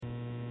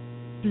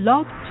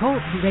Blog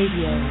Talk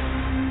Radio.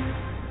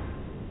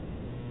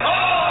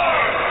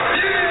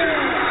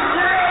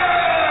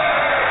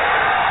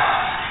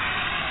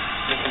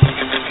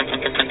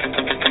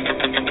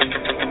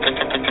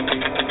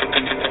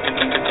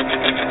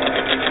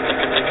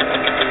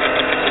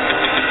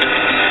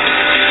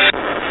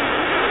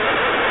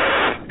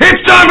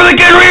 It's time for the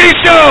Get Ready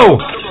Show!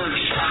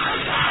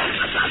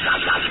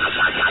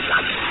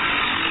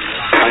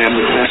 I am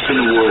the best in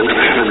the world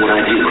at what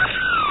I do.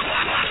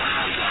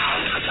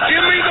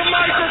 Give me the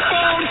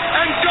microphone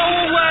and go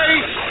away!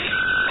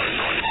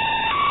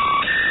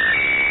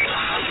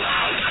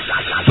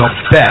 The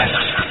best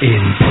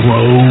in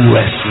pro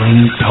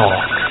wrestling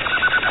talk.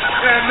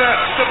 And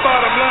that's the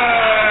bottom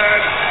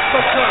line,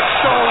 because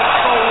Stone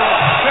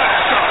Cold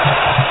Master.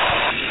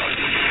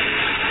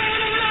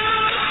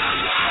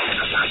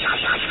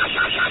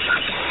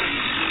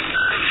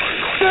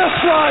 This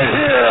right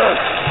here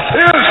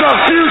is the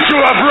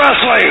future of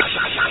wrestling.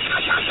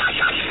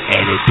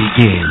 And it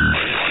begins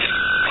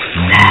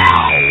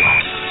now.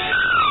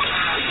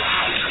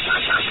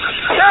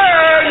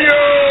 Can you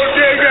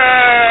dig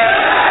it?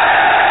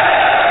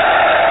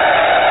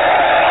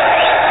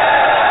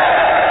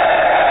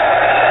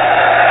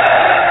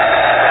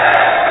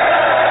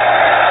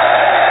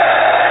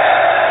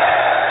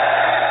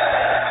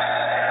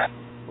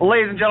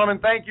 Ladies and gentlemen,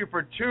 thank you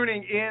for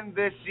tuning in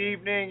this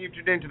evening. You've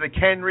tuned into the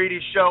Ken Reedy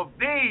Show,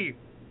 the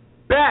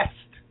best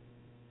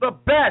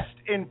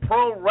in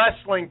pro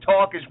wrestling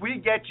talk as we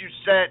get you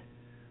set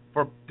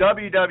for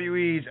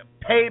WWE's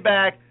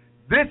PayBack.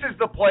 This is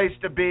the place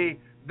to be.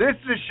 This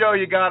is a show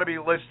you got to be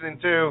listening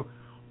to.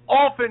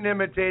 Often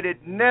imitated,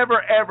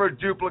 never ever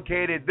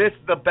duplicated. This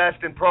is the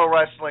best in pro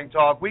wrestling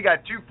talk. We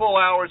got 2 full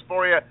hours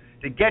for you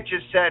to get you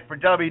set for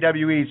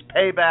WWE's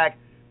PayBack.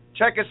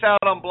 Check us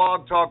out on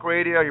Blog Talk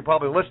Radio. You're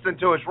probably listening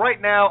to us right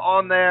now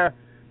on there.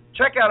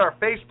 Check out our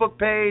Facebook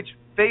page,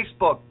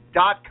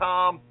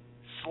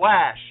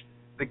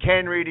 facebook.com/The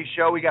Ken Reedy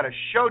Show. We got a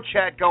show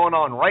chat going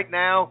on right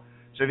now.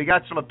 So if you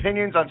got some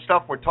opinions on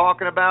stuff we're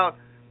talking about,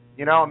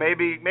 you know,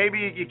 maybe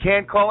you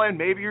can't call in.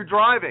 Maybe you're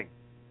driving.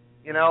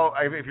 You know,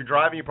 if you're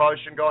driving, you probably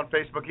shouldn't go on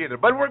Facebook either.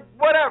 But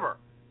whatever.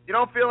 You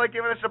don't feel like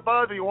giving us a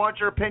buzz or you want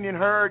your opinion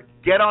heard,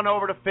 get on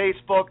over to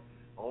Facebook,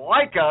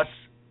 like us.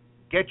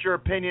 Get your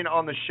opinion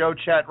on the show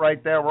chat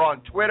right there. We're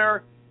on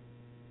Twitter.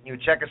 You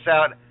can check us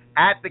out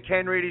at The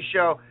Ken Reedy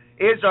Show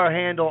is our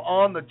handle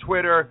on the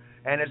Twitter.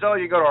 And as well,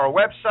 you go to our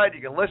website.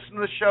 You can listen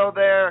to the show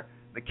there,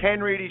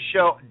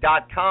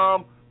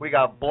 thekenreedyshow.com. We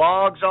got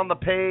blogs on the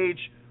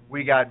page.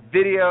 We got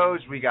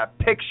videos. We got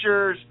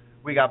pictures.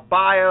 We got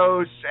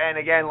bios. And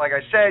again, like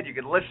I said, you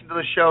can listen to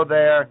the show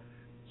there.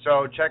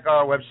 So check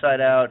our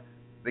website out,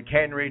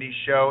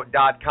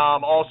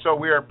 thekenreedyshow.com. Also,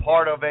 we are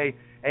part of a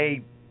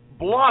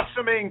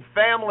blossoming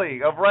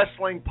family of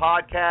wrestling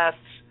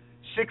podcasts,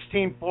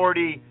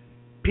 1640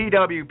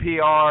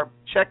 PWPR.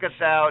 Check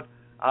us out.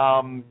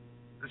 The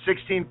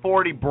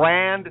 1640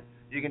 brand.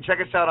 You can check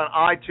us out on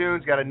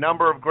iTunes. Got a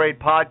number of great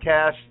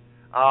podcasts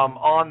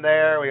on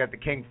there. We got the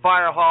King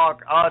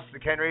Firehawk, us, the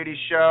Ken Reedy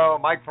Show,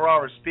 Mike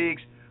Ferrara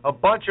Speaks, a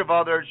bunch of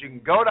others. You can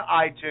go to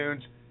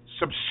iTunes,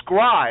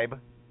 subscribe,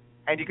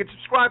 and you can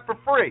subscribe for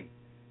free.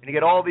 And you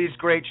get all these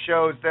great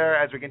shows there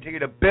as we continue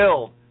to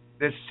build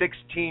this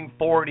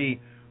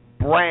 1640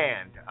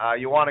 brand.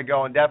 You want to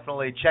go and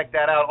definitely check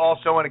that out.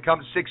 Also, when it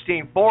comes to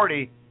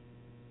 1640,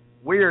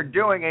 we are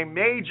doing a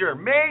major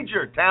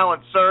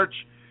talent search,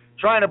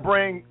 trying to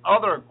bring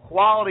other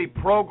quality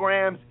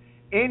programs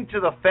into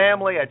the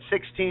family at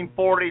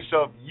 1640.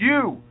 So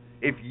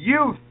if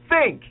you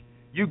think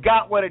you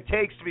got what it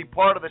takes to be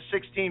part of the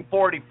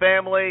 1640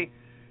 family,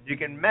 you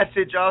can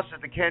message us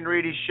at the Ken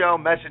Reedy Show,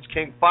 message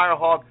King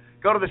Firehawk,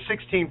 go to the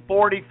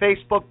 1640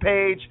 Facebook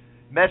page,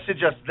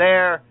 message us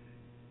there,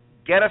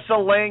 get us a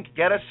link,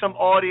 get us some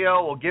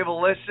audio, we'll give a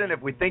listen.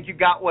 If we think you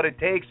got what it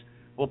takes,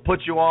 we'll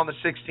put you on the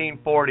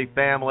 1640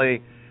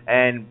 family,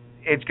 and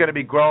it's going to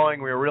be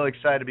growing. We're really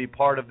excited to be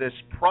part of this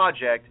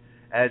project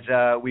as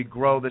we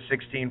grow the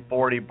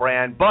 1640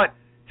 brand. But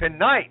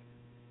tonight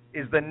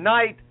is the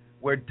night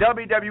where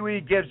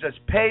WWE gives us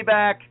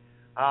PayBack.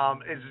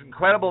 It's an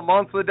incredible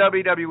month for the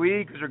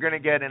WWE because we're going to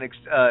get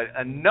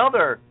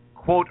another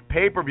quote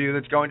pay-per-view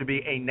that's going to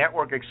be a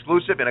network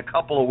exclusive in a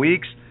couple of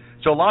weeks.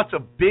 So lots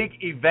of big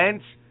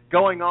events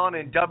going on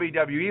in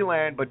WWE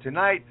land, but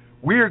tonight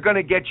we're going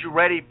to get you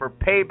ready for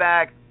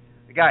PayBack.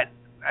 We got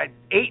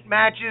 8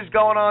 matches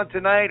going on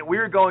tonight.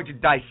 We're going to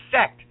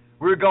dissect.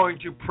 We're going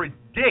to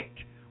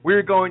predict.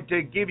 We're going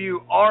to give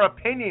you our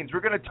opinions.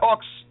 We're going to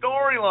talk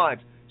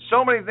storylines.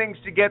 So many things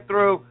to get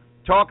through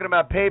talking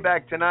about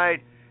PayBack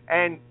tonight.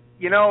 And,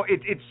 you know,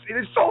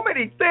 there's so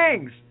many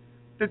things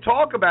to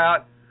talk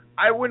about.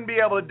 I wouldn't be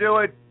able to do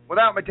it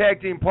without my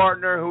tag team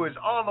partner who is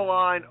on the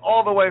line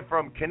all the way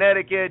from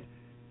Connecticut.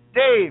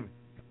 Dave,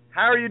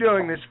 how are you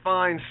doing this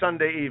fine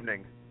Sunday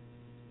evening?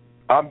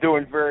 I'm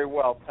doing very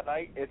well.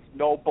 Tonight, it's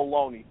no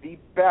baloney. The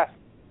best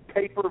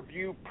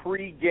pay-per-view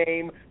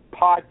pre-game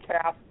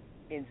podcast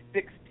in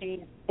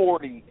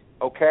 1640,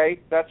 okay?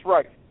 That's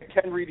right. The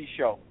Ken Reedy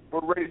Show.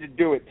 We're ready to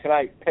do it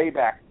tonight.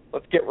 Payback.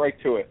 Let's get right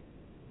to it.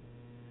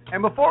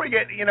 And before we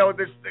get,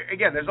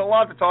 there's a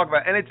lot to talk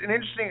about. And it's an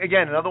interesting,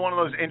 another one of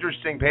those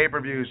interesting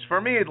pay-per-views,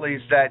 for me at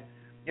least, that,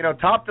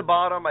 top to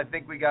bottom, I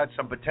think we got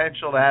some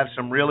potential to have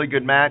some really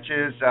good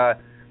matches.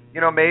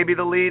 Maybe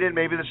the lead-in,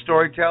 maybe the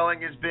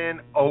storytelling has been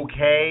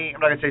okay.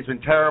 I'm not going to say it's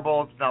been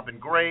terrible. It's not been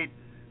great.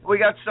 We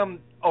got some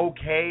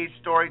okay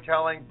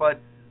storytelling, but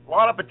a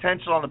lot of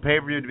potential on the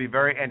pay-per-view to be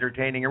very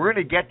entertaining. And we're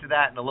going to get to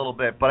that in a little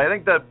bit. But I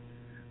think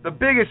the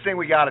biggest thing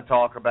we got to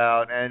talk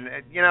about, and,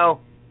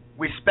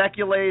 we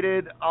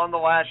speculated on the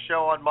last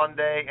show on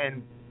Monday,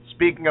 and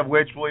speaking of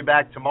which, we'll be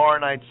back tomorrow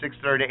night,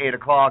 6:30 to 8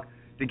 o'clock,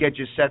 to get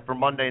you set for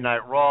Monday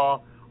Night Raw,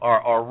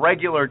 our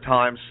regular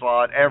time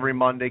slot every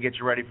Monday, get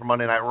you ready for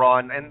Monday Night Raw.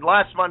 And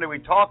last Monday we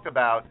talked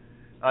about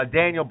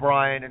Daniel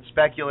Bryan and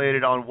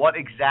speculated on what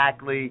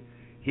exactly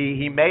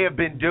he may have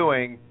been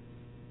doing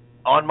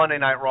on Monday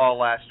Night Raw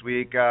last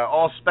week.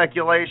 All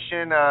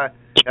speculation. I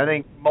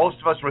think most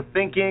of us were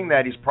thinking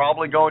that he's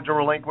probably going to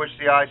relinquish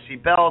the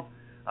IC belt.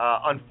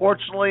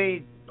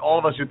 Unfortunately, all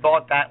of us who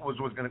thought that what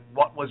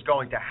was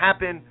going to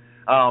happen,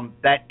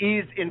 that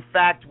is in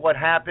fact what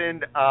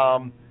happened.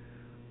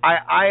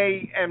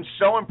 I am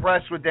so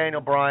impressed with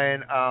Daniel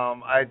Bryan.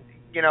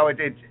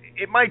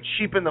 It might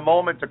cheapen the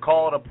moment to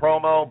call it a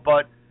promo,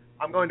 but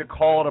I'm going to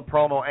call it a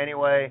promo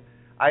anyway.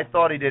 I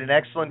thought he did an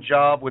excellent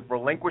job with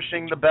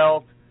relinquishing the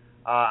belt.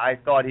 I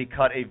thought he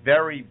cut a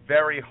very,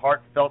 very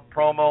heartfelt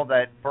promo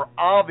that, for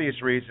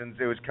obvious reasons,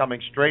 it was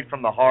coming straight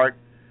from the heart.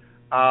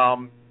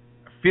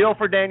 Feel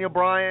for Daniel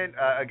Bryan,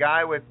 a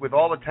guy with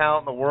all the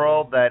talent in the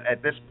world that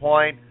at this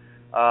point,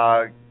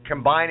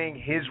 combining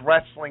his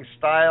wrestling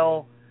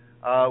style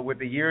with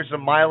the years of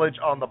mileage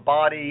on the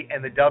body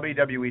and the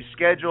WWE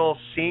schedule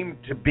seemed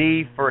to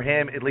be, for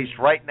him, at least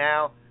right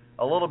now,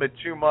 a little bit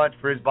too much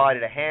for his body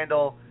to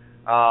handle.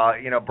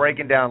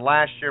 Breaking down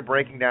last year,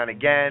 breaking down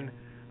again.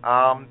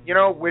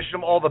 Wish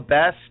him all the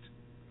best.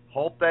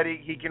 Hope that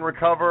he can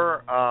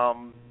recover.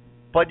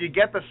 But you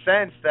get the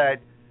sense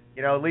that,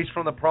 at least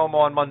from the promo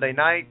on Monday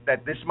night,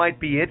 that this might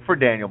be it for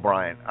Daniel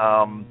Bryan.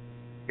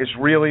 This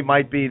really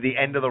might be the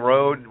end of the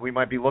road. We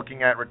might be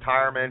looking at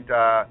retirement.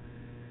 A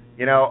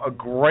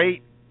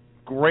great,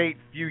 great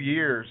few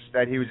years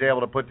that he was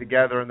able to put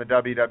together in the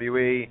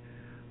WWE.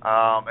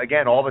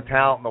 Again, all the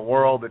talent in the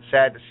world. It's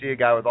sad to see a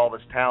guy with all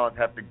this talent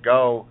have to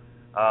go,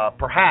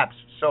 perhaps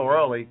so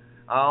early.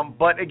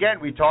 But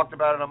again, we talked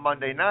about it on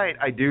Monday night.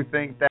 I do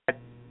think that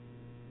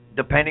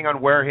depending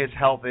on where his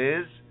health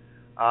is,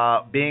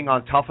 being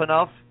on Tough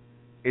Enough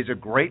is a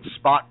great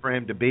spot for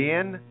him to be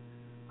in.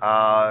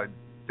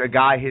 A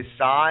guy his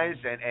size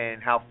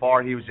and how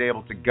far he was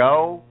able to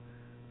go,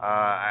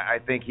 I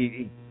think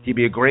he'd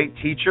be a great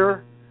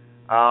teacher.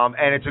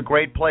 And it's a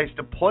great place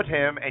to put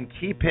him and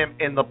keep him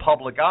in the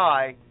public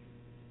eye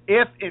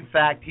if, in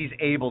fact, he's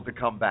able to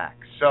come back.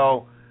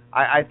 So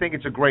I think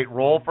it's a great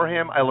role for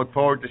him. I look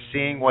forward to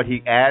seeing what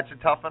he adds to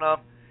Tough Enough.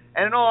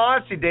 And in all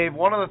honesty, Dave,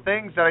 one of the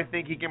things that I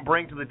think he can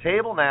bring to the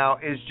table now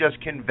is just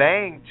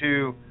conveying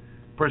to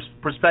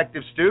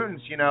prospective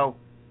students,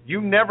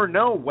 you never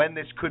know when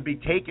this could be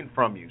taken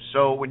from you.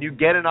 So when you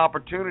get an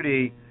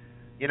opportunity,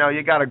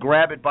 you got to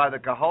grab it by the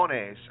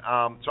cojones.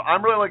 So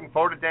I'm really looking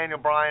forward to Daniel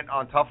Bryan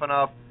on Tough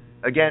Enough.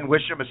 Again,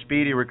 wish him a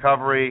speedy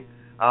recovery.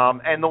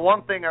 And the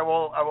one thing I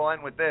will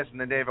end with this, and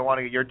then, Dave, I want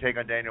to get your take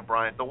on Daniel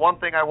Bryan. The one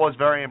thing I was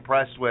very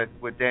impressed with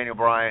Daniel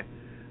Bryan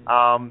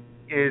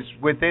is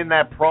within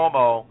that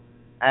promo,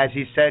 as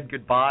he said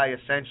goodbye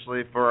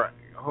essentially for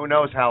who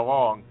knows how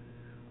long.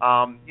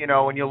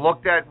 When you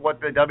looked at what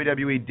the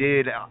WWE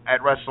did at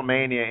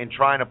WrestleMania in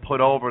trying to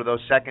put over those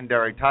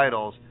secondary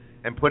titles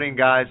and putting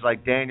guys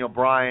like Daniel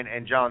Bryan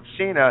and John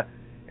Cena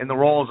in the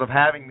roles of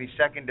having these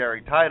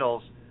secondary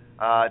titles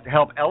to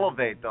help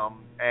elevate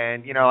them.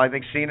 And, I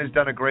think Cena's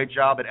done a great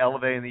job at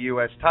elevating the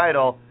U.S.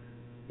 title.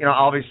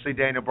 Obviously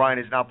Daniel Bryan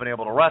has not been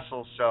able to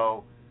wrestle,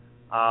 so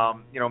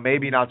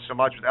maybe not so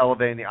much with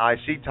elevating the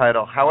IC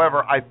title.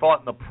 However, I thought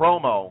in the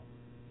promo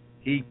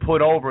he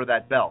put over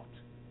that belt.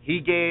 He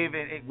gave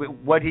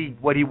what he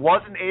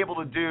wasn't able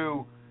to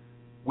do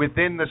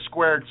within the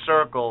squared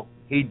circle,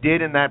 he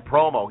did in that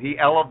promo. He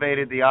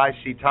elevated the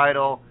IC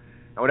title,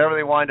 and whatever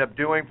they wind up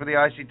doing for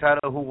the IC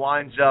title, who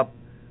winds up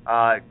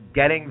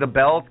getting the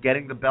belt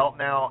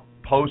now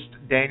post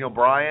Daniel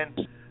Bryan.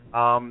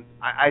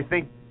 I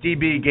think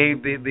DB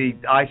gave the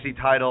IC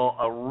title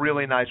a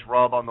really nice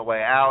rub on the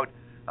way out,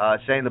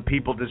 saying the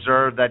people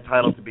deserve that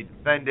title to be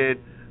defended.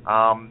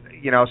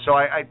 So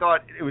I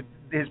thought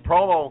his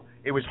promo,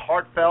 it was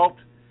heartfelt,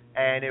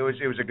 and it was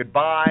a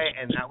goodbye,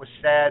 and that was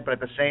sad, but at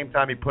the same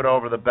time he put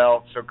over the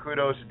belt. So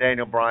kudos to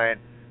Daniel Bryan.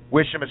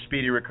 Wish him a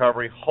speedy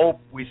recovery. Hope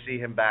we see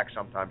him back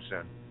sometime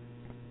soon.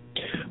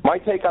 My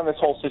take on this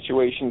whole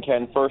situation,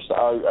 Ken, first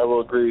I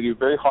will agree with you.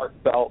 Very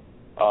heartfelt,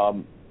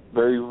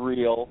 very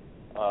real.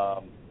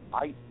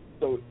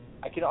 So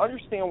I can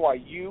understand why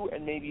you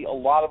and maybe a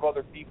lot of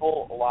other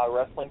people, a lot of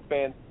wrestling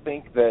fans,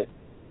 think that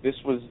this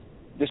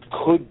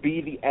could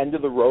be the end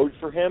of the road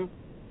for him.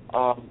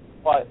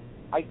 But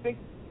I think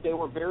they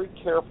were very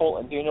careful,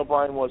 and Daniel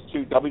Bryan was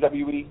too.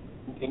 WWE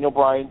and Daniel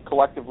Bryan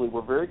collectively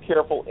were very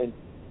careful in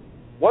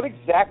what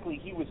exactly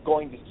he was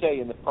going to say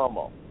in the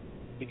promo,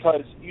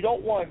 because you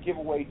don't want to give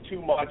away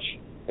too much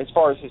as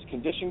far as his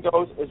condition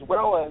goes, as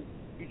well as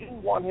you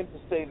didn't want him to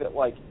say that,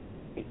 like,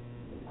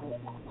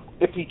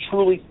 if he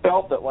truly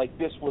felt that, like,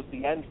 this was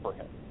the end for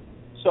him.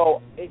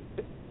 So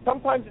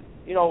sometimes,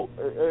 you know,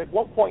 at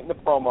one point in the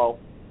promo,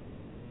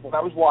 when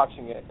I was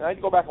watching it, and I had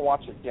to go back and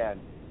watch it again,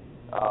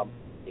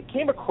 it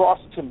came across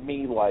to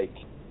me like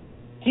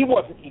he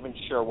wasn't even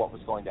sure what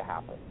was going to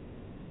happen.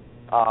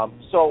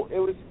 So it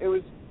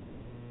was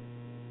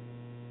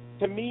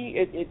to me,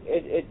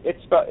 it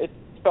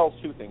spells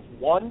two things.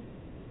 One,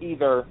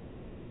 either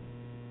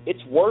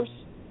it's worse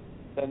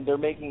than they're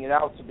making it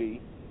out to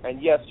be,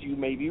 and yes, you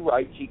may be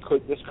right.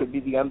 This could be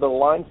the end of the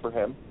line for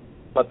him,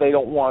 but they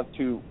don't want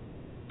to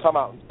come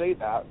out and say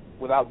that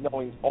without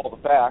knowing all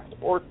the facts.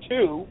 Or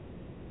two,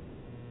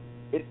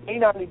 it may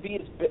not be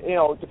as, you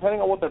know,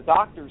 depending on what the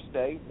doctors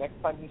say next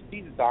time he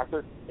sees a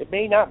doctor, it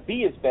may not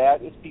be as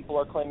bad as people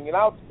are claiming it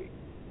out to be.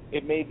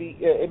 It may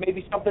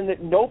be something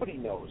that nobody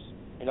knows.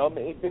 You know,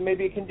 it may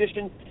be a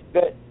condition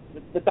that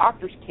the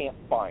doctors can't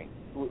find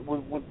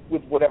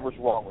with whatever's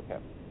wrong with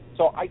him.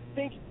 So I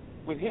think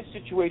with his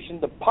situation,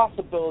 the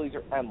possibilities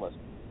are endless.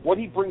 What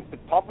he brings to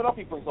Tough Enough,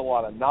 he brings a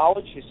lot of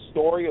knowledge. His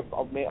story of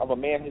a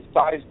man his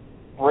size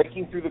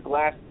breaking through the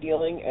glass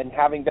ceiling and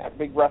having that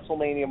big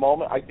WrestleMania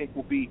moment, I think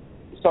will be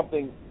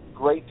something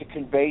great to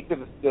convey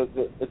to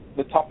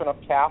the Tough Enough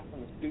cast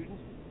and the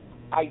students.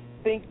 I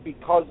think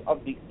because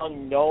of the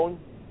unknown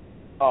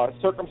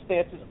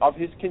circumstances of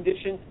his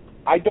condition,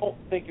 I don't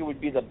think it would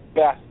be the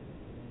best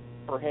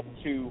for him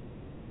to,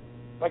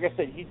 like I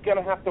said, he's going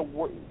to have to,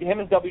 him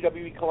and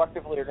WWE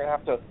collectively are going to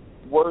have to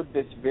word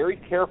this very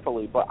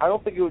carefully, but I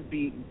don't think it would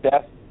be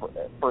best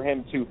for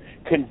him to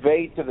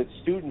convey to the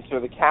students or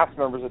the cast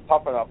members at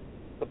Tough Enough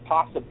the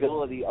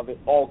possibility of it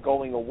all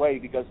going away,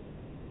 because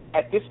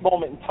at this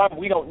moment in time,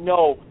 we don't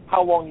know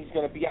how long he's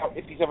going to be out,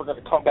 if he's ever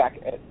going to come back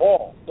at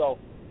all. So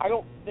I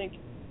don't think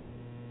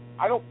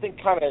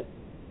kind of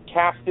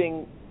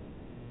casting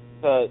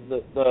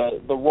the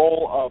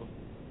role of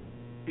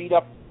beat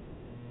up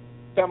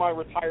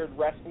semi-retired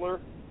wrestler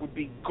would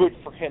be good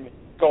for him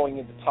going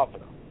into Tough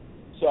Enough.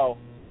 So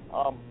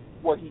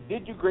what he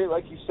did do great,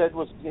 like you said,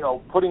 was, you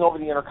know, putting over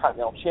the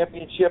Intercontinental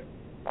Championship.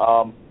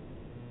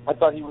 I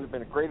thought he would have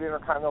been a great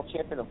Intercontinental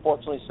Champion.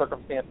 Unfortunately,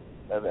 circumstances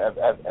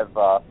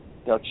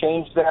have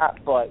changed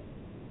that. But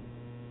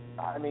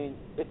I mean,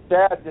 it's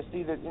sad to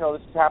see that, you know,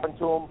 this has happened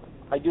to him.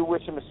 I do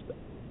wish him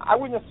I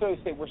wouldn't necessarily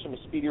say wish him a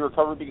speedy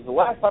recovery, because the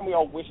last time we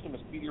all wished him a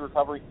speedy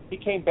recovery, he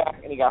came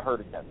back and he got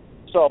hurt again.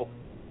 So,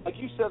 like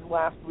you said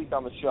last week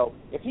on the show,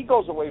 if he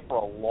goes away for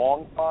a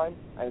long time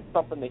and it's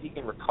something that he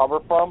can recover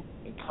from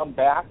and come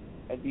back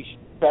and be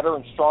better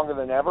and stronger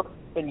than ever,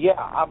 then yeah,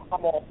 I'm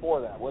all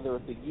for that. Whether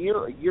it's a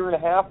year and a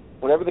half,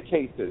 whatever the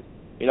case is,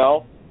 you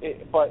know.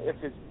 But if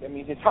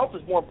his health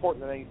is more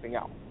important than anything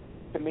else,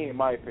 to me, in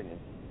my opinion.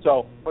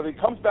 So whether he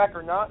comes back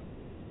or not,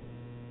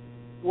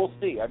 we'll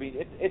see. I mean,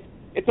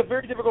 it's a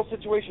very difficult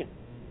situation.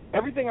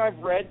 Everything I've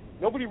read,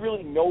 nobody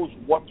really knows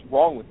what's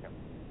wrong with him.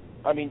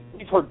 I mean,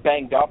 we've heard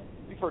banged up,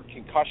 we've heard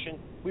concussion,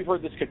 we've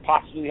heard this could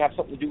possibly have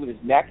something to do with his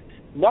neck.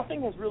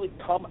 Nothing has really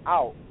come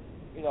out,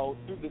 you know,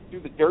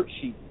 through the dirt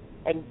sheet.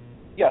 And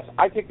yes,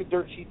 I take the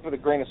dirt sheet with a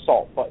grain of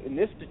salt, but in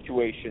this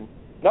situation,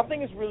 nothing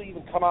has really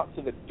even come out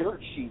to the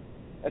dirt sheet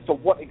as to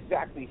what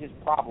exactly his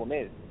problem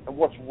is and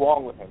what's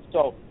wrong with him.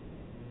 So,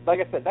 like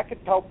I said, that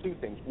could tell two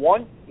things.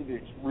 One, either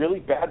it's really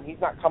bad and he's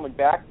not coming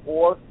back,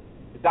 or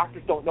the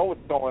doctors don't know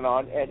what's going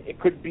on, and it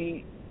could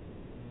be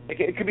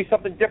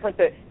something different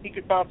that he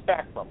could bounce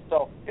back from.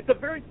 So it's a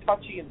very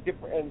touchy and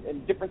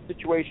different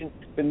situation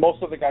than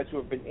most of the guys who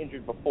have been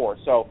injured before.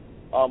 So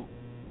from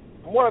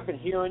what I've been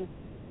hearing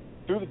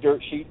through the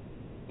dirt sheet,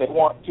 they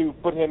want to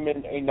put him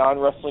in a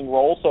non-wrestling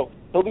role. So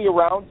he'll be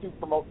around to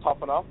promote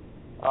Tough Enough.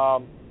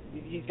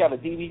 He's got a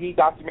DVD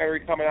documentary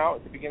coming out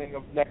at the beginning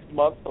of next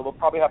month, so they'll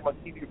probably have him on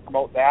TV to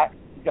promote that.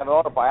 He's got an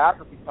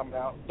autobiography coming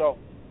out. So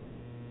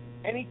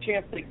any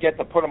chance they get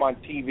to put him on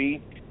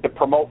TV to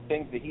promote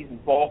things that he's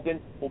involved in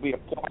will be a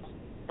plus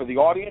for the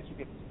audience who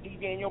gets to see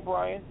Daniel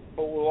Bryan,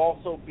 but will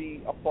also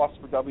be a plus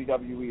for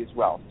WWE as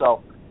well.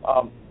 So,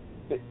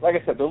 like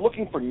I said, they're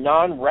looking for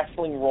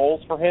non-wrestling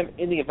roles for him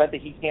in the event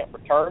that he can't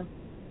return.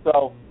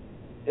 So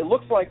it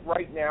looks like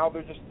right now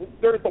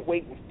they're at the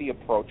wait-and-see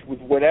approach with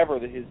whatever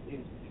his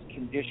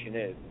condition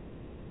is.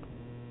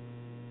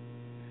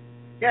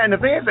 Yeah, and the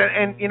thing is that,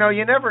 and you know,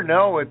 you never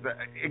know.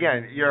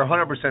 Again, you're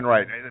 100%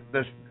 right.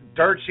 This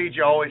dirt sheet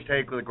you always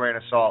take with a grain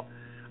of salt.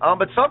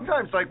 But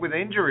sometimes, like with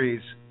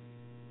injuries,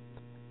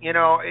 you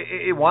know,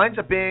 it winds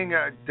up being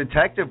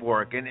detective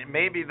work, and it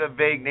may be the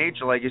vague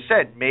nature, like you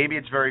said. Maybe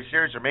it's very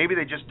serious, or maybe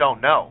they just don't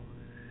know.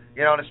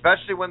 You know, and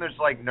especially when there's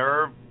like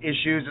nerve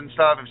issues and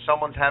stuff, if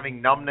someone's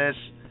having numbness,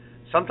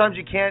 sometimes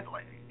you can't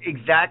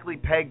exactly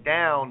peg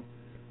down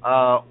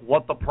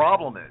what the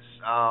problem is.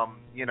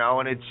 You know,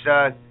 and it's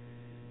a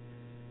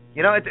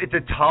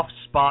tough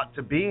spot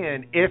to be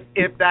in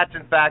if that's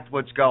in fact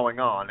what's going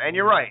on. And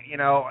you're right,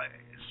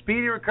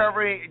 speedy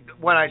recovery,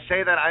 when I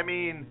say that, I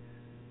mean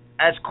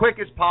as quick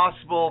as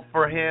possible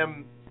for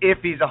him if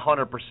he's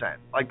 100%.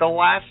 Like, the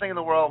last thing in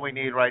the world we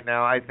need right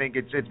now, I think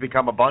it's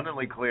become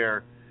abundantly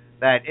clear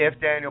that if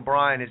Daniel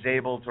Bryan is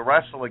able to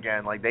wrestle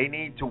again, like, they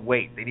need to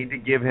wait. They need to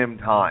give him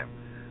time.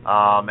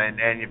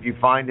 And if you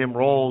find him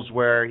roles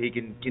where he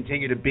can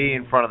continue to be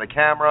in front of the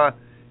camera,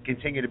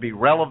 continue to be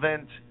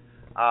relevant,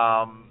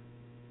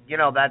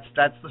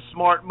 that's the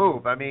smart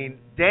move. I mean,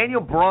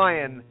 Daniel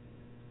Bryan,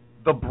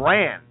 the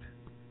brand,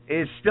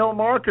 is still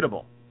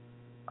marketable.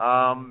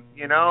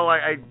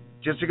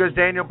 Just because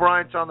Daniel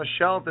Bryan's on the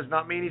shelf does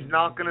not mean he's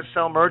not going to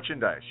sell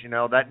merchandise.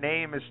 That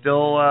name is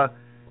still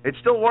it's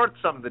still worth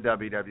something to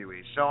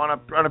WWE. So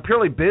on a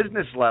purely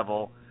business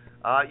level,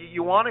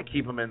 you want to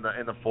keep him in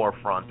the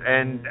forefront.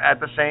 And at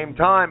the same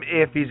time,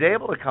 if he's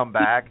able to come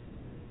back,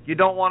 you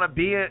don't want to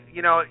be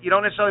you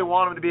don't necessarily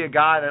want him to be a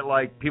guy that,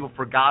 like, people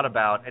forgot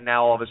about and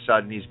now all of a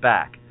sudden he's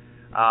back.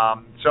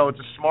 So it's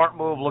a smart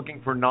move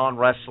looking for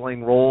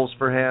non-wrestling roles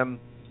for him.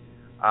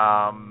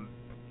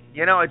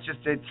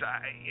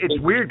 It's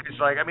weird because,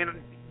 like, I mean,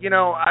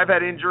 I've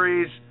had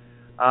injuries.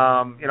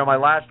 My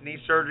last knee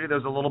surgery, there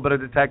was a little bit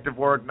of detective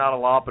work, not a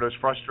lot, but it was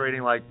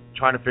frustrating, like,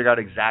 trying to figure out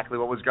exactly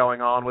what was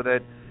going on with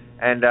it.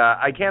 And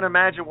I can't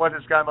imagine what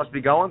this guy must be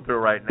going through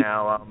right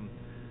now,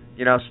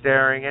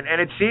 staring.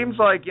 And it seems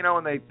like,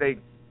 when they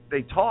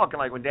talk, and,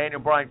 like, when Daniel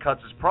Bryan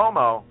cuts his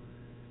promo,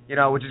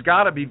 which has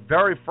got to be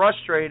very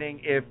frustrating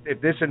if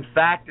this, in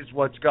fact, is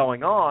what's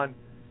going on,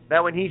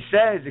 that when he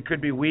says it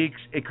could be weeks,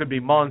 it could be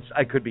months,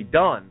 I could be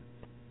done.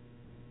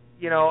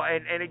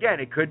 And again,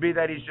 it could be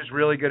that he's just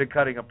really good at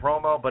cutting a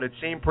promo, but it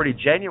seemed pretty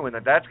genuine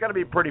that's got to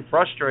be pretty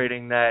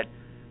frustrating that,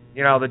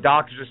 the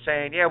doctors are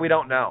saying, yeah, we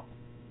don't know.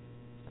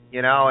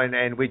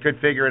 And we could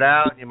figure it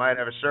out, and you might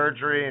have a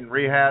surgery and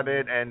rehab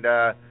it, and,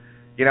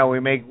 we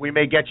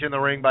may get you in the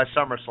ring by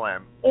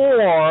SummerSlam.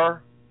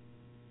 Or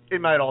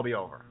it might all be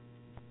over.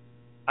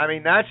 I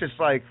mean, that's just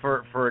like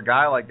for a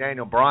guy like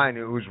Daniel Bryan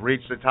who's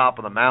reached the top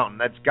of the mountain,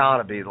 that's got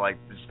to be like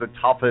the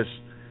toughest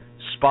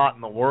spot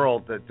in the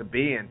world to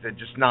be in, to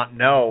just not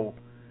know,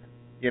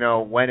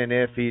 when and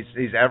if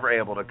he's ever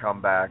able to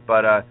come back.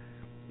 But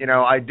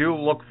I do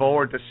look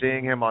forward to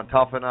seeing him on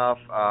Tough Enough.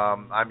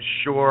 I'm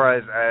sure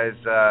as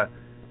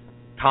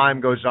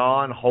time goes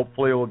on,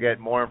 hopefully we'll get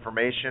more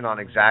information on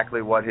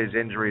exactly what his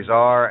injuries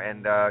are,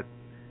 and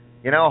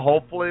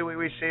hopefully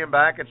we see him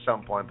back at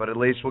some point, but at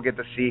least we'll get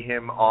to see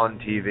him on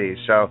TV.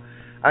 So,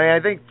 I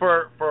think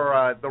for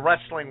the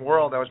wrestling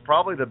world, that was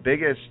probably the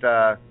biggest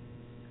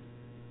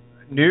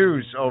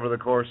news over the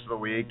course of the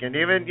week. And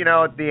even,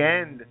 at the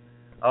end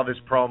of his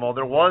promo,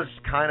 there was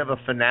kind of a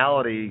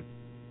finality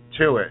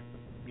to it.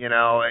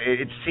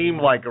 It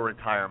seemed like a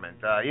retirement.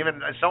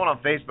 Even someone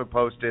on Facebook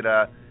posted,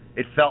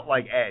 it felt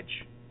like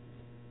Edge.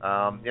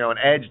 And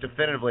Edge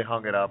definitively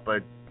hung it up,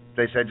 but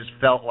they said just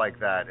felt like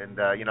that. And,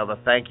 the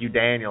thank you,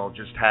 Daniel,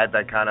 just had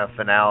that kind of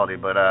finality.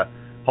 But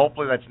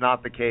hopefully that's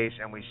not the case,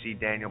 and we see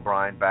Daniel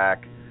Bryan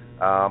back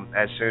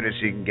as soon as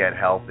he can get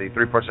healthy.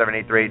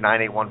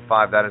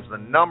 347-838-9815, that is the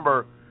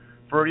number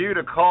for you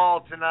to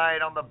call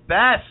tonight on the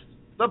best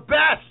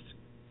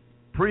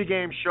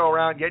pregame show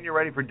around, getting you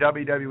ready for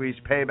WWE's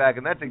Payback.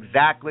 And that's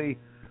exactly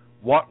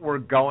what we're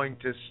going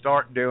to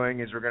start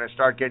doing, is we're going to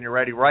start getting you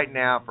ready right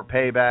now for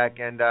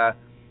Payback. And,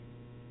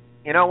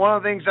 one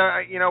of the things,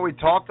 we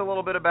talked a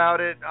little bit about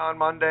it on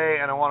Monday,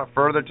 and I want to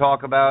further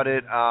talk about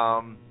it.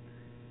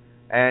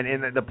 And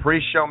in the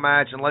pre-show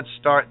match, and let's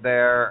start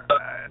there,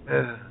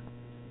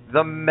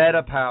 the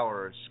Meta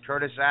Powers,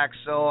 Curtis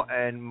Axel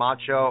and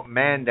Macho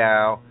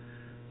Mandow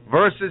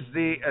versus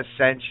the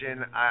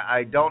Ascension.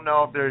 I don't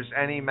know if there's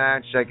any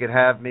match that could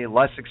have me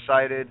less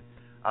excited.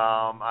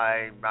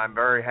 I'm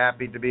very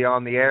happy to be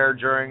on the air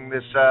during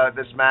this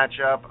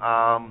matchup.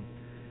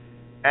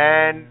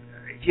 And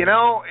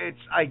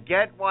I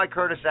get why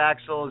Curtis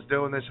Axel is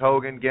doing this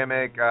Hogan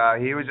gimmick.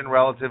 He was in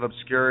relative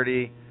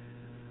obscurity.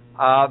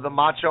 The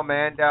Macho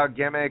Mandow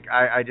gimmick,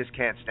 I just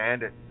can't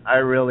stand it. I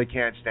really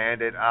can't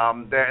stand it.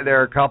 There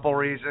are a couple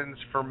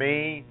reasons for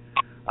me.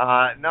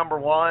 Number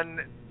one,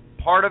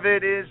 part of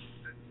it is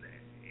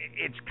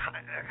it's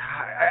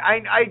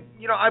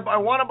I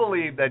want to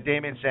believe that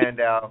Damien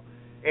Sandow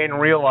in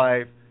real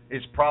life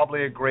is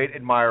probably a great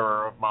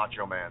admirer of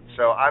Macho Man.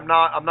 So I'm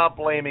not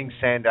blaming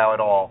Sandow at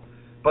all.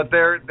 But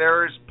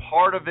there is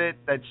part of it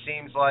that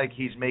seems like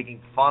he's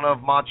making fun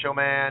of Macho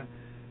Man.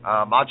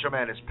 Macho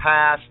Man is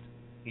past.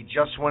 He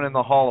just went in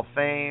the Hall of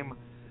Fame.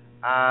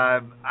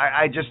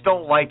 I just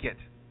don't like it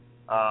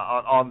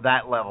on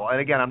that level. And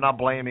again, I'm not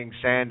blaming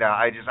Sandow.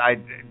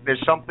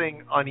 There's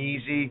something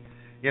uneasy.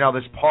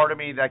 There's part of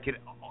me that could,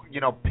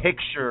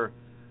 picture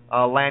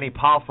Lanny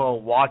Poffo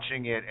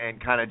watching it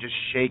and kind of just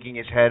shaking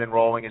his head and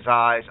rolling his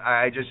eyes.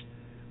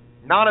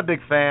 Not a big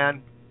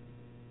fan.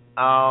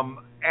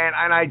 And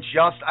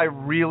I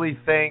really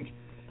think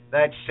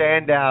that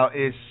Sandow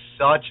is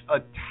such a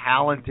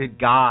talented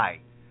guy.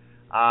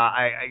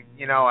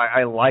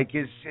 I like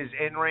his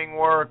in-ring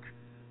work.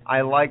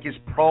 I like his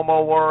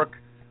promo work.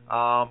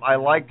 I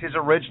liked his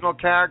original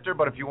character,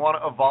 but if you want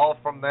to evolve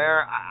from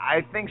there,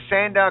 I think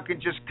Sandow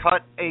can just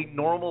cut a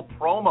normal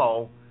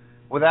promo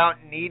without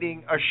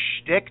needing a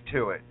shtick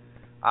to it.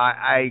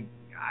 I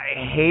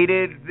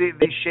hated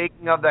the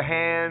shaking of the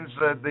hands,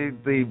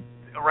 the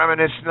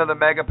reminiscent of the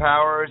Mega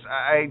Powers.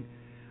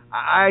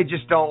 I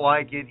just don't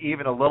like it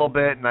even a little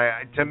bit, and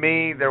to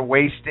me, they're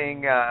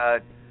wasting a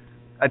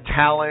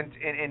talent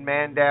in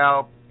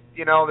Mandow.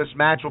 You know, this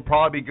match will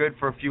probably be good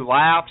for a few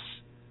laughs.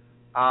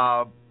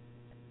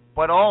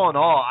 But all in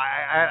all,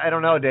 I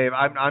don't know, Dave.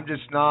 I'm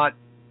just not,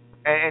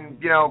 and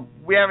you know,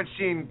 we haven't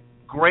seen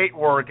great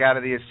work out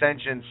of the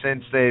Ascension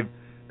since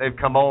they've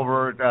come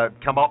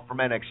up from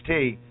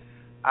NXT.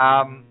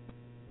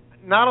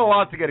 Not a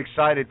lot to get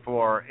excited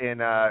for in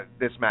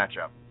this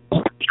matchup.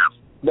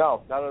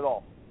 No, not at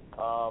all.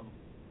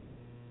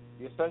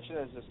 The Ascension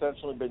has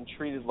essentially been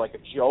treated like a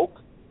joke.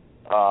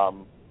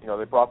 You know,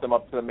 they brought them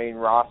up to the main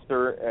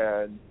roster,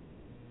 and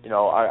you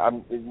know,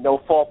 I'm no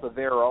fault of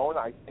their own.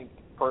 I think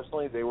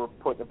personally they were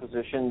put in a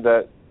position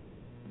that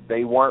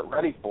they weren't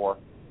ready for.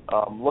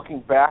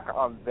 Looking back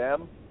on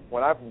them,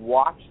 when I've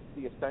watched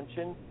the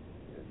Ascension,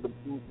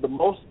 the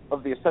most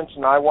of the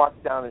Ascension I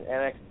watched down in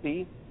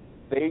NXT,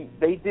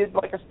 they did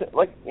like a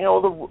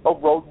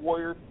Road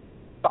Warrior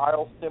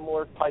style,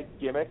 similar type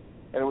gimmick,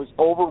 and it was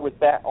over with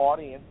that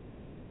audience.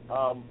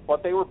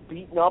 But they were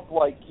beaten up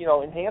like, you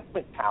know,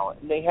 enhancement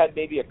talent, and they had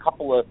maybe a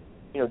couple of,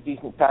 you know,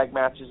 decent tag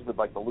matches with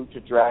like the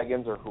Lucha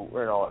Dragons or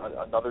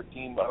another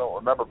team, I don't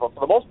remember, but for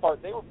the most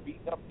part they were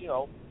beating up, you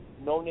know,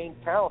 no-name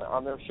talent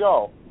on their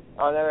show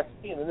on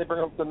NXT, and then they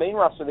bring them up to the main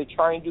roster. They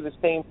try and do the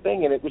same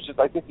thing, and it was just,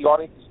 I think the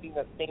audience has seen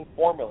that same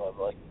formula.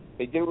 Like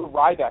they did it with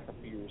Ryback a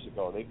few years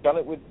ago. They've done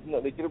it with, you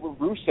know, they did it with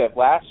Rusev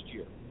last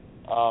year.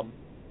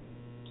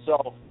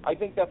 So I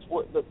think that's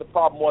what the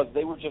problem was.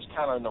 They were just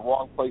kind of in the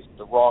wrong place at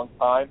the wrong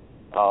time.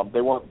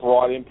 They weren't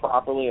brought in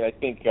properly, and I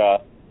think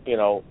you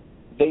know,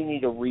 they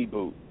need a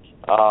reboot.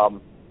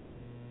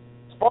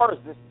 As far as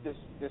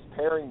this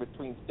pairing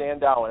between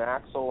Sandow and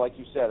Axel, like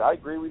you said, I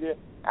agree with you.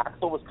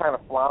 Axel was kind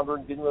of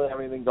floundering, didn't really have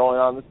anything going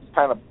on. This has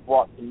kind of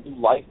brought some new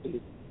life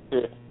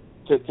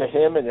to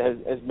him and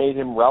has made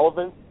him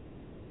relevant.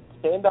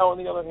 Sandow, on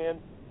the other hand,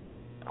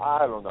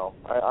 I don't know.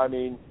 I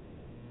mean,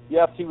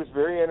 yes, he was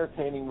very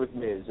entertaining with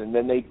Miz, and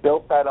then they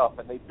built that up,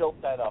 and they built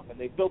that up, and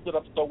they built it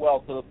up so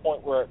well to the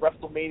point where at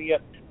WrestleMania,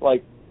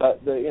 like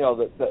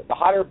the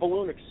hot air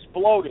balloon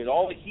exploded.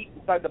 All the heat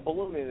inside the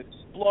balloon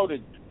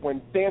exploded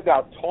when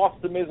Sandow tossed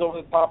the Miz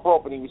over the top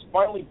rope, and he was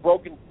finally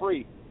broken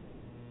free.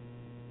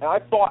 And I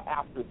thought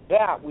after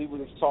that we would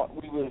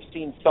have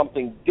seen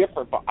something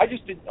different, but I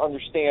just didn't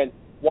understand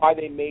why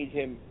they made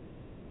him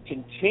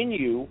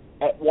continue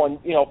at one,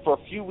 you know, for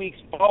a few weeks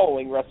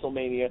following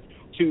WrestleMania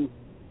to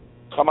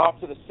come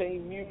out to the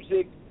same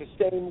music, the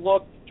same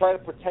look, try to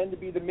pretend to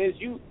be the Miz.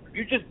 You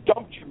just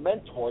dumped your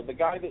mentor, the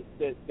guy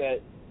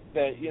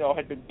that you know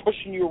had been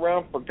pushing you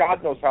around for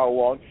God knows how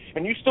long,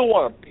 and you still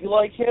want to be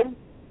like him.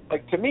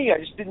 Like, to me, I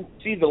just didn't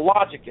see the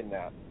logic in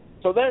that.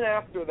 So then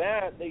after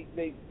that,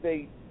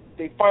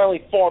 they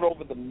finally fought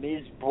over the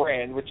Miz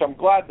brand, which I'm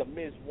glad the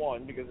Miz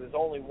won because there's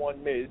only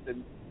one Miz,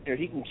 and you know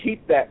he can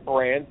keep that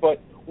brand. But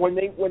when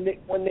they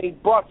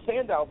brought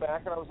Sandow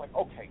back, and I was like,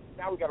 okay,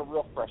 now we got a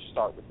real fresh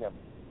start with him.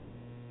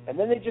 And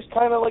then they just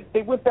kind of like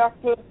they went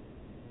back to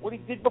what he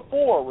did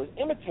before, was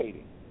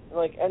imitating.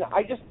 And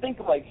I just think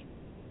like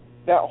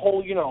that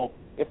whole, you know,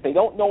 if they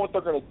don't know what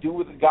they're going to do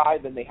with a guy,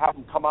 then they have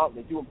him come out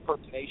and they do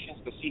impersonations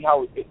to see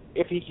how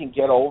if he can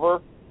get over.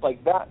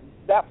 Like that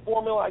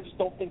formula, I just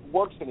don't think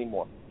works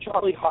anymore.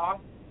 Charlie Haas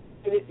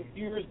did it a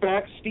few years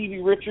back.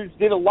 Stevie Richards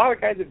did. A lot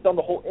of guys have done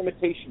the whole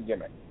imitation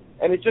gimmick,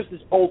 and it just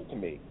is old to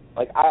me.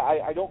 Like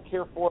I don't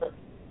care for it.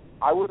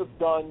 I would have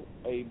done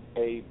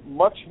a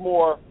much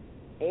more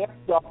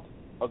amped up,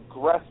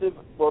 aggressive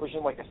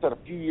version, like I said a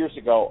few years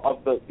ago,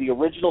 of the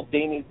original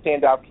Damien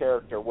Sandow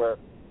character, where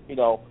you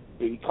know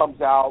he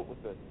comes out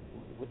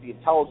with the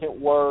intelligent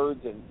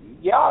words, and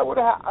yeah, I would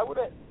have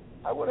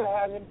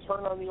had him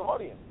turn on the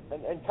audience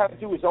and kind of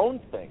do his own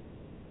thing.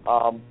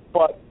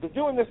 But they're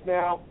doing this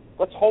now.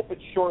 Let's hope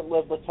it's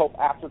short-lived. Let's hope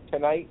after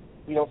tonight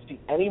we don't see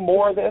any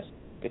more of this.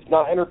 It's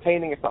not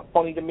entertaining. It's not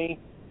funny to me.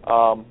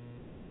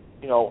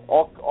 You know,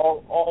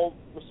 all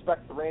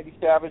respect to Randy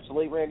Savage, the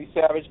late Randy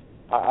Savage.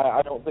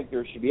 I don't think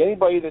there should be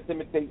anybody that's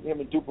imitating him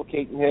and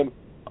duplicating him.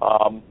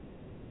 And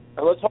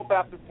let's hope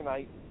after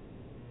tonight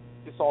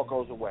this all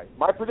goes away.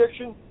 My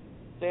prediction,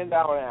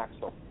 Sandow and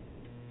Axel.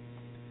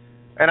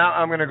 And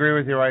I'm going to agree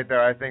with you right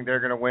there. I think they're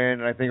going to win,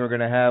 and I think we're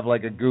going to have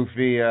like a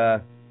goofy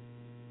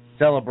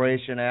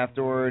celebration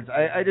afterwards.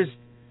 I just,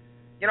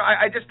 you know,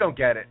 I just don't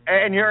get it.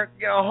 And you're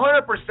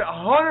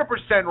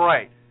 100%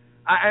 right.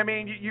 I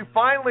mean, you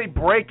finally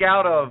break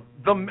out of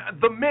the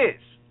Miz.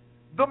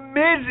 The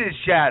Miz's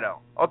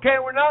shadow. Okay,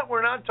 we're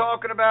not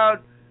talking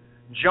about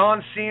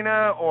John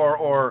Cena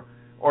or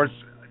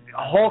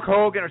Hulk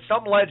Hogan or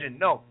some legend.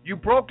 No, you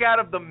broke out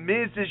of the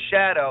Miz's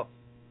shadow,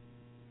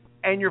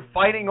 and you're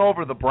fighting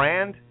over the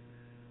brand.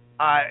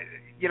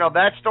 You know,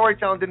 that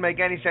storytelling didn't make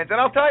any sense. And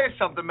I'll tell you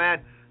something,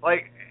 man.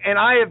 Like, and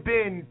I have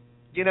been,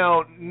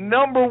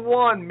 number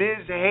one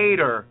Miz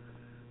hater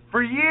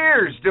for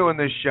years doing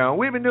this show.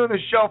 We've been doing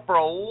this show for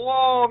a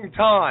long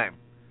time.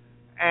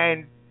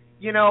 And,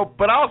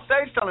 but I'll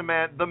say something,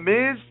 man. The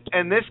Miz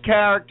and this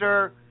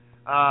character,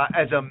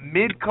 as a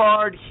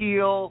mid-card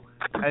heel,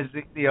 as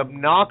the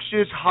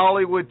obnoxious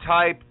Hollywood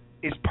type,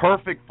 is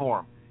perfect for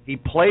him. He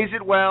plays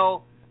it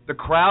well. The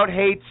crowd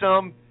hates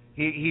him.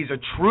 He's a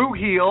true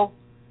heel.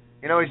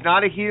 He's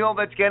not a heel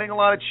that's getting a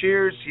lot of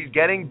cheers. He's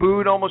getting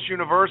booed almost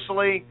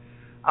universally.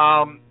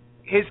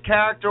 His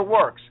character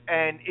works.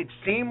 And it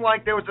seemed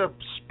like there was a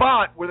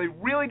spot where they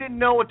really didn't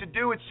know what to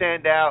do with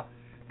Sandow.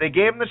 They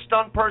gave him the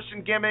stunt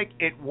person gimmick.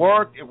 It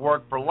worked. It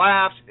worked for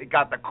laughs. It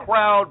got the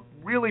crowd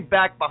really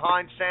back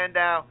behind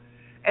Sandow.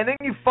 And then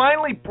you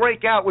finally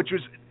break out,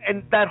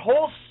 and that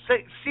whole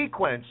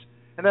sequence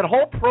and that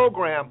whole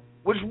program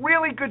was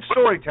really good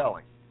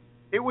storytelling.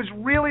 It was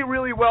really,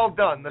 really well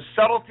done. The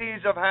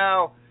subtleties of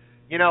how,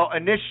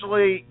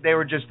 initially they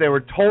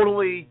were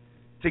totally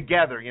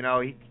together.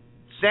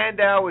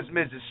 Sandow was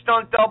Miz's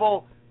stunt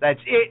double. That's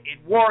it.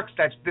 It works.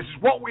 This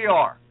is what we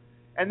are.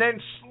 And then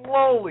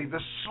slowly, the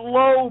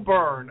slow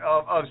burn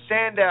of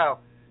Sandow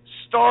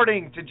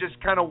starting to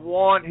just kind of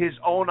want his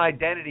own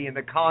identity in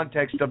the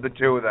context of the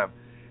two of them.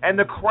 And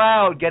the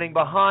crowd getting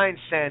behind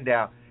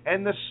Sandow.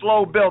 And the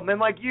slow build. And then,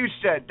 like you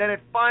said, then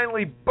it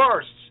finally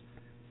bursts.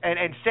 And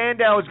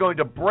Sandow is going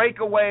to break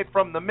away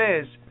from the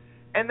Miz.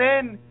 And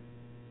then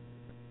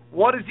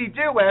what does he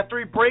do? After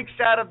he breaks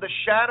out of the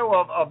shadow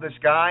of this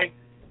guy,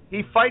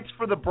 he fights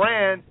for the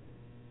brand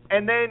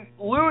and then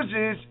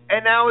loses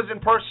and now is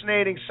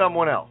impersonating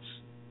someone else.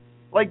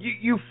 Like,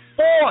 you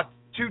fought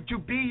to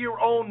be your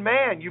own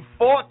man. You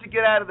fought to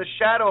get out of the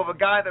shadow of a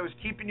guy that was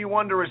keeping you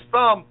under his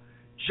thumb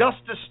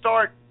just to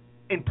start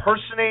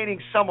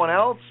impersonating someone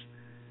else.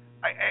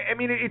 I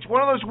mean, it's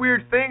one of those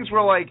weird things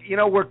where,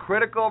 we're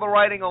critical of the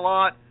writing a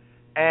lot,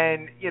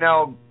 and,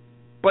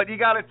 but you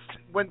got to,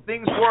 when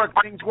things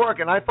work.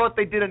 And I thought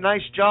they did a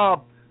nice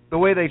job the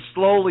way they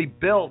slowly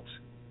built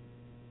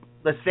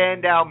the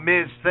Sandow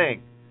Miz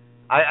thing.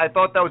 I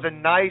thought that was a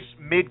nice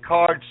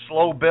mid-card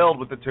slow build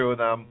with the two of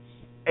them.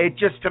 It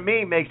just, to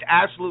me, makes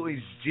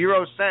absolutely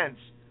zero sense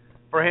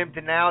for him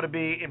to now to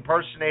be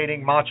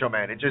impersonating Macho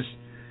Man.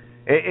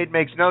 It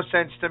makes no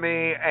sense to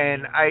me.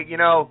 And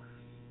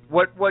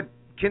what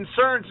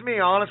concerns me,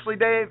 honestly,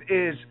 Dave,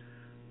 is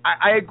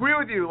I agree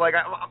with you. Like,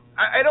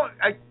 I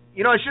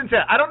shouldn't say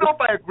it. I don't know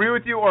if I agree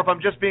with you or if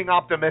I'm just being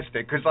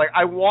optimistic, because,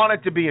 I want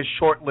it to be a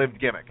short-lived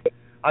gimmick.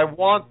 I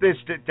want this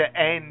to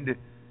end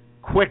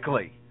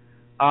quickly.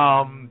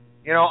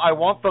 I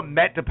want the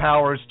Meta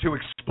powers to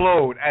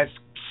explode as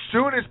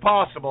soon as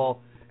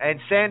possible and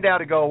Sandow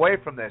to go away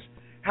from this.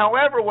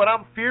 However, what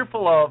I'm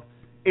fearful of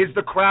is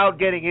the crowd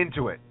getting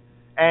into it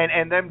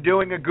and them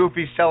doing a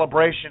goofy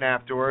celebration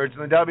afterwards,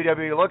 and the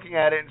WWE looking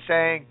at it and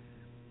saying,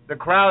 the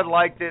crowd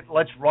liked it,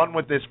 let's run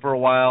with this for a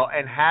while,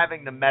 and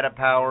having the Meta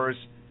powers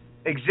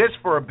exist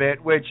for a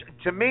bit, which,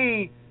 to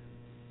me,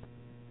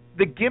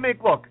 the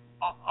gimmick, look,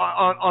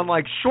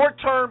 on short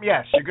term,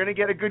 yes, you're going to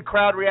get a good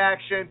crowd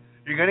reaction.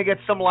 You're going to get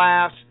some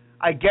laughs.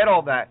 I get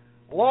all that.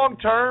 Long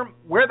term,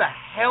 where the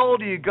hell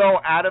do you go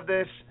out of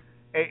this?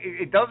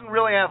 It doesn't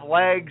really have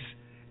legs.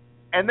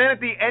 And then at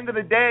the end of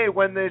the day,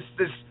 when this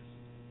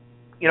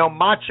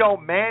Macho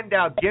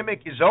Mandow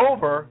gimmick is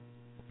over,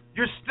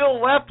 you're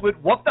still left with,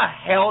 what the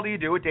hell do you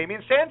do with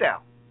Damien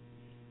Sandow?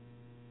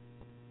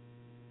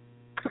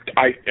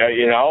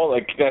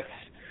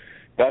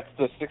 That's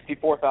the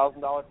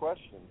 $64,000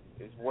 question.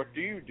 Is what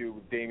do you do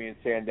with Damien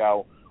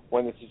Sandow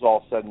when this is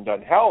all said and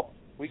done? Hell,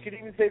 we could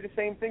even say the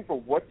same thing for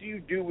what do you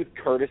do with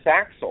Curtis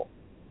Axel?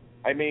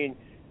 I mean,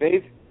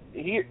 let's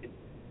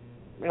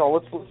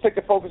take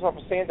the focus off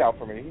of Sandow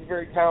for a minute. He's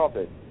very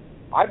talented.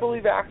 I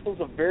believe Axel's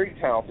a very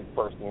talented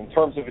person in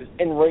terms of his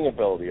in-ring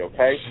ability,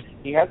 okay?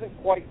 He hasn't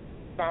quite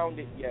found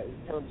it yet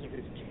in terms of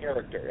his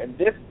character. And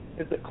this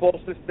is the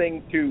closest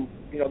thing to,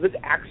 this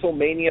Axel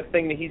Mania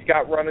thing that he's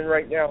got running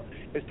right now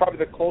is probably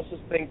the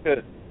closest thing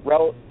to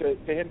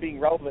him being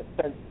relevant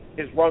since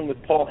his run with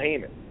Paul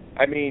Heyman.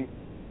 I mean,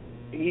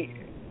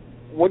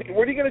 what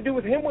are you going to do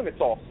with him when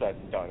it's all said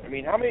and done? I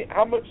mean,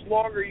 how much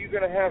longer are you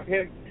going to have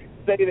him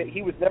say that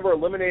he was never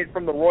eliminated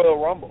from the Royal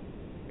Rumble?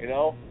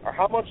 Or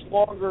how much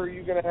longer are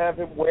you going to have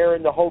him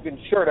wearing the Hogan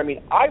shirt? I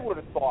mean, I would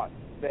have thought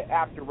that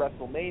after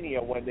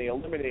WrestleMania, when they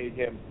eliminated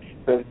him,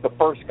 the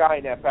first guy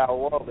in that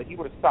Battle Royal, that he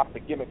would have stopped the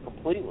gimmick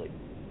completely.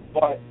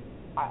 But,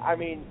 I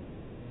mean,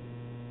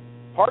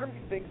 part of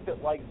me thinks that,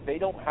 they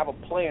don't have a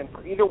plan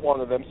for either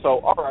one of them. So,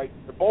 all right,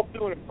 they're both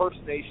doing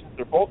impersonations.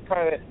 They're both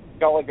kind of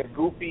got, a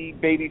goofy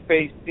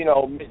babyface,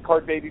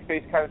 mid-card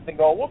babyface kind of thing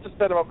going. We'll just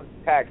set them up as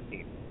a tag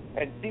team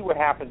and see what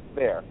happens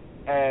there.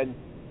 And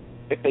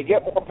if they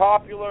get more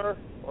popular,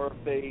 or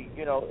if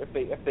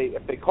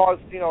they cause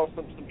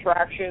some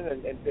traction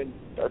and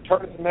are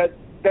turning some heads,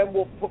 then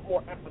we'll put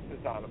more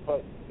emphasis on it.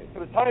 But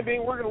for the time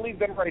being, we're going to leave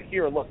them right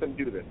here and let them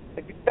do this.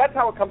 That's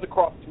how it comes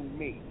across to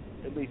me,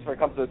 at least when it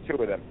comes to the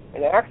two of them.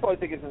 And Axel, I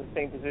think, is in the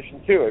same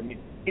position too. I mean,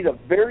 he's a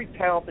very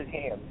talented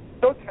hand,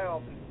 so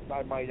talented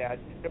I might add,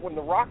 that when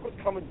The Rock was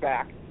coming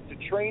back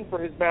to train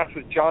for his match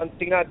with John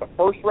Cena at the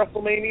first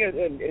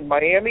WrestleMania in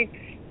Miami,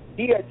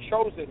 he had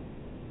chosen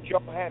Joe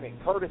Hennig,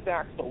 Curtis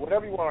Axel,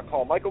 whatever you want to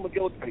call him, Michael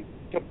McGillicuddy,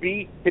 to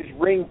be his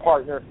ring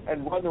partner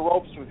and run the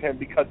ropes with him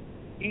because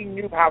he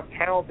knew how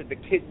talented the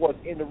kid was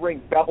in the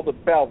ring, bell to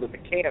bell, the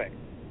mechanic.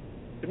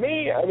 To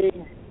me, I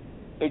mean,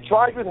 they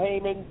tried with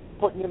Heyman,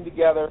 putting him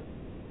together.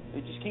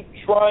 They just keep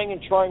trying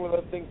and trying with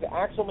other things. The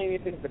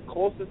Axelmania thing is the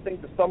closest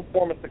thing to some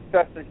form of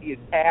success that he has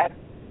had.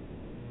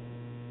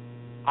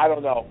 I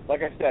don't know.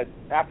 Like I said,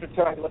 after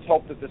tonight, let's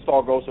hope that this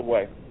all goes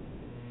away.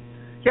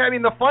 Yeah, I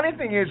mean, the funny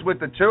thing is with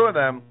the two of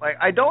them, like,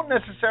 I don't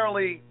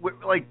necessarily,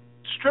 like,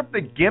 strip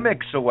the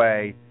gimmicks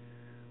away.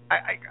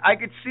 I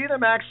could see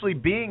them actually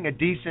being a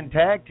decent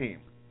tag team.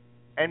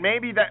 And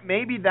maybe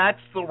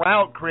that's the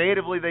route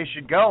creatively they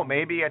should go.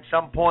 Maybe at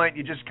some point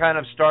you just kind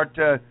of start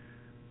to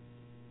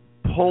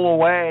pull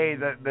away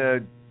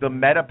the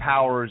Meta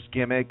Powers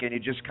gimmick and you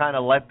just kind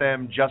of let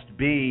them just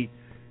be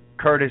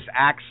Curtis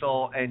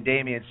Axel and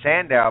Damian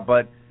Sandow.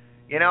 But,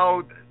 you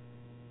know,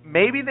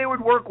 maybe they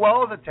would work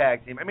well as a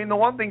tag team. I mean, the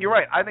one thing, you're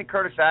right, I think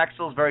Curtis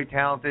Axel is very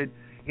talented.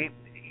 He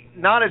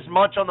not as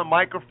much on the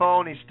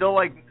microphone. He's still,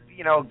 like,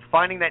 you know,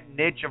 finding that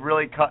niche of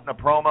really cutting a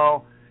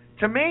promo.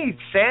 To me,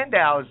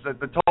 Sandow is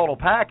the total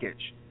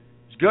package.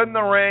 He's good in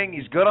the ring.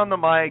 He's good on the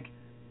mic.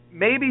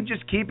 Maybe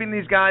just keeping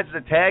these guys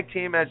as a tag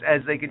team as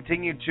they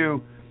continue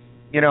to,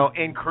 you know,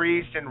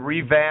 increase and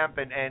revamp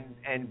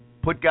and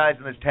put guys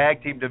in this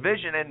tag team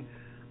division. And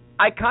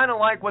I kind of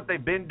like what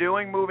they've been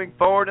doing moving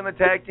forward in the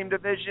tag team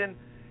division.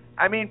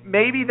 I mean,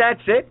 maybe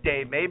that's it,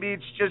 Dave. Maybe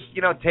it's just,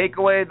 you know, take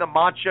away the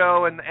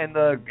Macho and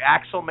the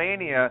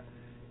Axelmania,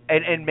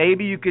 and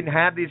maybe you can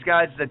have these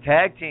guys as a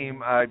tag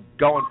team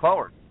going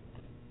forward.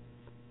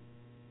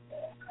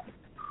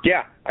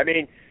 Yeah, I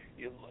mean,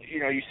 you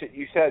know, you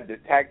said the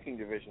tag team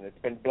division. It's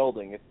been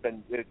building. It's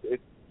been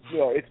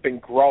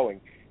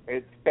growing.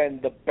 It's been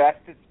the best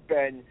it's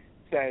been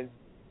since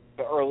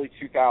the early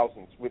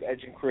 2000s with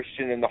Edge and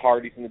Christian and the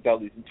Hardys and the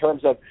Dudleys in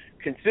terms of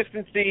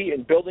consistency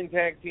and building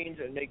tag teams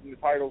and making the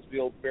titles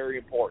feel very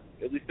important,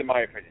 at least in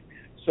my opinion.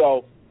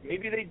 So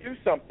maybe they do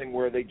something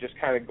where they just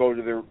kind of go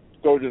to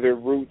their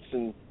roots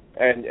and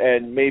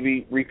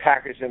maybe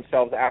repackage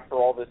themselves after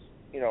all this,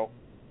 you know,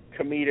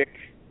 comedic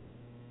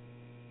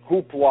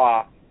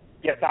hoopla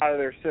gets out of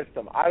their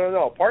system. I don't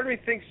know. Part of me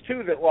thinks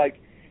too that, like,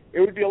 it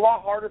would be a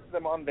lot harder for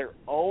them on their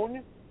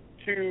own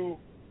to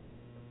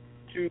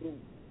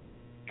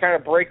kind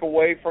of break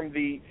away from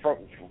the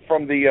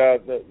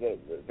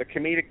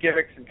comedic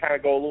gimmicks and kind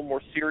of go a little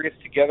more serious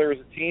together as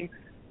a team,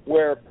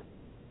 where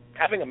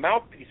having a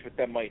mouthpiece with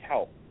them might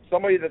help.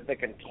 Somebody that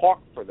can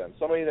talk for them.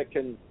 Somebody that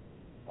can,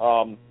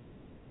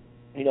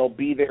 you know,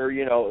 be their,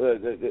 you know,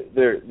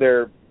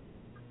 their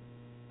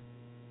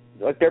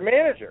like their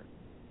manager.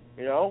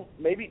 You know,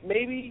 maybe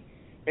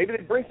they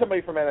bring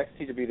somebody from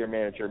NXT to be their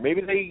manager.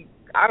 Maybe they,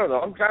 I don't know.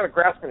 I'm kind of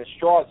grasping at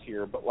straws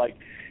here, but, like,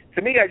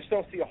 to me, I just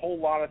don't see a whole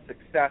lot of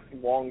success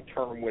long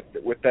term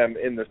with them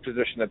in this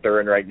position that they're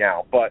in right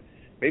now. But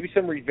maybe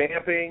some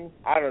revamping.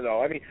 I don't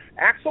know. I mean,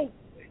 Axel.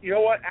 You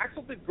know what?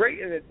 Axel did great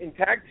in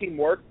tag team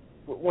work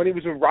when he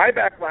was with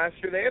Ryback last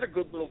year. They had a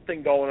good little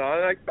thing going on,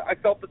 and I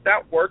felt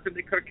that worked, and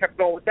they could have kept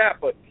going with that.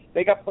 But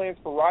they got plans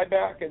for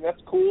Ryback, and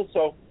that's cool.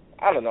 So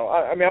I don't know.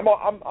 I mean, I'm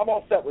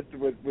all set with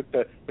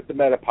the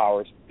Meta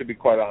Powers, to be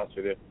quite honest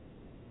with you.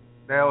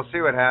 Yeah, we'll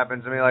see what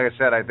happens. I mean, like I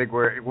said, I think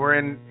we're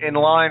in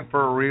line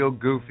for a real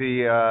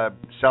goofy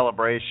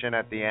celebration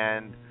at the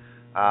end.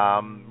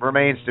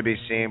 Remains to be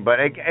seen, but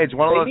it's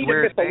one of those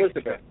weird things.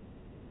 Elizabeth.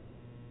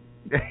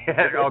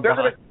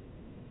 God.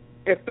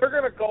 If they're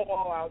gonna go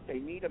all out, they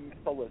need a Miss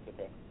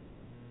Elizabeth.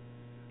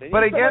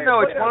 But again,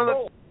 though, it's one of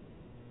the.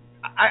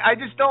 I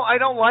just don't. I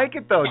don't like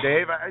it though,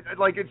 Dave.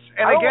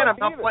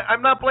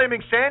 I'm not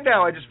blaming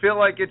Sandow. I just feel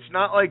like it's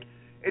not like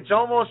it's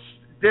almost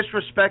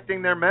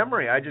disrespecting their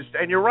memory.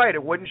 And you're right.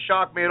 It wouldn't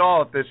shock me at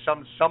all if there's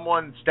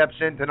someone steps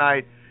in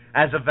tonight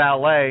as a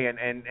valet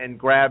and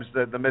grabs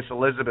the Miss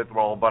Elizabeth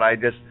role. But I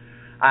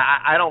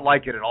don't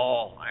like it at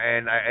all.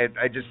 And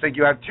I just think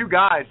you have two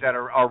guys that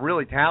are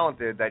really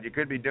talented that you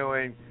could be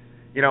doing,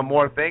 you know,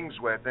 more things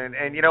with.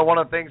 And you know, one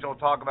of the things we'll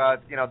talk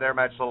about, you know, their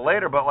match a little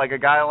later. But like a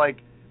guy like,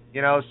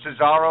 you know,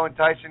 Cesaro and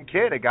Tyson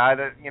Kidd, a guy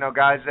that, you know,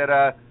 guys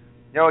that,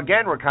 you know,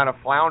 again, were kind of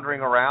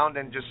floundering around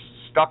and just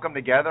stuck them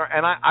together.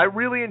 And I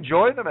really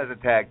enjoy them as a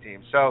tag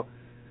team. So,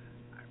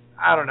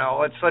 I don't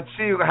know. Let's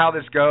see how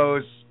this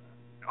goes.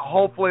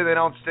 Hopefully they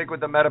don't stick with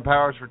the Meta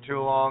Powers for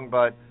too long.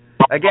 But,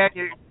 again,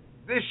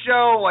 this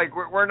show, like,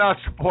 we're not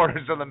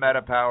supporters of the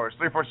Meta Powers.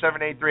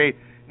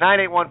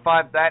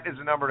 347-838-9815, that is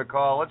the number to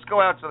call. Let's go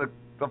out to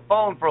the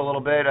phone for a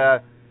little bit.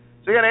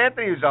 So you got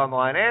Anthony who's on the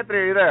line. Anthony,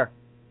 are you there?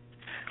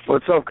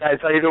 What's up, guys?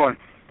 How you doing?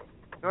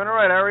 Doing all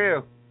right. How are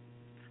you?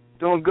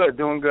 Doing good.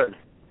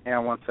 Hang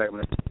on one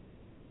second.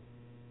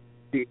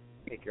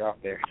 Take you off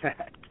there.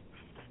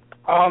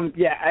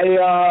 Yeah,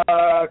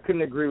 I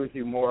couldn't agree with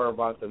you more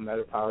about the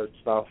Meta Power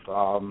stuff.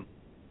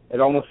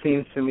 It almost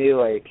seems to me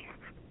like,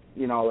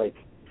 you know, like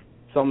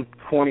some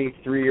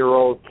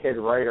 23-year-old kid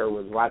writer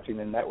was watching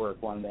the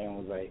network one day and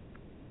was like,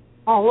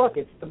 "Oh, look,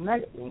 it's the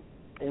mega,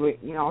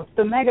 it's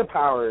the Mega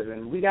Powers,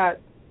 and we got,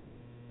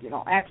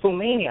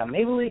 Axelmania.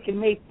 Maybe we can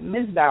make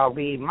Mizdow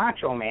be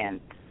Macho Man."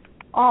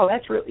 Oh,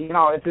 that's really,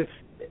 it's just,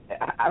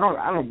 I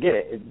don't get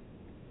it.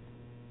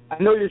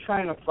 I know you're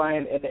trying to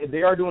find, and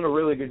they are doing a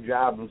really good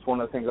job. It's one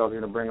of the things I was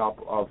going to bring up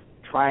of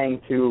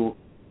trying to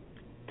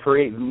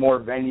create more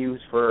venues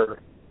for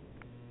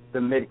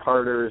the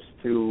mid-carders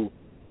to,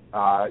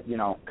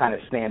 kind of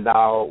stand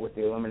out with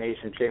the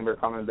Elimination Chamber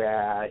coming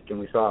back, and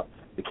we saw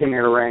the King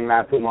of the Ring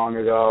not too long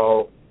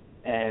ago,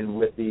 and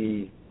with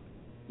the,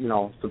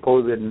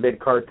 supposed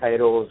mid-card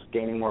titles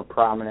gaining more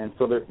prominence.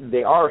 So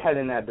they are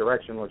heading in that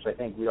direction, which I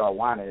think we all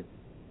wanted.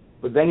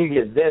 But then you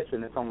get this,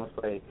 and it's almost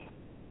like,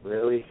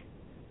 really?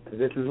 Is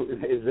this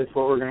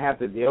what we're going to have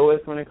to deal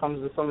with when it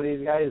comes to some of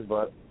these guys?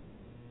 But,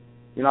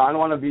 I don't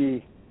want to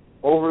be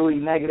overly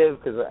negative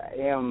because I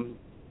am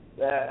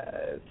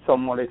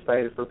somewhat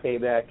excited for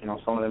PayBack.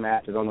 Some of the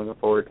matches I'm looking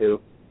forward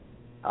to.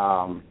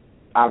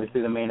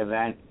 Obviously, the main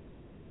event.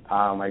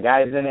 My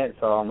guy's in it,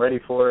 so I'm ready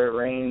for it.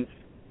 Reigns.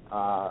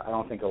 I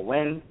don't think he'll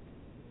win.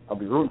 I'll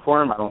be rooting for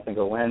him. I don't think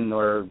he'll win,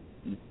 or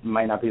it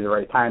might not be the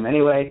right time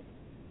anyway.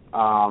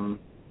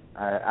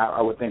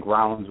 I would think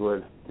Rollins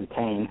would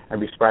retain. I'd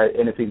be surprised.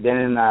 And if he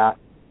didn't, I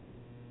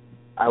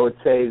would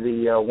say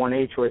the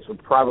 1A choice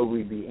would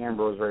probably be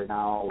Ambrose right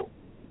now.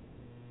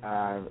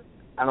 I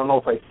don't know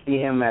if I see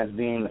him as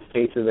being the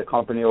face of the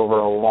company over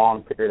a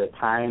long period of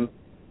time,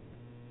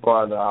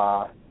 but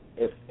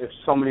if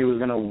somebody was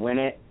going to win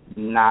it,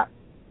 not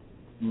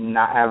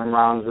having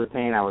Rollins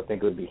retain, I would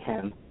think it would be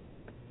him.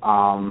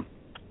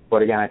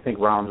 But again, I think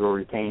Rollins will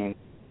retain.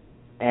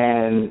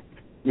 And,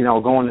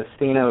 going to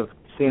Cena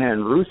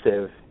and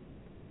Rusev,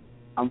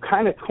 I'm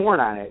kind of torn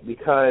on it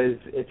because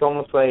it's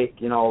almost like,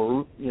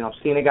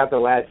 Cena got the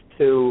last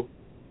two,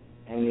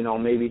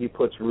 and, maybe he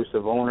puts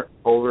Rusev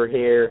over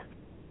here,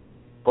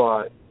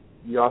 but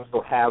you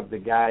also have the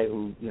guy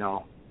who,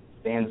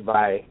 stands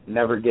by,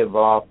 never give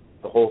up,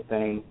 the whole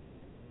thing.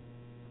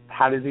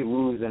 How does he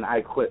lose an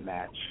I Quit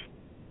match?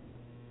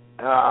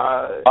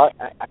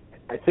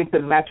 I think the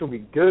match will be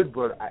good,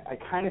 but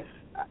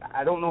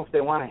I don't know if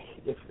they want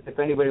to, if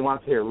anybody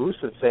wants to hear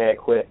Rusev say I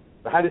quit,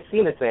 but how does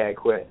Cena say I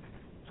quit?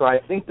 So I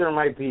think there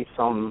might be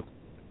some,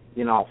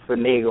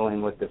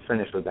 finagling with the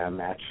finish of that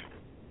match.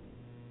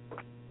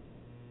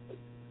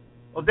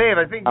 Well, Dave,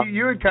 I think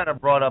you had kind of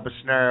brought up a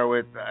scenario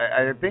with,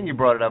 I think you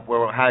brought it up,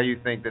 where how you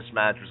think this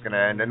match was going to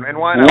end, and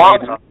why not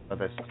talk about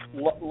this?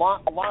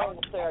 Lana will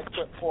say I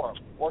quit for him,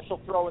 or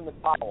she'll throw in the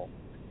towel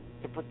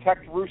to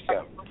protect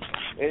Rusev.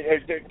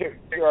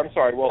 I'm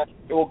sorry. Well,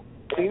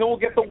 Cena will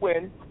get the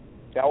win.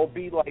 That will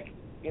be like,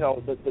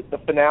 the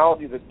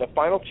finale, the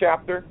final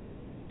chapter.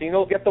 Cena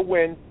will get the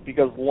win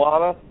because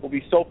Lana will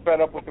be so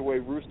fed up with the way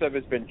Rusev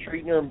has been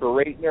treating her and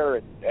berating her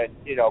and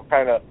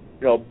kind of,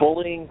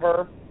 bullying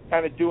her,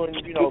 kind of doing,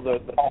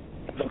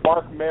 the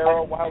Mark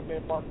Merrow,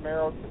 Wildman Mark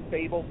Merrow,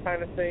 disabled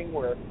kind of thing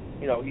where,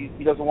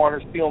 he doesn't want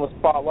her stealing the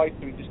spotlight,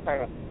 so he just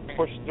kind of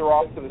pushes her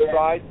off to the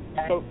side.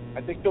 So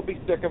I think she'll be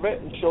sick of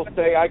it, and she'll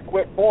say, I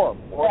quit for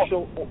him, or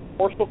she'll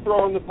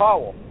throw in the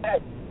towel. I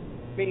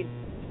mean,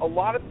 a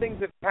lot of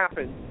things have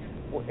happened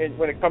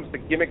when it comes to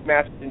gimmick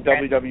matches in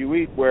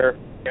WWE where,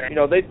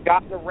 they've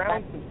gotten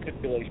around some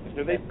stipulations,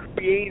 or they've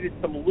created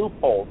some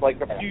loopholes. Like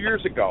a few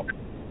years ago,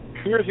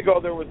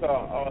 there was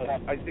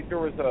an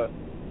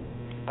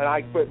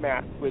I Quit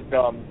match with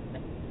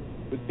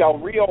Del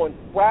Rio and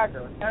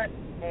Swagger,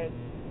 and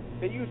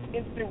they used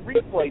instant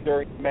replay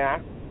during the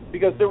match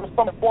because there was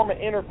some form of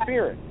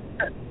interference.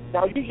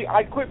 Now, usually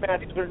I Quit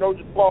matches are no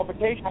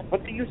disqualification,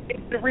 but they use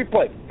instant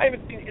replay. I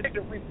haven't seen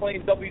instant replay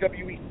in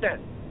WWE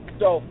since.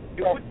 So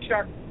it wouldn't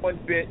shock one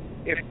bit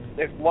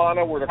if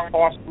Lana were to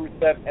cost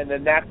Rusev, and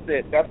then that's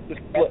it. That's the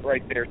split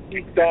right there.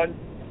 He's done.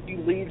 He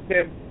leaves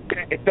him.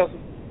 It doesn't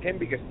him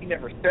because he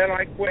never said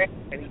I quit,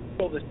 and he's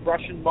still this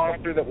Russian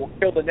monster that will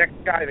kill the next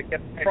guy that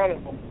gets in front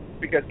of him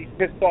because he's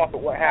pissed off at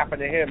what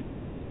happened to him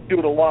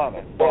due to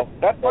Lana. So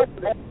that's my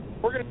prediction.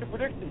 We're going to do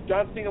predictions.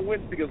 John Cena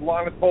wins because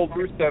Lana told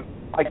Rusev,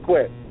 I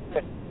quit.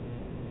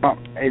 Well,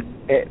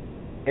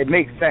 it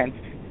makes sense.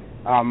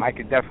 I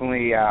could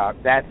definitely,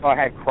 that thought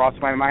had crossed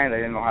my mind. I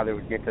didn't know how they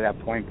would get to that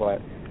point,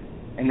 but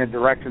in the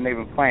direction they've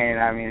been playing,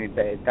 I mean,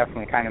 it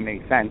definitely kind of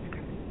makes sense.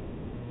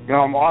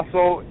 I'm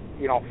also,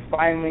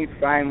 finally,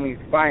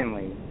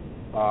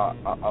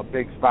 a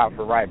big spot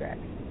for Ryback.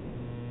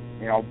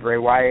 Bray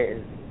Wyatt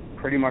has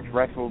pretty much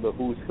wrestled the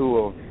who's who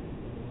of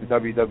the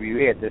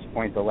WWE at this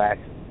point the last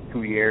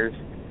 2 years.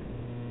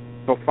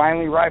 So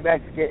finally,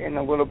 Ryback's getting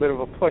a little bit of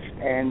a push,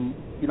 and,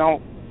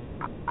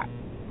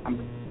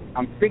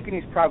 I'm thinking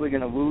he's probably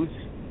going to lose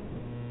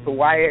to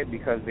Wyatt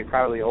because they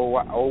probably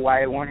owe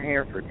Wyatt one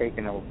here for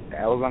taking the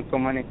L's on so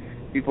many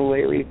people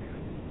lately.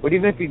 But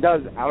even if he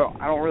does, I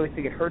don't really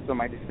think it hurts him.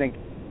 I just think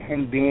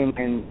him being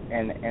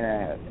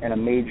in a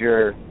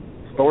major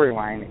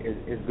storyline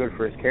is good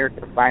for his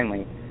character.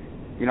 Finally,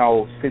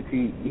 since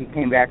he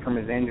came back from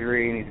his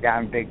injury and he's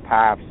gotten big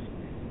pops,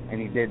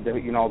 and he did the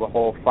the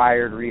whole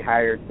fired,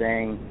 rehired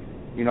thing.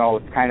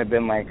 It's kind of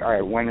been like, all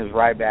right, when is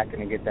Ryback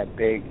going to get that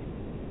big,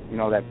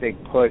 that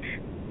big push?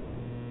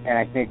 And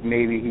I think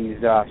maybe he's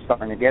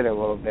starting to get it a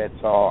little bit.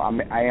 So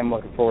I am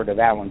looking forward to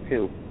that one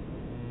too.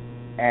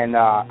 And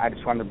I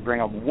just wanted to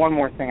bring up one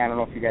more thing. I don't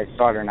know if you guys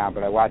saw it or not,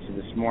 but I watched it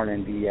this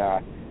morning.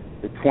 The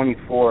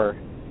 24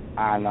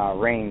 on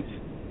Reigns,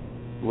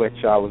 which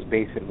was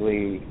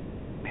basically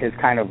his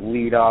kind of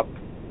lead up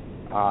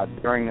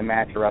during the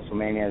match at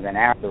WrestleMania. Then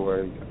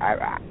afterwards,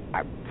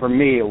 for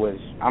me, it was.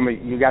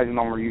 You guys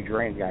know I'm a huge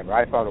Reigns guy, but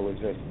I thought it was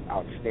just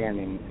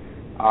outstanding.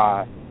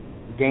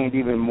 Gained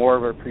even more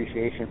of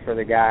appreciation for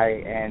the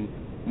guy and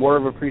more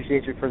of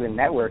appreciation for the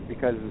network,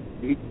 because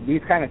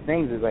these kind of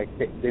things is like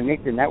they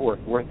make the network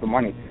worth the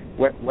money.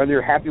 Whether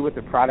you're happy with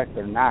the product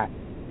or not,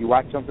 you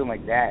watch something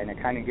like that and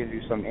it kind of gives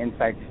you some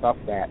inside stuff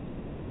that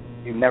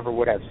you never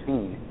would have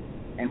seen.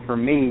 And for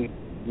me,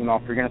 if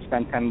you're going to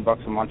spend $10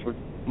 a month,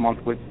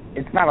 which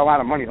it's not a lot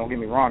of money, don't get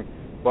me wrong,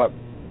 but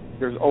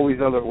there's always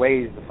other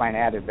ways to find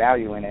added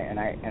value in it, and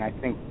I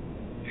think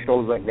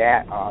shows like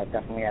that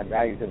definitely add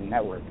value to the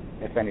network,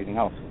 if anything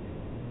else.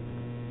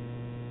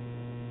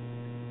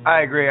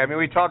 I agree. I mean,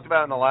 we talked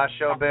about it in the last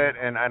show a bit,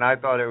 and I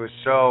thought it was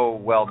so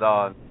well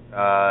done.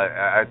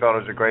 I thought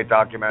it was a great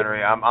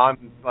documentary. I'm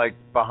like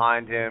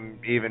behind him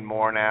even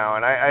more now,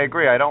 and I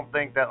agree. I don't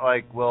think that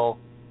I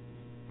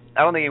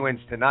don't think he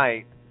wins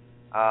tonight,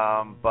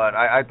 but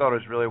I thought it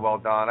was really well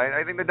done.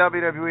 I think the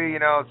WWE,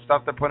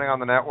 stuff they're putting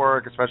on the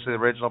network, especially the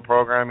original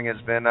programming,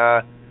 has been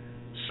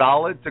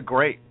solid to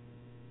great.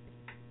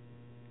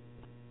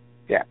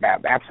 Yeah,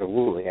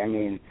 absolutely. I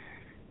mean,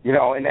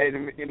 and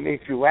it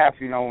makes you laugh,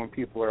 when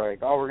people are like,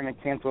 oh, we're going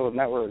to cancel the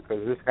network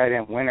because this guy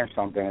didn't win or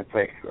something. It's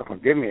like, oh,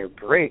 give me a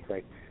break.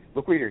 Like,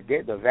 look what you're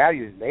getting. The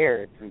value's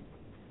there.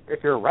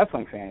 If you're a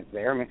wrestling fan, it's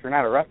there. I mean, if you're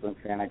not a wrestling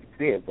fan, I can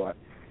see it. But,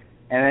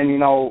 and then, you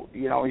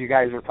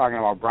guys were talking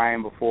about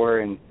Brian before,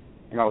 and,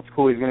 it's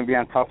cool he's going to be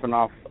on Tough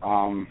Enough.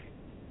 Like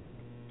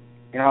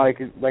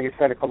I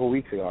said a couple of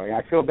weeks ago,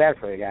 I feel bad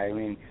for the guy. I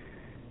mean,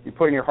 you're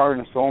putting your heart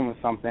and soul into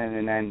something,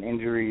 and then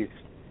injuries,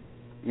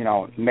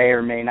 may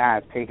or may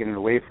not have taken it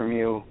away from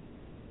you.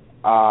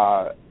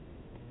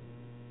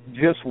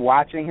 Just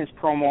watching his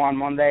promo on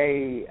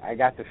Monday, I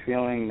got the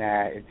feeling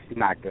that it's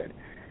not good.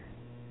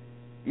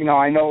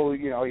 I know,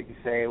 you can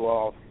say,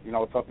 well,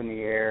 it's up in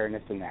the air and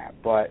this and that,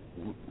 but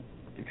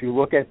if you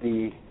look at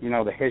the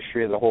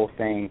history of the whole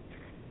thing,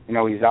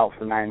 he's out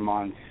for 9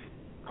 months,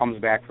 comes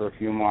back for a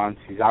few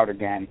months, he's out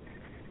again.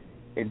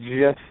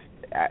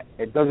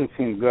 It doesn't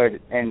seem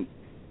good. And,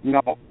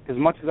 as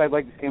much as I'd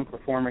like to see him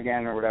perform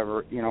again or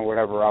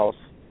whatever else,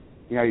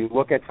 you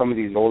look at some of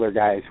these older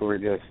guys who are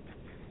just,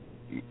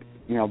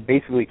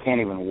 basically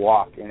can't even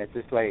walk. And it's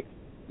just like,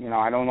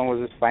 I don't know what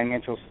his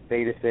financial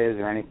status is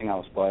or anything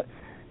else, but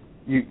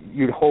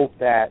you'd hope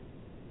that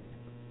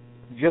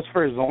just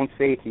for his own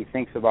sake, he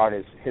thinks about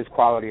his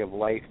quality of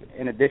life.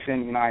 In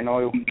addition, I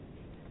know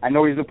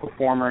he's a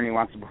performer and he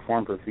wants to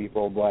perform for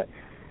people, but,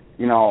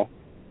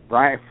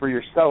 Brian, for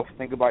yourself,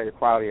 think about your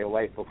quality of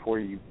life before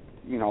you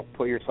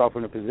put yourself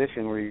in a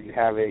position where you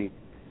have a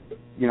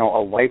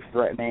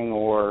life-threatening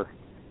or,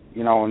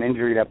 an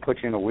injury that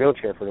puts you in a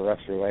wheelchair for the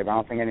rest of your life. I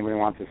don't think anybody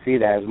wants to see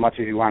that as much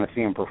as you want to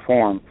see him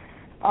perform.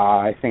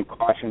 I think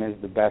caution is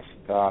the best,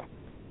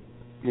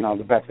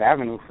 the best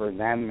avenue for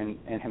them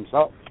and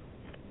himself.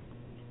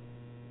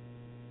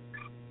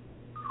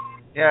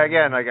 Yeah,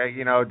 again,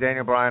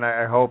 Daniel Bryan,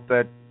 I hope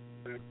that,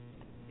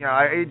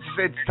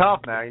 it's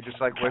tough, man. You just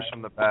wish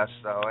him the best,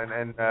 though,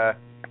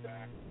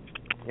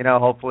 and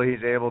hopefully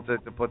he's able to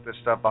put this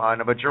stuff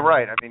behind him. But you're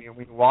right. I mean,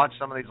 when you watch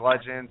some of these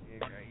legends,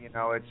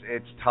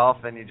 it's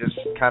tough, and you just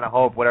kind of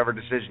hope whatever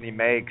decision he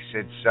makes,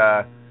 it's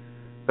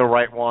the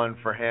right one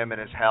for him and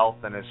his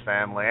health and his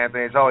family.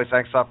 Anthony, as always,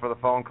 thanks a lot for the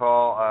phone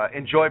call.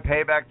 Enjoy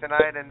Payback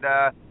tonight, and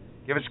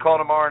give us a call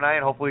tomorrow night,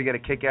 and hopefully you get a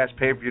kick-ass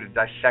pay-per-view to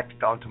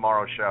dissect on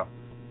tomorrow's show.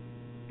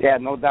 Yeah,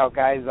 no doubt,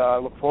 guys.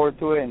 Look forward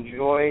to it.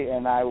 Enjoy,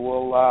 and I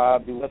will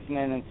be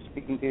listening and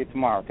speaking to you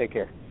tomorrow. Take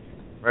care.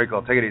 Very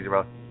cool. Take it easy,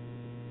 brother.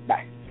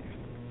 Bye.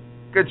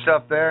 Good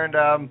stuff there, and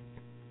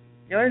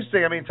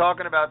interesting. I mean,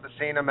 talking about the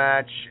Cena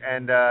match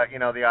and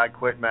the I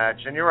Quit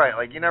match, and you're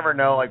right. You never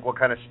know what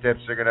kind of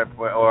stiffs are gonna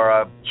put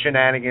or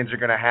shenanigans are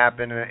gonna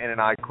happen in an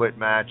I Quit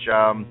match.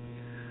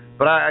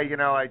 But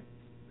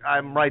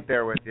I'm right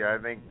there with you. I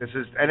think this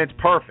is, and it's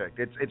perfect.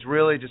 It's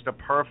really just a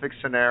perfect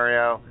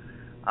scenario.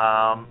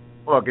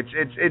 Look,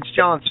 it's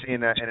John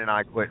Cena in an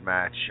I Quit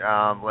match.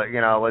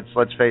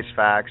 Let's face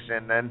facts,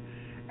 and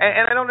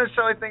I don't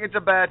necessarily think it's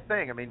a bad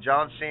thing. I mean,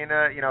 John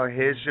Cena,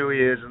 he's who he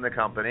is in the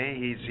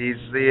company. He's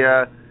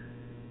the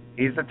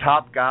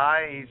top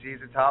guy. He's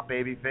the top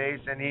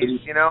babyface, and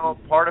he's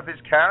part of his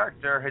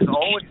character has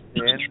always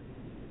been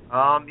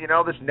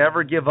this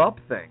never give up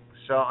thing.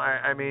 So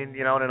I mean,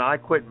 in an I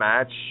Quit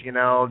match,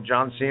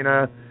 John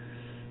Cena,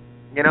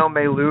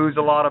 may lose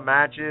a lot of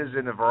matches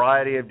in a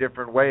variety of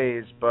different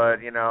ways,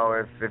 but,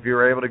 if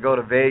you're able to go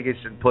to Vegas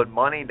and put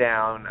money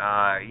down,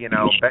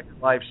 bet your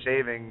life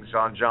savings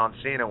on John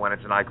Cena when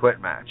it's an I Quit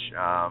match.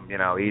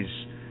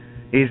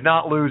 he's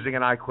not losing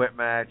an I Quit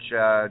match.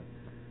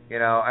 You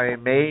know, I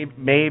mean,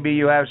 maybe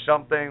you have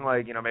something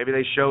like, you know, maybe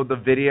they showed the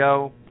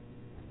video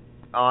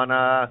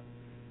on,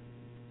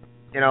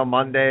 you know,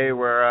 Monday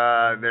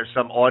where there's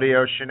some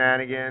audio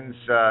shenanigans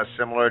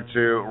similar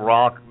to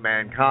Rock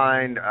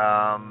Mankind.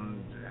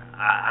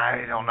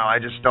 I don't know. I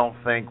just don't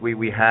think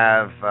we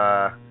have.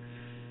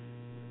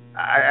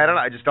 I don't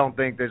know. I just don't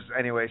think there's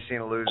any way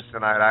Cena loses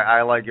tonight.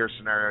 I like your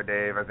scenario,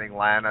 Dave. I think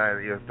Lana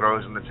either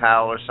throws in the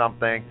towel or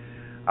something,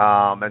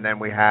 and then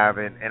we have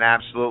an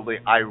absolutely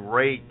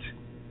irate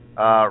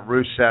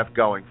Rusev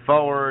going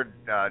forward,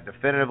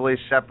 definitively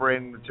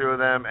separating the two of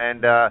them,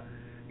 and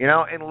you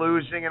know, in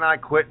losing an I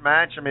Quit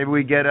match, or maybe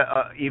we get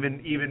a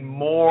even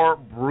more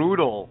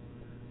brutal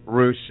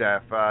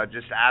Rusev,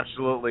 just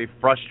absolutely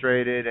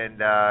frustrated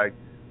and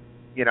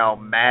you know,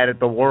 mad at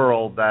the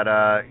world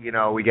that you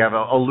know, we have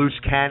a loose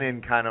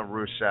cannon kind of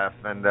Rusev,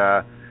 and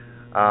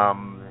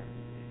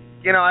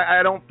you know,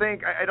 I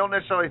don't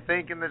necessarily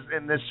think in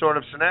this sort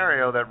of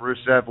scenario that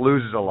Rusev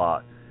loses a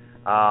lot.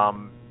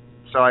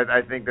 So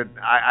I think that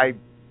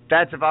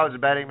that's, if I was a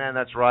betting man,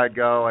 that's where I'd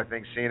go. I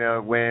think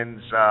Cena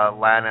wins.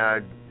 Lana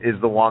is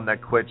the one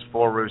that quits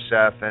for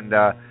Rusev, and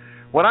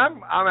what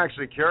I'm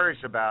actually curious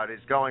about is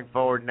going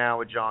forward now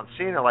with John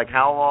Cena. Like,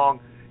 how long?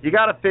 You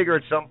got to figure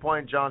at some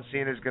point John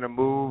Cena is going to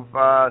move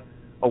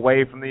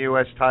away from the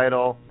U.S.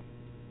 title.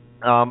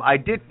 I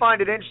did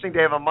find it interesting,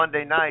 Dave, on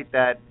Monday night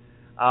that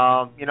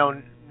you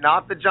know,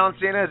 not that John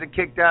Cena hasn't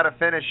kicked out of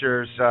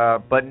finishers,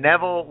 but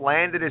Neville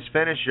landed his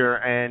finisher,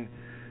 and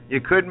you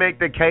could make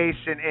the case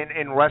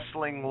in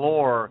wrestling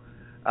lore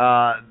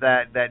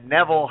that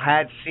Neville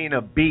had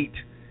Cena beat,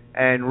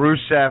 and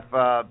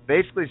Rusev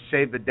basically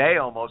saved the day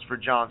almost for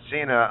John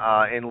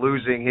Cena in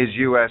losing his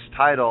U.S.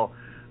 title.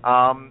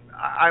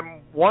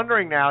 I'm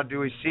wondering now, do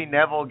we see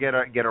Neville get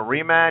a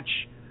rematch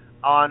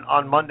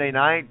on Monday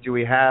night? Do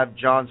we have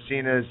John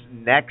Cena's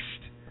next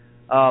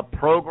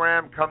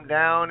program come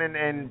down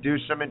and do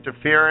some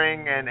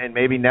interfering, and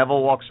maybe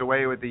Neville walks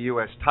away with the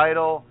U.S.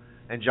 title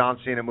and John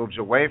Cena moves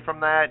away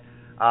from that?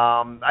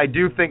 I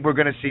do think we're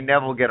going to see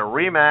Neville get a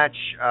rematch,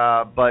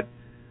 but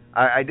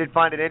I did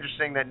find it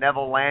interesting that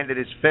Neville landed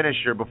his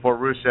finisher before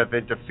Rusev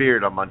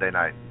interfered on Monday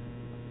night.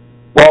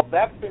 Well,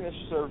 that finish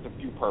served a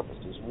few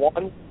purposes.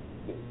 One,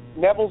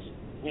 Neville's,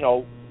 you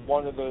know,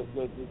 one of the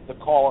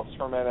call-ups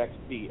from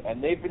NXT,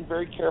 and they've been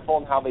very careful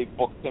in how they've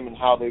booked him and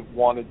how they've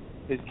wanted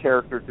his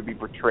character to be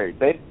portrayed.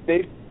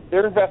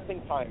 They're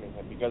investing time in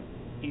him because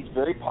he's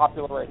very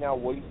popular right now.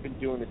 What he's been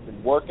doing has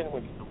been working.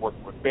 When he's been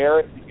working with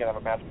Barrett, he's going to have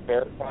a match with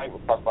Barrett tonight.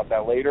 We'll talk about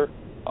that later.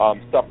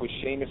 Stuff with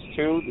Sheamus,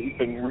 too. He's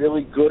been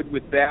really good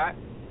with that.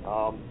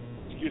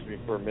 Excuse me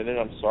for a minute.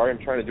 I'm sorry.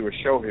 I'm trying to do a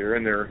show here,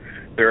 and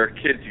there are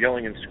kids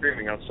yelling and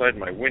screaming outside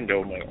my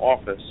window in my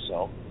office,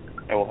 so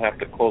I will have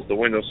to close the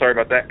window. Sorry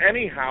about that.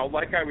 Anyhow,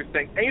 like I was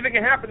saying, anything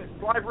can happen.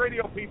 It's live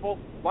radio, people.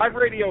 Live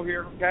radio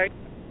here, okay?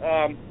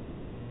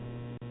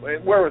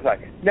 Where was I?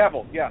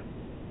 Neville, yeah.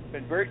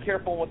 Been very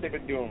careful in what they've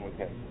been doing with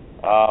him.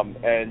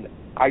 And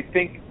I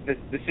think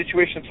the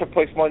situation that took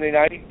place Monday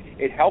night,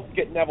 it helped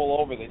get Neville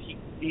over that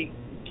he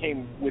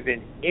came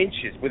within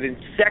inches, within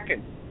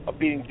seconds of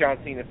beating John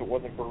Cena if it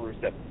wasn't for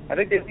Rusev. I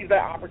think they leave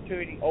that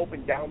opportunity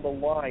open down the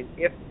line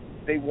if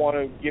they want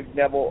to give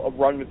Neville a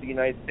run with the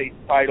United States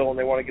title and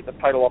they want to get the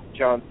title up to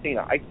John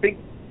Cena.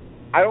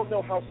 I don't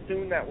know how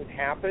soon that would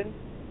happen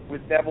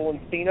with Neville and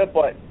Cena,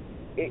 but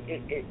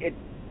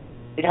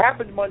it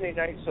happened Monday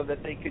night so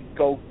that they could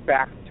go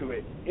back to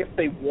it if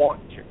they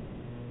want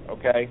to.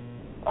 Okay?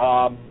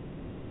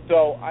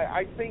 So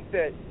I think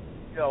that,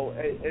 you know,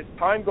 as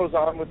time goes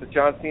on with the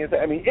John Cena,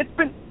 I mean, it's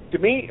been, to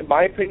me, in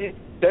my opinion,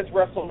 since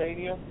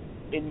WrestleMania,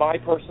 in my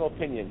personal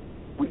opinion,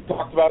 we've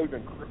talked about, we've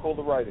been critical of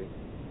the writing.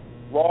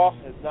 Raw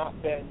has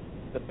not been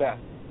the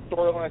best.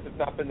 Storylines have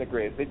not been the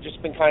greatest. They've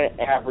just been kind of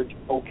average,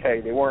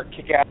 okay. They weren't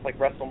kick-ass like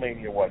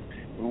WrestleMania was.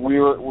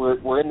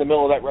 We're in the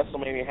middle of that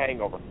WrestleMania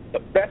hangover. The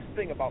best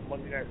thing about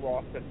Monday Night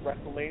Raw since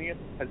WrestleMania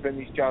has been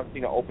these John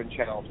Cena Open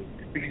challenges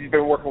because he's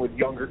been working with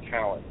younger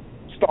talent.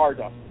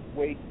 Stardust,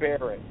 Wade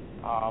Barrett,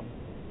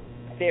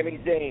 Sami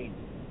Zayn,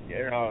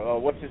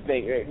 what's his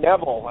name,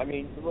 Neville. I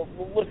mean, the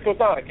list goes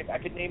on. I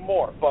could name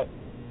more, but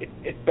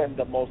it's been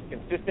the most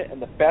consistent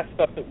and the best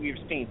stuff that we've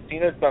seen.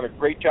 Cena's done a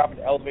great job in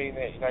elevating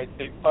the United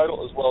States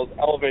title as well as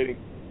elevating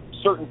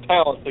certain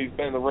talents that he's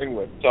been in the ring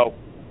with. So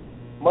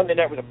Monday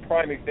night was a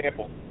prime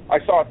example. I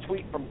saw a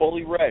tweet from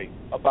Bully Ray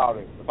about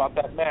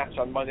that match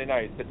on Monday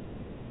night.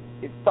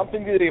 It's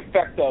something to the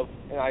effect of,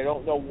 and I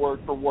don't know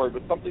word for word,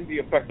 but something to the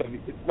effect of,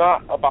 it's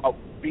not about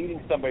beating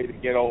somebody to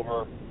get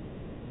over.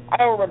 I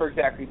don't remember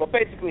exactly, but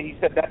basically he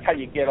said that's how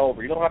you get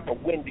over. You don't have to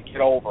win to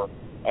get over.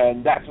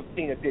 And that's what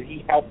Cena did.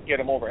 He helped get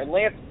him over. And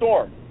Lance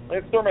Storm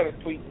had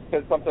a tweet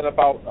that said something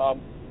about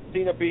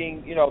Cena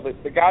being, you know,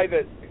 the guy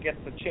that gets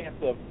the chance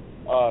of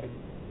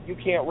you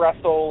can't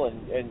wrestle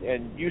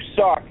and you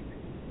suck,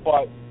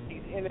 but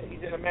he's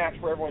in a match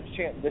where everyone's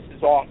chanting, this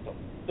is awesome.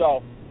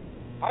 So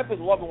I've been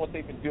loving what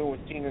they've been doing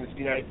with Cena in this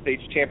United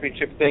States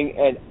Championship thing,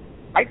 and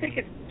I think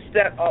it's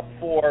set up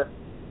for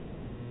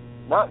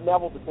not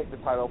Neville to take the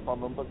title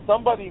from him, but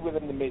somebody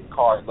within the mid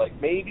card, like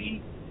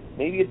maybe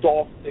a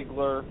Dolph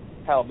Ziggler,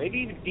 hell, maybe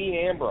even Dean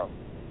Ambrose.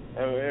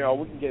 And,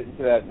 we can get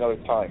into that another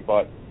time,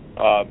 but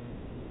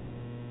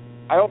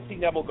I don't see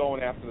Neville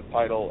going after the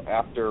title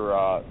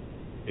after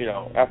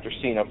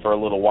Cena for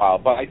a little while.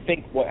 But I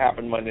think what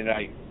happened Monday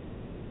night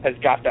has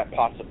got that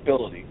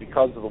possibility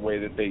because of the way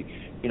that they,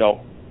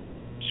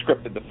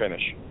 scripted the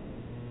finish.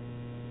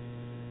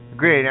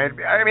 Agreed.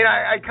 I mean,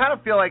 I kind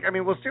of feel like,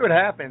 we'll see what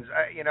happens.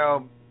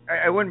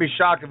 I wouldn't be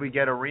shocked if we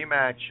get a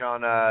rematch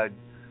on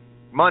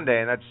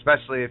Monday, and that's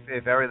especially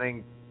if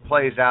everything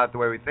plays out the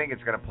way we think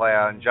it's going to play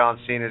out, and John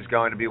Cena is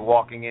going to be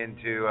walking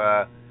into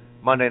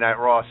Monday Night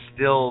Raw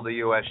still the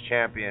U.S.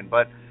 champion.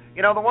 But,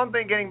 the one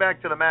thing getting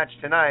back to the match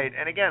tonight,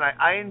 and again,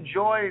 I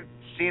enjoy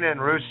Cena and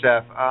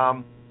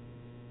Rusev.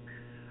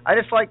 I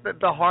just like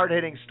the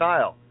hard-hitting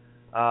style.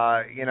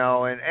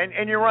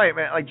 And you're right,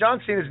 man. Like,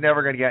 John Cena's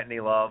never going to get any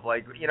love.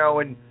 Like,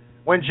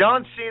 when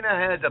John Cena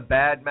has a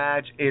bad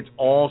match, it's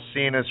all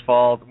Cena's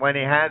fault. When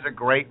he has a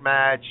great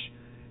match,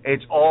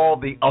 it's all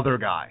the other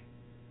guy.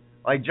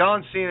 Like,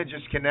 John Cena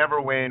just can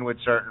never win with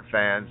certain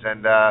fans.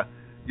 And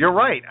you're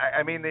right.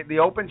 The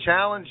Open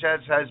Challenge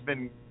has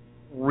been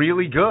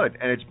really good,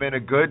 and it's been a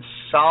good,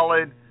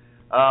 solid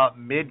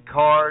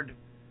mid-card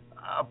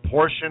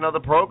portion of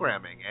the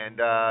programming. And,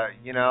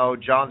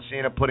 John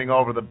Cena putting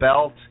over the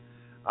belt.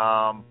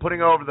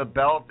 Putting over the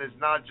belt is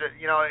not just,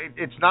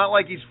 it's not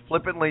like he's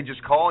flippantly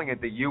just calling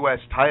it the U.S.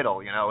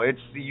 title. It's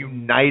the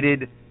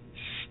United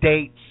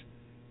States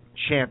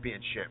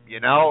Championship.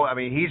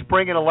 He's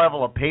bringing a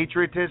level of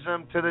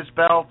patriotism to this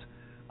belt.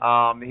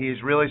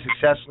 He's really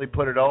successfully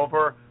put it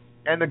over.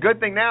 And the good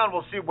thing now, and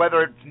we'll see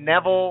whether it's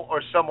Neville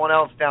or someone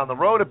else down the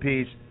road a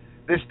piece,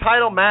 this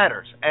title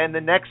matters. And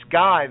the next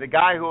guy, the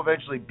guy who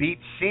eventually beat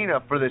Cena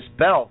for this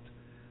belt,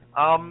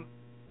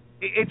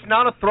 it's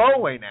not a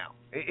throwaway now.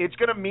 It's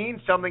going to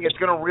mean something. It's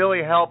going to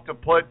really help to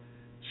put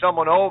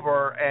someone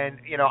over, and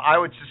I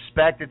would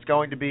suspect it's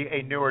going to be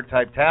a newer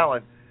type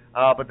talent.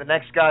 But the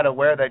next guy to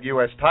wear that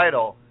U.S.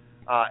 title,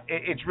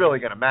 it's really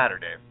going to matter,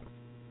 Dave.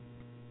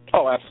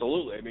 Oh,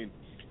 absolutely.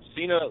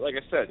 Cena, like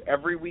I said,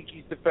 every week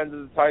he's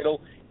defended the title.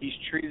 He's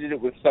treated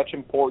it with such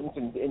importance,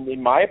 and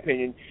in my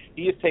opinion,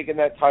 he has taken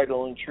that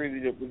title and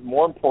treated it with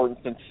more importance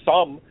than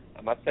some.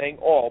 I'm not saying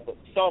all, but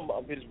some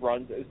of his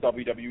runs as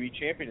WWE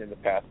champion in the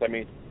past.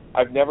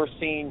 I've never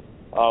seen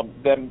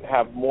them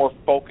have more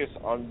focus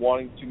on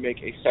wanting to make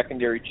a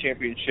secondary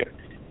championship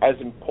as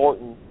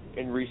important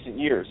in recent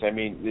years.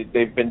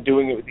 They've been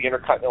doing it with the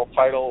Intercontinental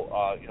title,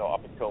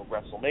 up until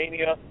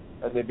WrestleMania,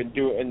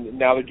 and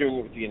now they're doing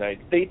it with the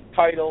United States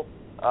title.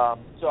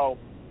 So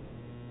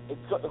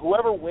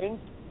whoever wins,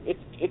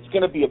 it's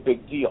going to be a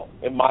big deal,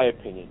 in my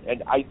opinion.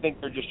 And I think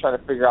they're just trying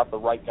to figure out the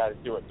right guy to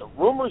do it. The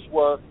rumors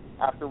were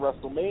after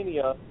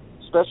WrestleMania,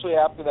 especially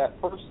after that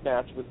first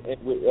match with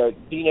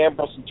Dean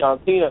Ambrose and John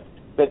Cena,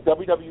 that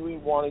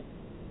WWE wanted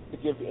to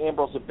give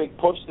Ambrose a big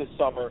push this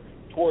summer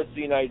towards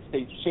the United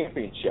States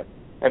Championship.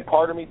 And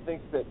part of me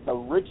thinks that the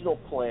original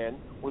plan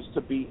was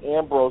to be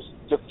Ambrose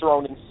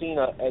dethroning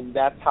Cena, and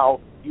that's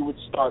how you would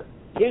start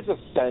his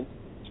ascent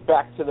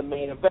back to the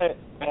main event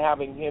by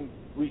having him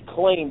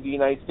reclaim the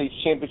United States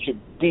Championship,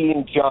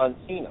 beating John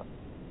Cena.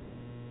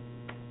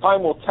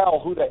 Time will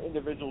tell who that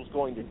individual is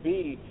going to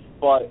be,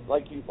 but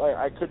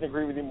I couldn't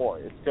agree with you more.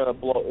 It's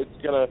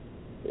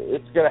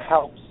gonna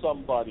help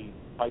somebody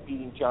by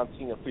beating John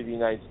Cena for the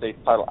United States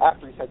title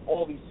after he's had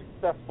all these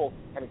successful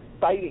and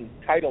exciting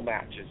title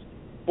matches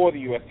for the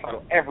U.S.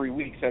 title every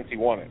week since he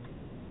won it.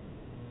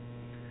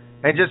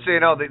 And just so you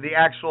know, the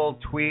actual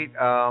tweet,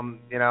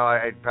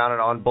 I found it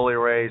on Bully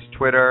Ray's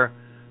Twitter.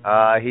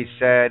 He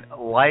said,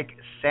 like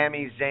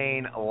Sami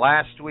Zayn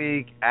last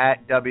week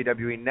at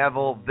WWE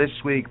Neville, this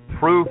week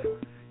proof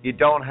you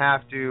don't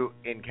have to,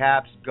 in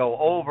caps, go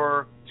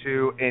over,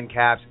 to, in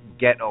caps,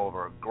 get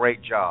over.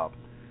 Great job.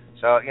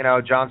 So,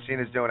 John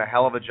Cena's doing a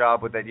hell of a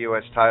job with that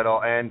U.S.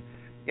 title. And,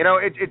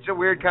 it's a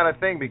weird kind of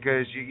thing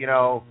because,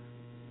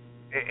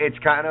 it's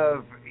kind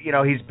of,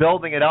 he's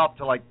building it up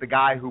to, like, the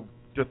guy who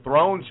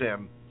dethrones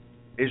him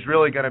is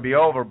really going to be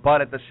over. But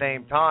at the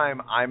same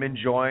time, I'm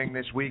enjoying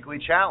this weekly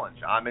challenge.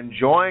 I'm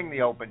enjoying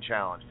the Open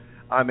Challenge.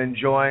 I'm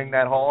enjoying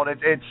that whole, and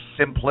it's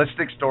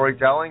simplistic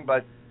storytelling,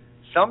 but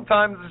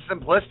sometimes the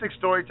simplistic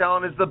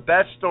storytelling is the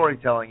best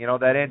storytelling,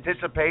 that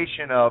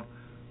anticipation of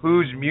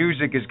whose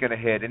music is going to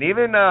hit. And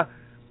even, and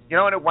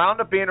it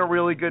wound up being a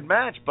really good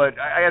match. But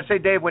I got to say,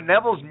 Dave, when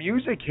Neville's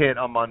music hit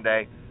on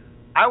Monday,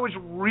 I was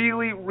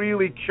really,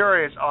 really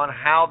curious on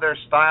how their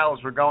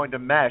styles were going to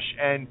mesh.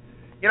 And,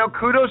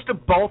 kudos to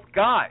both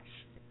guys.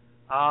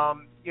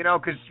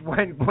 Because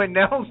when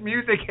Neville's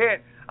music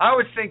hit, I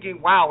was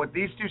thinking, wow, with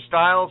these two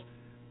styles,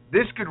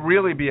 this could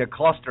really be a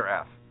cluster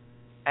F.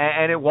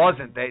 And it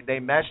wasn't. They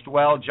meshed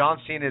well. John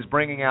Cena is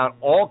bringing out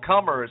all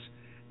comers,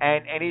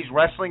 and he's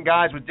wrestling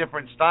guys with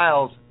different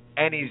styles,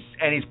 and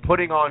he's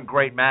putting on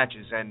great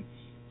matches. And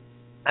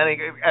I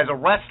think as a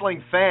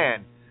wrestling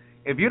fan,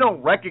 if you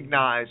don't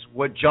recognize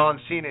what John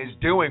Cena is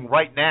doing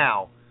right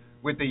now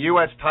with the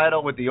U.S.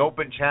 title, with the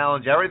Open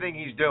Challenge, everything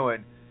he's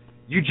doing,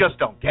 You just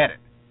don't get it.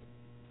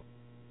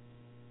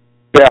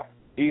 Yeah,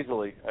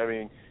 easily. I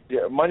mean,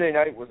 Monday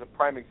night was a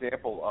prime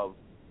example of,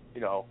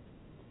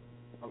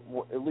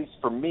 at least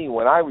for me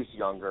when I was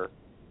younger,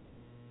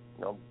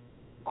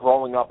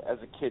 growing up as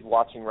a kid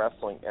watching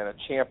wrestling and a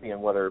champion,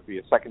 whether it be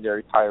a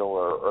secondary title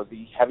or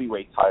the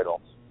heavyweight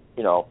title,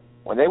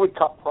 when they would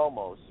cut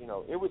promos,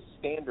 it was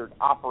standard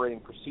operating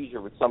procedure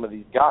with some of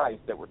these guys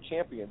that were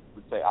champions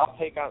would say, I'll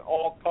take on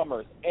all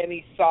comers,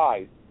 any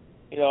size,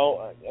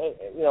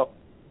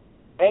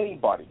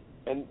 anybody.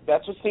 And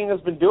that's what Cena's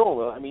been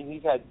doing. I mean,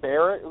 he's had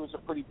Barrett, who was a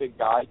pretty big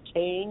guy,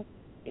 Kane,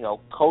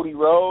 Cody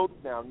Rhodes,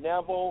 now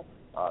Neville,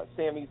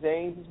 Sami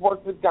Zayn. He's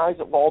worked with guys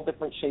of all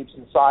different shapes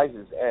and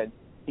sizes, and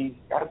he's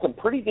had some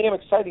pretty damn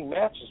exciting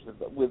matches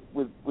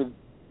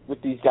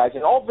with these guys,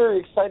 and all very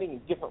exciting in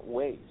different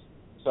ways.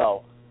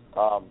 So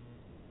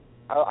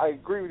I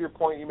agree with your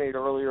point you made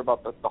earlier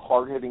about the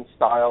hard-hitting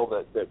style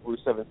that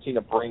Rusev and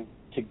Cena bring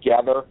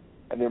together,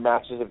 and their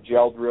matches have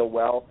gelled real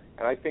well.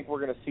 And I think we're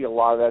going to see a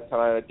lot of that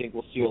tonight. I think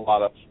we'll see a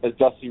lot of, as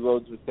Dusty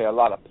Rhodes would say, a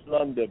lot of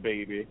plunder,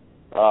 baby,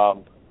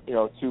 to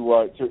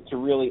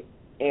really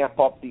amp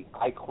up the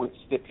I Quit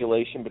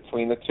stipulation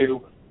between the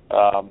two.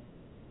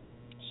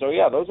 So,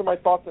 yeah, those are my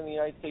thoughts on the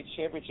United States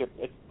Championship.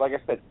 It's, like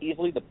I said,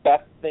 easily the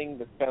best thing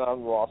that's been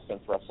on Raw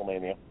since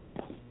WrestleMania.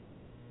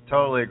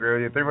 Totally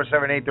agree with you.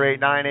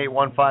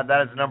 347-838-9815,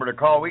 that is the number to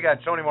call. We got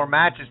so many more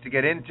matches to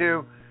get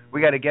into.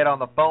 We got to get on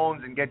the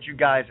phones and get you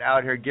guys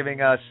out here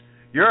giving us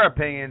your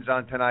opinions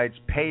on tonight's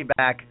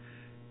Payback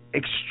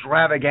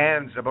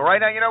extravaganza. But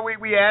right now,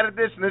 we added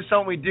this, and this is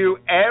something we do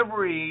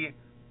every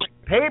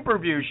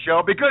pay-per-view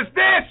show because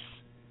this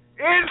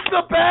is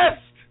the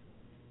best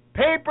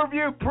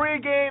pay-per-view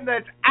pregame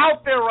that's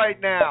out there right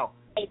now.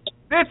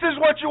 This is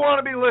what you want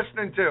to be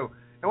listening to.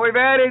 And we've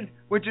added,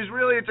 which is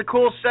really, it's a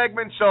cool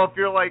segment, so if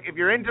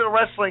you're into the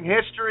wrestling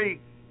history,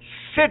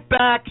 sit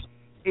back,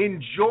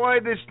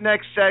 enjoy this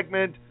next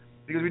segment,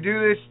 because we do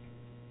this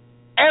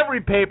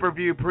every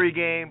pay-per-view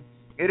pregame.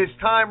 It is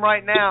time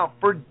right now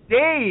for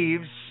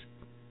Dave's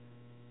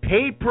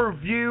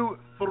pay-per-view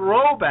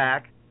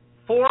throwback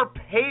for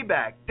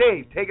Payback.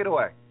 Dave, take it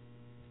away.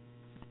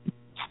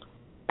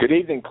 Good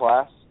evening,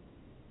 class.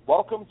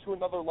 Welcome to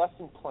another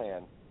lesson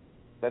plan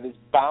that is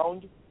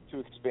bound to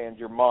expand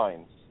your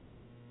minds.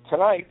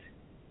 Tonight,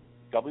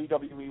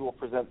 WWE will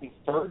present the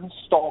third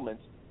installment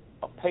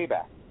of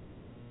Payback.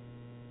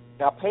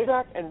 Now,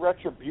 Payback and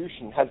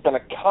Retribution has been a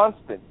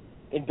constant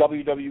in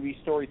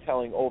WWE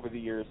storytelling over the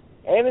years,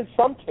 and in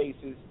some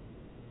cases,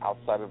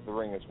 outside of the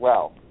ring as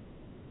well.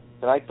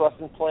 Tonight's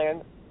lesson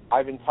plan,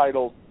 I've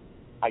entitled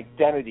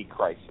Identity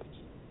Crisis.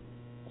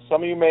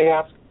 Some of you may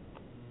ask,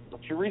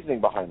 what's your reasoning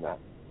behind that?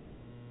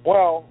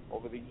 Well,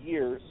 over the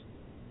years,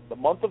 the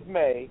month of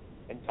May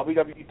and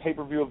WWE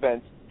pay-per-view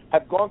events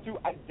have gone through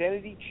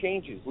identity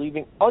changes,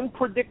 leaving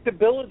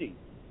unpredictability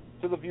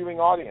to the viewing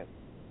audience.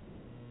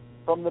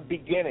 From the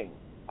beginning,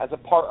 as a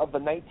part of the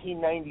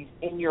 1990s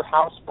In Your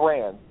House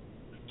brand,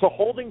 to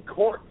holding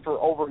court for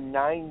over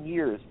 9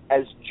 years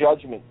as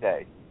Judgment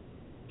Day,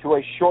 to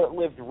a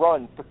short-lived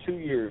run for 2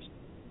 years,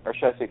 or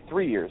should I say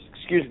 3 years,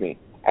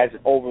 as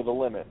Over the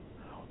Limit,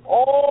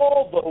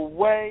 all the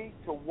way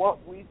to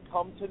what we've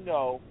come to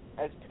know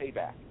as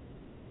Payback.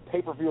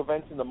 Pay-per-view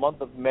events in the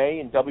month of May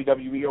in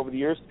WWE over the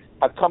years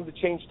have come to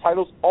change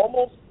titles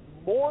almost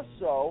more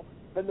so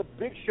than the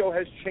Big Show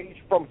has changed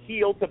from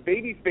heel to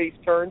babyface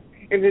turns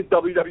in his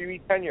WWE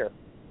tenure.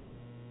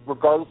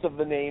 Regardless of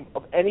the name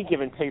of any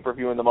given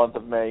pay-per-view in the month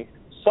of May,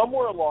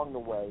 somewhere along the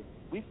way,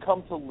 we've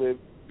come to live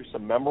through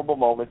some memorable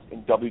moments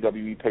in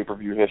WWE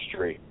pay-per-view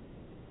history.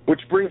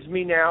 Which brings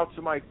me now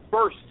to my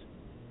first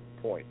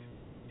point.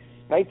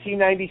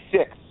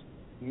 1996,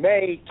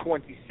 May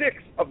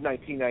 26th of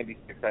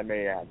 1996, I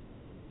may add.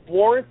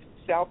 Florence,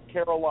 South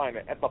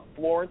Carolina, at the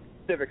Florence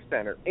Civic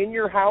Center. In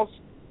Your House,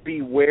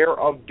 beware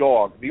of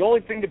dog. The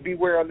only thing to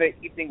beware on that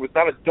evening was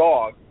not a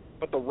dog,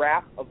 but the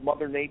wrath of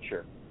Mother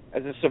Nature,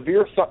 as a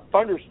severe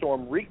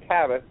thunderstorm wreaked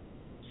havoc,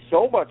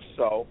 so much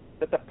so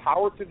that the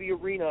power to the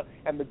arena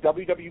and the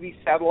WWE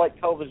satellite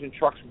television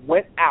trucks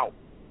went out,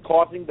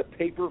 causing the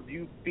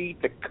pay-per-view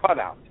feed to cut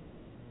out.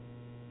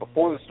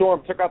 Before the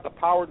storm took out the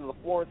power to the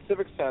Florence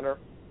Civic Center,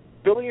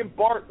 Billy and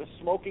Bart, the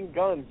Smoking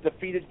Guns,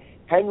 defeated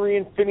Henry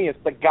and Phineas,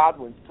 the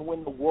Godwins, to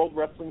win the World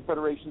Wrestling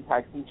Federation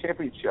Tag Team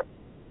Championship.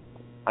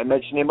 I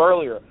mentioned him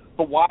earlier.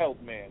 The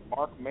Wild Man,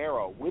 Mark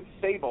Marrow, with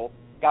Sable,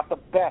 got the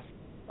best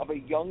of a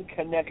young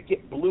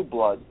Connecticut blue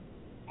blood,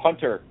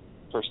 Hunter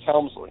Hearst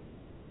Helmsley.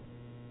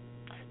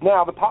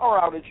 Now, the power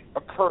outage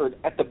occurred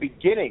at the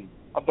beginning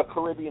of the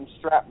Caribbean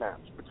strap match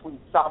between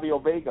Savio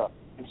Vega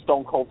and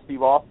Stone Cold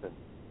Steve Austin.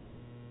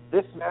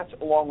 This match,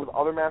 along with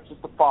other matches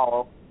to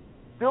follow,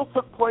 still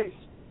took place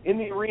in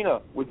the arena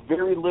with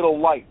very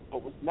little light,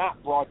 but was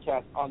not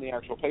broadcast on the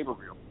actual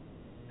pay-per-view.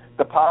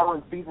 The power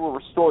and feed were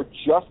restored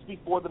just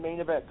before the main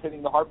event,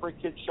 pitting the Heartbreak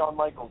Kid Shawn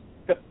Michaels,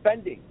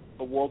 defending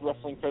the World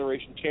Wrestling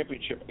Federation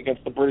Championship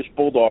against the British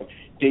Bulldog,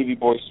 Davey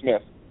Boy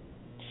Smith.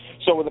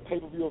 So with the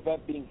pay-per-view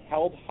event being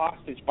held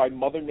hostage by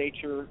Mother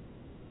Nature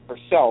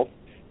herself,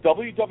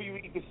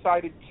 WWE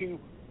decided to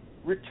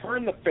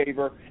return the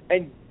favor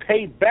and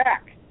pay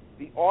back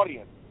the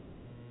audience,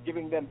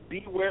 giving them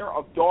Beware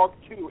of Dog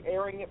 2,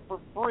 airing it for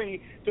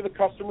free to the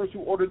customers who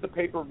ordered the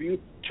pay-per-view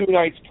 2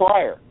 nights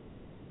prior.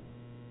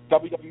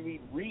 WWE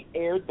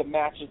re-aired the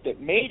matches that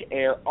made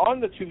air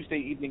on the Tuesday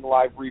evening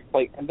live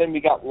replay, and then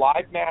we got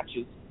live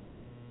matches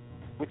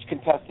which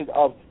contested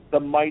of the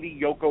mighty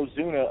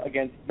Yokozuna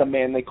against the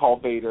man they call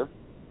Vader,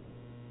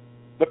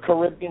 the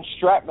Caribbean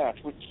strap match,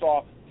 which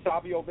saw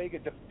Savio Vega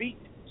defeat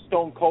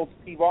Stone Cold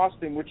Steve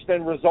Austin, which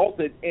then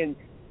resulted in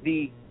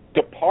the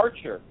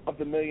departure of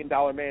the $1 Million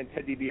Man,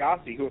 Ted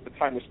DiBiase, who at the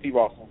time was Steve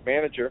Austin's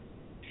manager,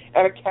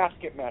 and a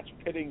casket match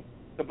pitting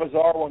the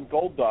Bizarre One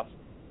Goldust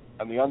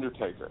and The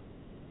Undertaker.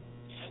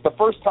 The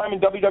first time in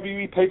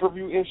WWE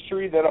pay-per-view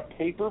history that a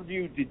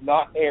pay-per-view did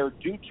not air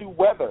due to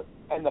weather,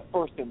 and the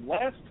first and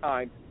last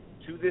time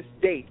to this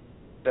date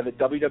that a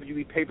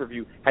WWE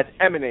pay-per-view has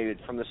emanated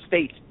from the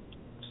state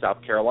of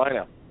South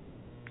Carolina.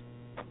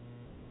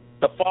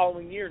 The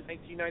following year,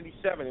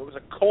 1997, it was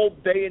a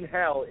cold day in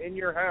hell in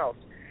your house,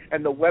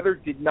 and the weather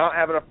did not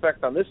have an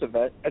effect on this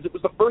event, as it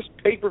was the first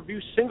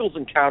pay-per-view singles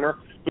encounter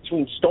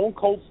between Stone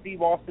Cold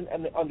Steve Austin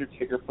and The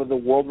Undertaker for the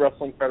World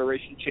Wrestling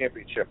Federation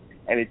Championship,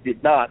 and it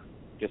did not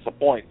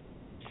disappoint.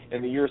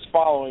 In the years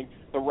following,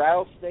 the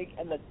Rattlesnake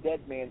and the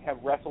Dead Man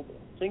have wrestled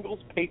in singles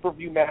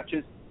pay-per-view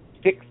matches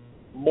 6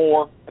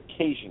 more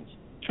occasions,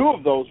 2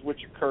 of those which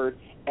occurred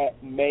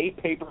at May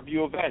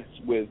pay-per-view events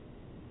with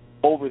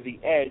Over the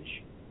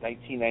Edge,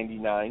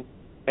 1999,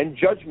 and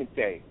Judgment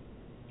Day,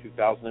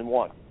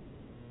 2001.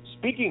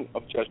 Speaking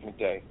of Judgment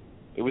Day,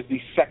 it was the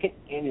second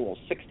annual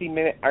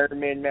 60-minute Iron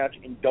Man match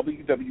in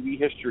WWE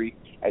history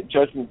at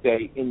Judgment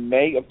Day in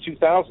May of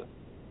 2000.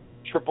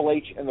 Triple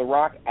H and The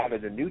Rock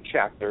added a new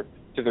chapter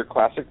to their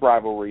classic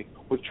rivalry,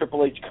 with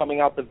Triple H coming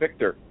out the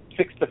victor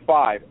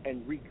 6-5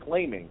 and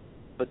reclaiming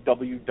the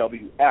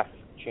WWF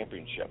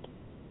Championship.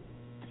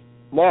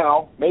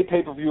 Now, May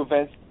pay-per-view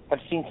events have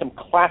seen some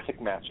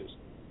classic matches,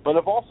 but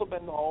have also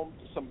been home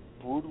to some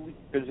brutally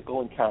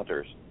physical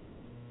encounters.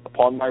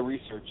 Upon my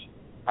research,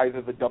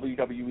 either the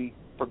WWE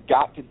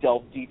forgot to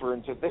delve deeper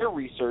into their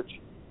research,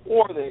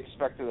 or they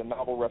expected a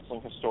novel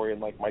wrestling historian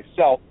like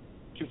myself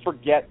to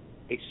forget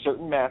a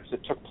certain match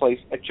that took place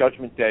at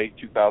Judgment Day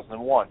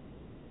 2001.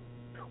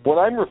 What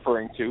I'm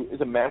referring to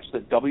is a match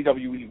that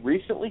WWE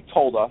recently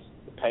told us,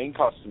 the paying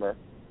customer,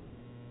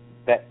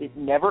 that it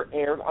never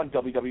aired on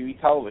WWE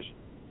television.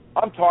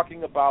 I'm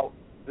talking about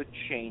the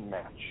chain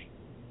match,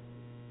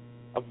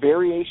 a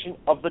variation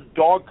of the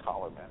dog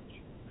collar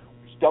match,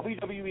 which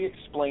WWE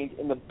explained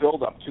in the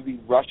build-up to the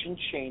Russian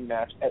chain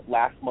match at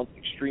last month's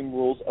Extreme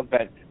Rules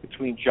event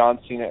between John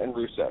Cena and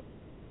Rusev.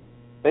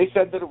 They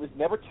said that it was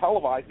never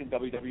televised in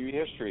WWE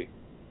history.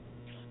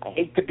 I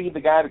hate to be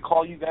the guy to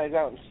call you guys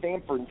out in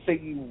Stamford and say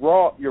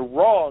you're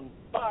wrong,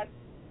 but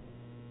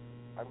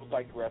I would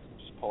digress and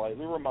just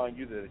politely remind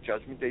you that at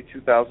Judgment Day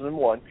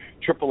 2001,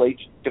 Triple H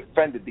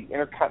defended the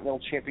Intercontinental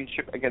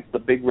Championship against the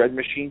Big Red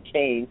Machine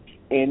Kane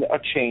in a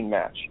chain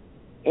match.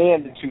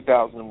 And in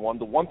 2001,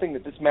 the one thing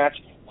that this match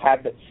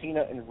had that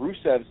Cena and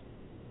Rusev's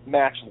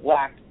match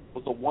lacked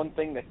was the one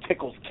thing that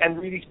tickles Ken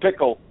Reedy's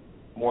pickle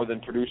more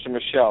than producer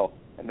Michelle,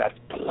 and that's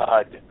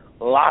blood.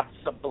 Lots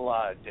of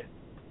blood.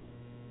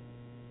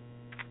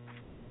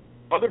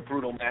 Other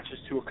brutal matches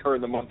to occur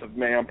in the month of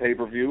May on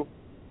pay-per-view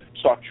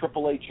saw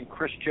Triple H and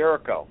Chris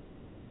Jericho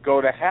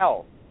go to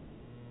hell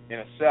in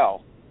a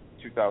cell,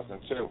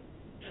 2002.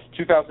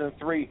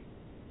 2003,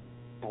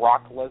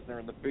 Brock Lesnar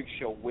and The Big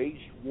Show waged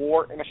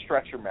war in a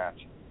stretcher match.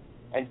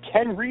 And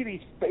Ken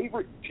Reedy's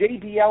favorite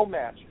JBL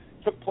match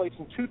took place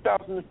in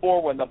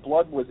 2004 when the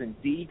blood was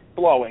indeed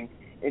flowing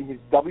in his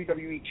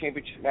WWE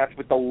Championship match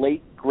with the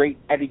late, great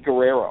Eddie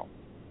Guerrero.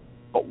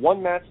 But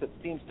one match that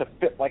seems to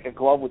fit like a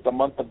glove with the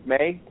month of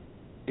May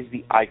is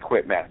the I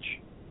Quit match.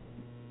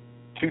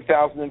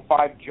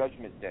 2005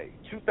 Judgment Day,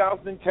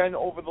 2010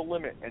 Over the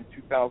Limit, and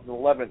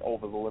 2011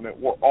 Over the Limit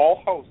were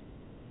all hosts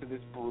to this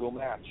brutal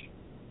match.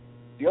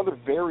 The other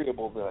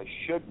variable that I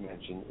should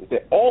mention is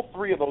that all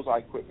 3 of those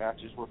I Quit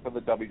matches were for the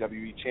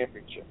WWE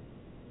Championship.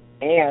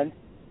 And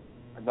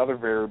another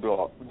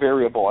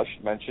variable I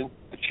should mention,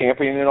 the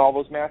champion in all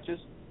those matches,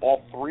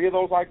 all 3 of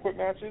those I Quit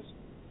matches,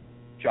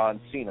 John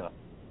Cena,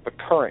 the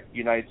current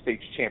United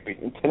States champion,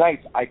 in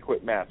tonight's I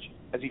Quit match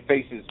as he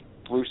faces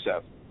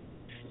Rusev.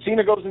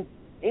 Cena goes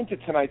into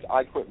tonight's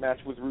I Quit match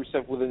with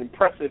Rusev with an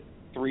impressive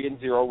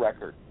 3-0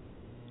 record.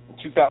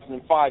 In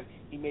 2005,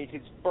 he made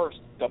his first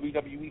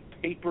WWE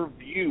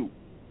pay-per-view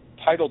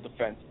title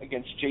defense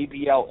against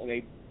JBL in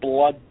a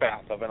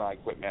bloodbath of an I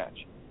Quit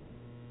match.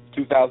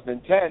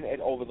 2010, at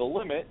Over the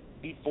Limit,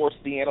 he forced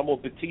the Animal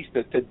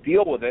Batista to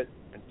deal with it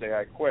and say,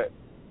 I quit.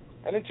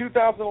 And in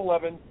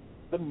 2011,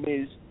 The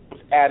Miz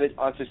was added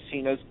onto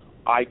Cena's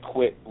I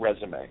Quit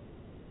resume.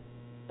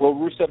 Will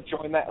Rusev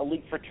join that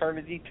elite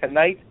fraternity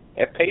tonight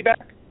at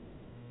PayBack?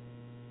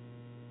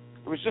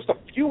 It was just a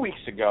few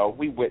weeks ago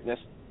we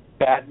witnessed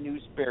Bad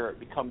News Barrett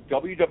become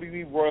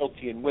WWE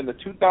royalty and win the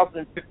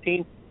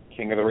 2015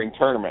 King of the Ring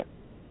tournament.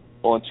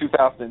 Well, in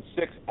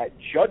 2006, at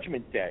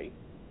Judgment Day,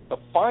 the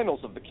finals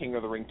of the King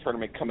of the Ring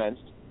tournament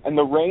commenced, and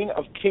the reign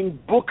of King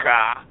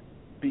Booker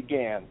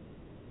began,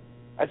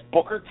 as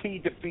Booker T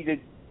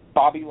defeated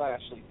Bobby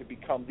Lashley to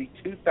become the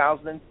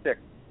 2006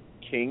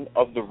 King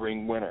of the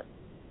Ring winner.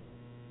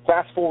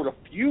 Fast forward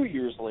a few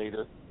years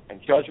later,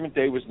 and Judgment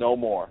Day was no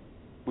more.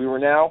 We were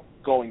now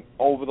going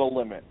over the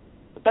limit.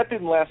 But that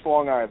didn't last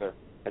long either,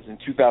 as in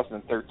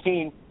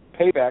 2013,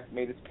 PayBack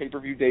made its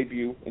pay-per-view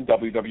debut in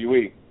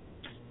WWE.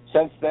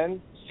 Since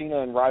then,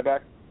 Cena and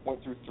Ryback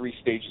went through 3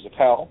 stages of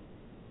hell.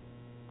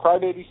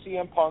 Crybaby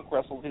CM Punk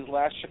wrestled his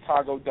last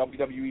Chicago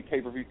WWE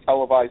pay-per-view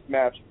televised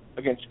match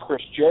against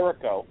Chris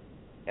Jericho.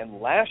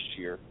 And last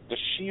year, The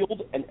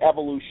Shield and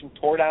Evolution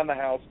tore down the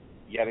house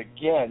yet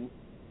again,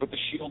 with The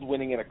Shield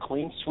winning in a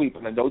clean sweep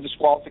and a no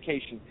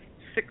disqualification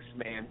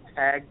 6-man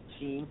tag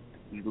team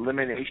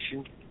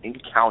elimination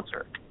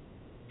encounter.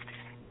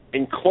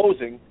 In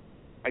closing,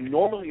 I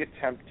normally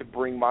attempt to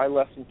bring my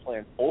lesson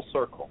plan full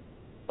circle,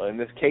 but in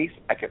this case,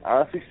 I can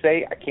honestly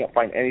say I can't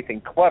find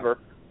anything clever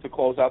to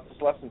close out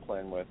this lesson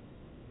plan with.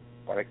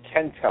 What I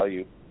can tell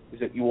you is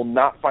that you will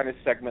not find a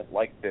segment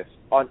like this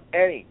on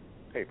any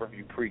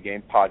pay-per-view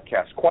pregame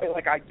podcast, quite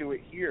like I do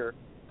it here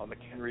on the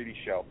Ken Reedy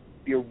Show,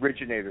 the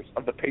originators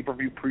of the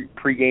pay-per-view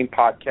pregame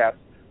podcast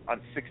on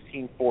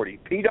 1640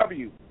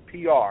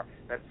 PWPR.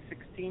 That's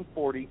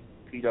 1640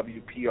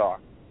 PWPR.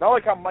 Not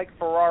like how Mike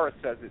Ferrara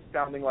says it,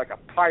 sounding like a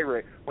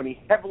pirate when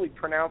he heavily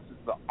pronounces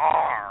the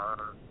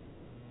R.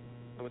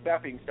 So with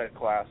that being said,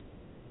 class,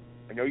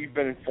 I know you've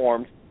been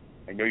informed,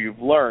 I know you've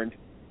learned,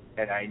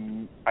 and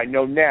I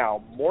know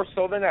now, more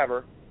so than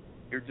ever,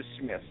 you're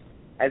dismissed.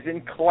 As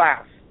in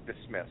class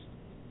dismissed.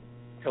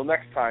 Till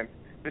next time,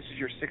 this is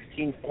your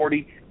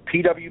 1640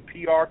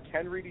 PWPR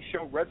Ken Reedy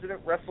Show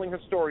resident wrestling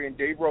historian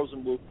Dave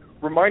Rosenbluth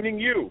reminding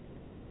you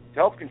to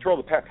help control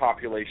the pet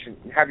population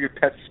and have your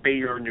pets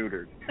spayed or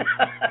neutered.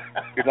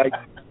 Good night.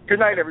 Good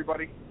night,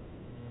 everybody.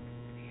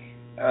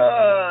 That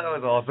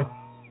was awesome.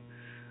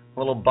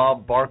 Little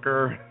Bob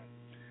Barker.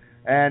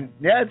 And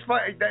yeah, it's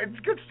fun. It's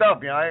good stuff.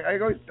 You know, I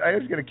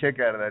always get a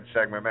kick out of that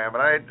segment, man. But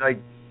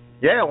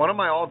one of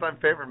my all-time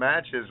favorite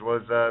matches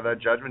was that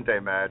Judgment Day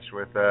match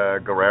with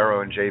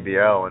Guerrero and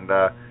JBL, and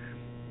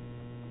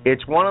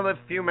it's one of the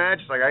few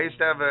matches. Like, I used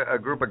to have a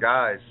group of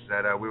guys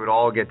that we would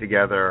all get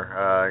together,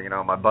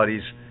 my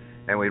buddies,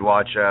 and we'd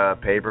watch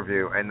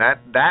pay-per-view. And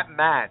that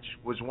match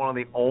was one of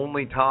the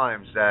only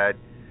times that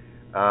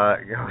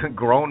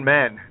grown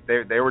men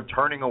they were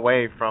turning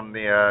away from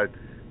the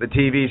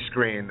TV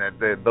screen, that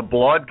the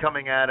blood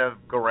coming out of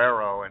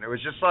Guerrero, and it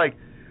was just like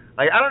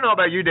I don't know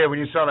about you, Dave, when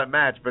you saw that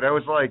match, but I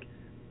was like,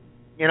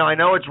 I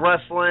know it's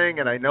wrestling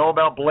and I know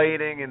about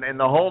blading and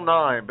the whole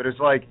nine, but it's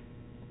like,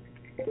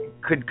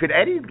 could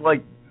Eddie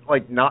like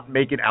not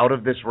make it out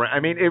of this ring? I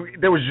mean,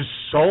 there was just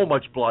so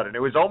much blood, and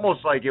it was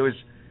almost like it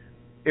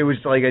was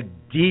like a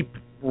deep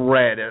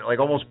red, like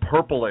almost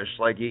purplish,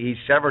 like he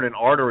severed an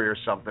artery or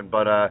something.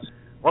 But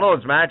one of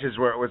those matches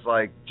where it was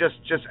like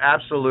just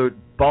absolute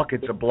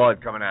buckets of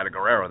blood coming out of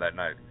Guerrero that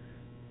night.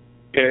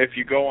 Yeah, if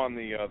you go on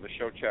the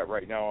show chat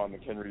right now on the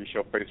Ken Reedy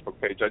Show Facebook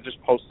page, I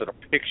just posted a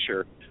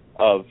picture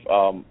of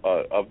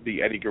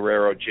the Eddie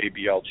Guerrero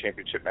JBL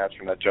championship match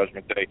from that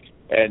Judgment Day,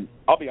 and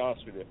I'll be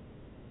honest with you,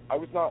 I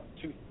was not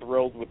too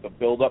thrilled with the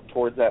build-up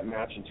towards that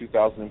match in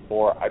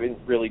 2004. I didn't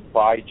really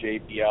buy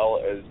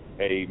JBL as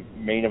a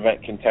main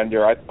event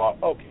contender. I thought,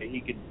 okay,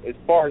 he could, as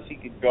far as he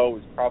could go,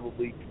 is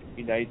probably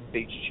United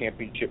States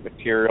Championship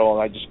material,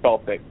 and I just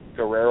felt that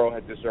Guerrero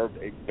had deserved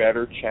a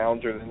better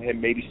challenger than him,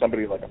 maybe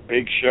somebody like a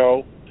Big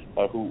Show,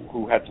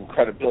 who had some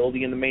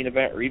credibility in the main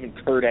event, or even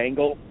Kurt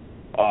Angle.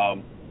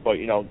 But,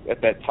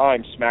 at that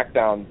time,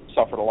 SmackDown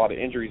suffered a lot of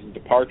injuries and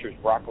departures.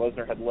 Brock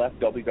Lesnar had left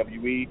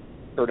WWE.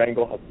 Kurt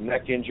Angle had some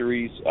neck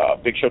injuries.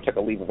 Big Show took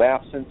a leave of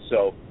absence.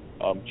 So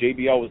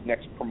JBL was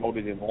next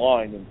promoted in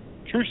line. And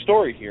true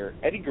story here,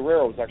 Eddie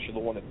Guerrero was actually the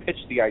one that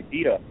pitched the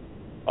idea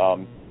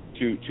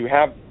to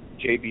have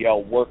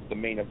JBL work the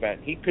main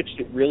event. He pitched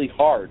it really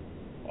hard.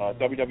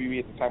 WWE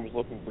at the time was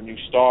looking for new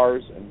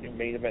stars and new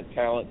main event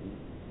talent, and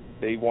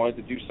they wanted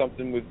to do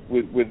something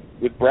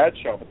with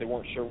Bradshaw, but they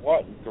weren't sure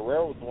what. And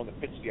Guerrero was the one that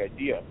pitched the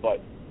idea. But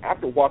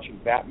after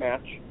watching that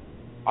match,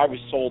 I was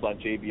sold on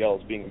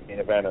JBL as being a main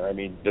eventer. I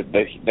mean, the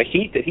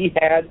heat that he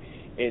had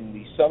in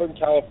the Southern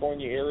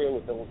California area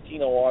with the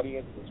Latino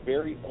audience was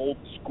very old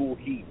school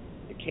heat.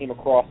 It came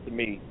across to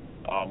me.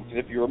 Because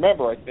if you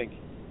remember, I think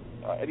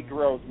Eddie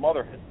Guerrero's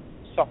mother had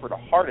suffered a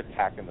heart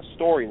attack in the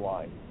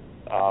storyline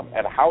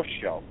at a house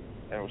show,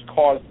 and it was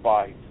caused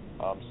by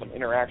some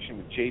interaction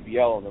with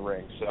JBL in the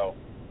ring. So,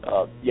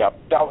 that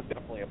was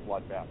definitely a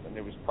bloodbath, and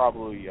it was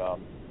probably,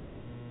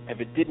 if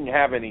it didn't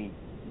have any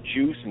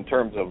juice in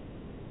terms of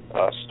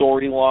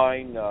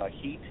storyline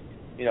heat,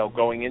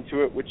 going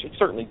into it, which it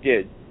certainly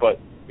did, but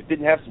if it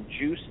didn't have some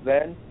juice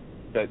then,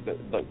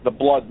 the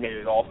blood made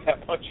it all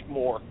that much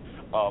more,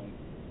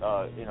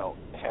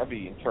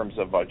 heavy in terms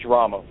of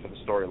drama for the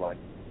storyline.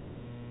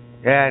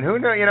 Yeah, and who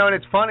knows, and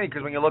it's funny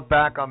because when you look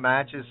back on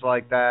matches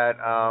like that,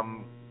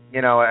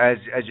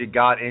 as you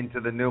got into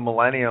the new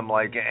millennium,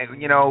 like,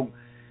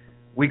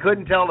 we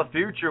couldn't tell the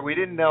future. We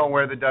didn't know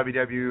where the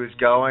WWE was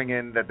going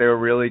and that they were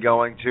really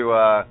going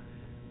to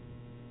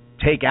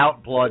take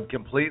out blood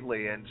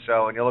completely. And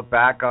so when you look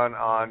back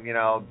on you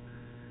know,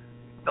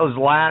 those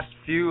last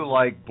few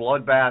like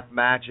bloodbath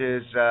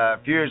matches, a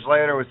few years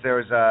later there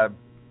was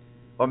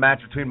a match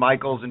between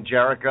Michaels and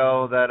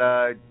Jericho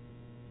that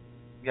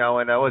you know,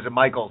 and was it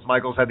Michaels?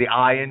 Michaels had the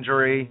eye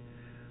injury,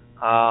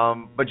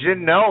 but you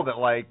didn't know that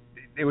like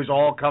it was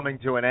all coming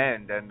to an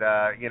end. And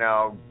you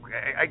know,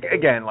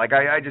 again, like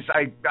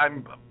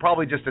I'm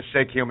probably just a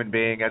sick human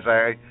being as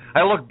I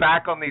look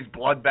back on these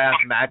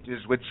bloodbath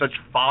matches with such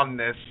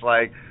fondness.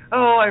 Like,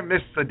 oh, I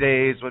miss the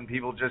days when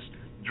people just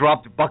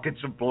dropped buckets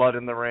of blood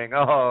in the ring.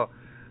 Oh,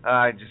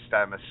 I'm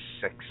a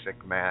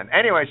sick man.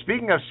 Anyway,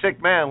 speaking of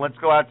sick man, let's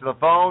go out to the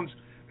phones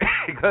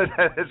because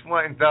at this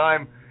point in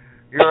time,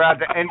 you're about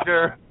to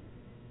enter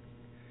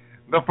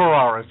the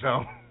Ferrara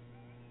zone.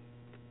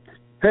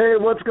 Hey,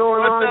 what's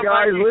going on,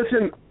 guys? Mikey?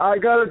 Listen, I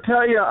gotta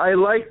tell you,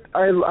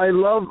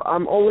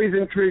 I'm always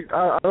intrigued.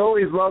 I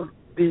always love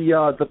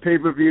the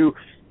pay-per-view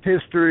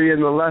history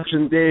and the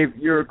legend, Dave.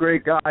 You're a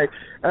great guy,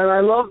 and I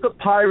love the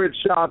pirate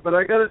shot. But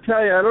I gotta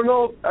tell you, I don't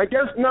know. I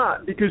guess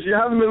not because you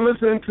haven't been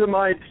listening to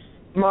my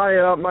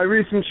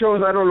recent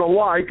shows. I don't know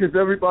why, because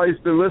everybody's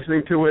been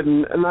listening to it,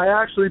 and I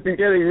actually been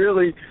getting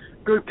really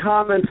good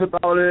comments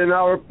about it. And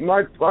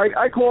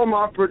I call him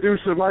our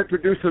producer, my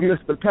producer,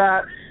 Mr.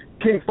 Pat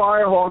King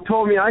Firehawk,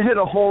 told me I hit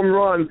a home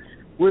run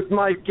with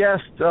my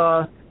guest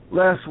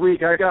last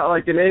week. I got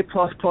like an A++++.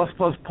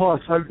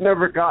 I've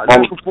never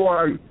gotten it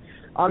before.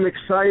 I'm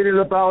excited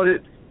about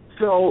it.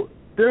 So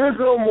there is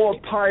no more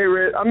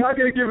pirate. I'm not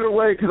going to give it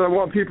away because I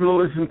want people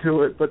to listen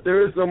to it, but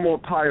there is no more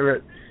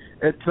pirate.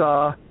 It's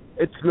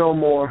no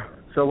more.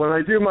 So when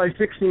I do my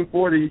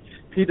 1640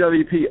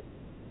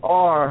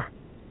 PWPR,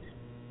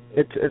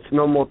 it's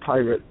no more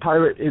pirate.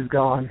 Pirate is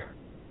gone.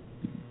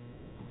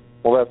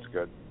 Well, that's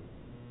good.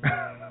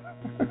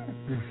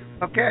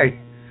 Okay.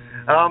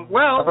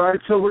 Well. All right.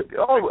 So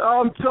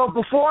so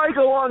before I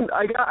go on,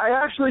 I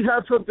actually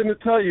have something to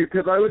tell you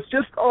because I was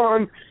just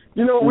on.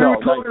 You know, we were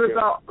talking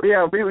about.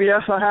 Yeah.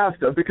 Yes, I have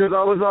to because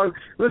I was on.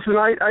 Listen,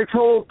 I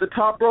told the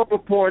Top Rope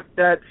Report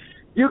that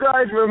you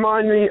guys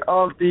remind me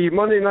of the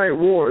Monday Night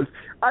Wars.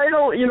 I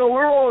don't, you know,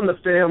 we're all in the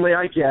family.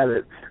 I get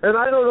it. And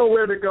I don't know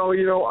where to go.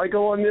 You know, I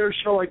go on their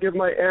show. I give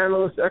my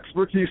analyst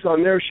expertise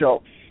on their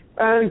show.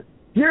 And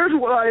here's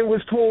what I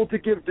was told to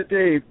give to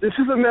Dave. This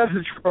is a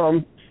message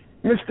from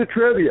Mr.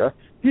 Trivia.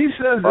 He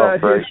says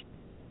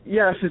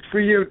yes, it's for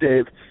you,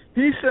 Dave.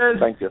 He says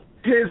thank you.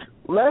 His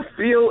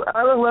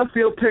out of left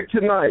field pick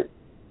tonight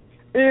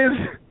is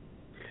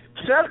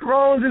Seth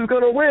Rollins is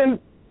going to win,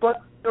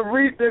 but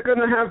they're going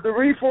to have the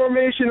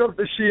reformation of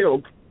the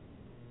Shield.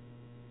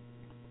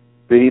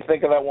 Did he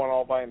think of that one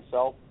all by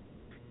himself?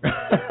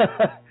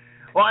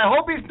 Well, I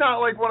hope he's not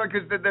like one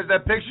because there's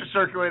that picture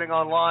circulating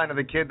online of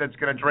the kid that's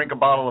going to drink a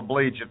bottle of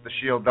bleach if the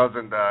Shield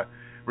doesn't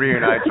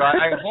reunite. So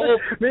I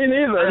hope. Me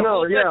neither.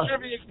 That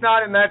Trivia's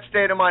not in that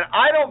state of mind.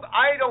 I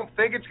don't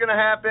think it's going to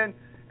happen,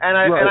 and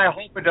I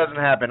hope it doesn't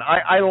happen.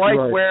 I like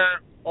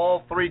where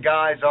all three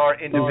guys are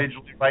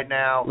individually right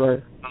now.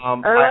 Right.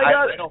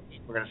 I don't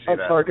think we're going to see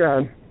that. Sorry, go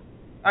ahead.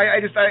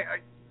 I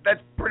that's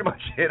pretty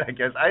much it, I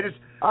guess.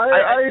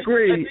 I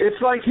agree.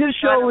 It's like his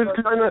show is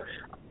kind of.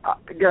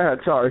 Go ahead.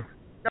 Sorry.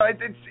 No,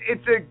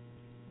 it's a,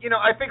 you know,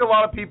 I think a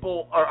lot of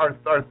people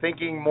are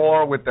thinking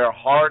more with their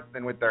heart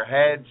than with their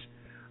heads.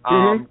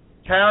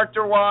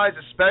 Character-wise,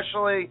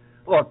 especially,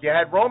 look, you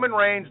had Roman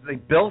Reigns. They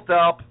built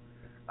up.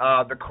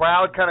 The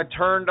crowd kind of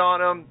turned on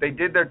him. They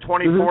did their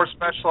 24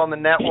 special on the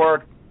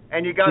network,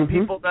 and you got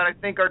people that I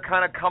think are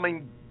kind of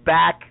coming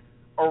back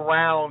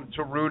around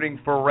to rooting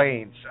for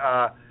Reigns.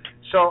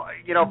 So,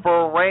 you know,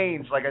 for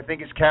Reigns, like I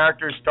think his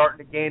character is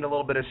starting to gain a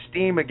little bit of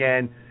steam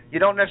again. You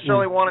don't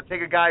necessarily want to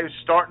take a guy who's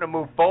starting to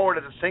move forward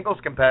as a singles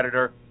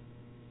competitor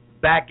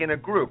back in a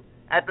group.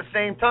 At the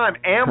same time,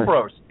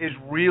 Ambrose is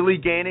really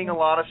gaining a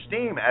lot of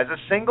steam as a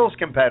singles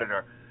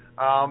competitor.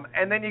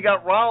 And then you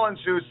got Rollins,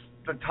 who's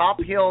the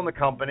top heel in the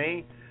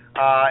company.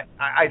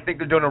 I think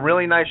they're doing a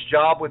really nice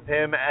job with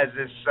him as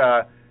this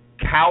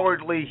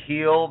cowardly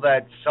heel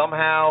that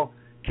somehow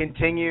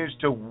continues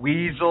to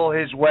weasel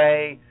his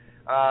way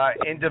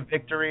into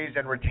victories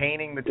and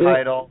retaining the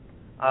title.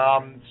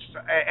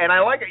 And I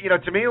like it, you know,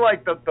 to me,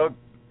 like the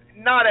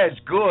not as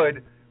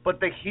good, but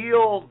the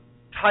heel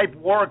type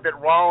work that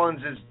Rollins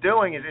is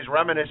doing is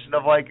reminiscent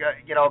of like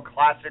you know,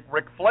 classic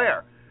Ric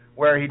Flair,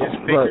 where he just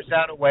figures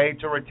out a way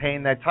to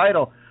retain that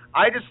title.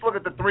 I just look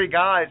at the three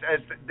guys as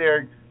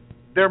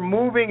they're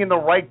moving in the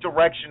right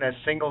direction as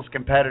singles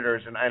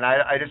competitors, and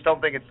I just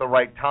don't think it's the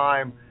right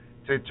time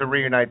to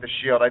reunite the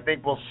Shield. I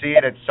think we'll see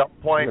it at some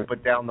point,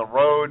 but down the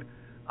road.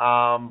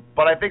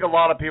 But I think a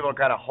lot of people are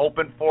kind of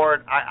hoping for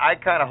it. I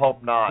kind of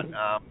hope not.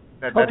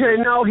 Okay,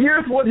 now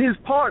here's what his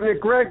partner,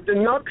 Greg the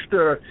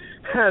Nuckster,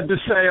 had to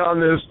say on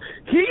this.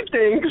 He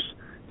thinks,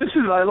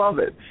 I love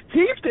it,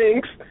 he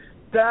thinks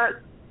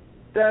that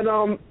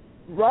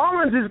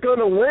Rollins is going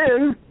to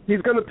win.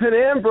 He's going to pin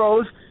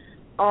Ambrose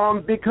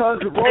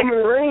because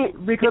Roman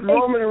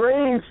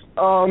Reigns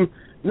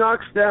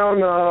knocks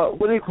down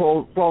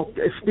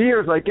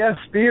Spears, I guess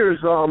Spears,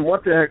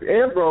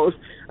 Ambrose,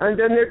 and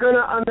then they're going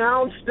to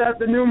announce that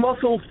the new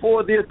muscle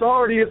for the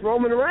Authority is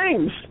Roman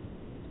Reigns.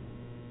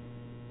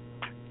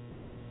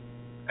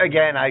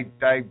 Again, I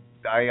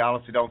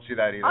honestly don't see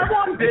that either. I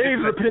want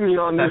Dave's opinion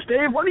on this.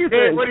 Dave, what do you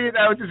think?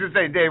 I was just going to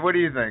say, Dave, what do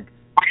you think?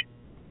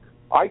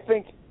 I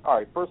think, all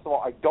right, first of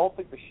all, I don't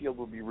think the Shield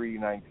will be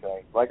reuniting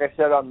tonight. Like I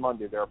said on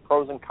Monday, there are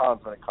pros and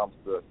cons when it comes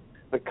to this.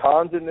 The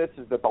cons in this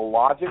is that the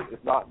logic is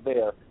not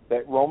there,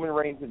 that Roman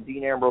Reigns and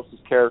Dean Ambrose's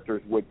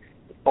characters would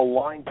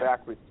align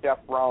back with Seth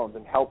Rollins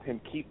and help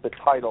him keep the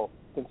title,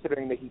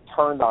 considering that he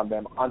turned on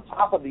them, on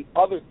top of the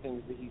other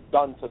things that he's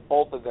done to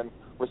both of them,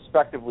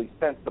 respectively,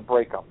 since the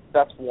breakup.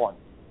 That's one.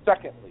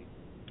 Secondly,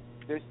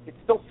 it's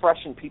still fresh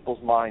in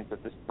people's minds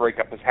that this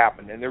breakup has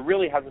happened, and there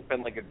really hasn't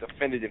been like a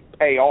definitive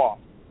payoff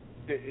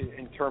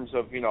in terms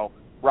of,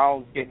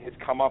 Rollins getting his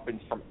comeuppance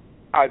from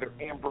either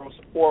Ambrose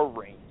or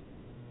Reigns.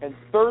 And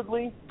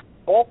thirdly,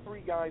 all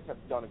three guys have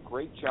done a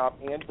great job,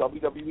 and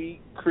WWE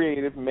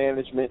creative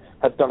management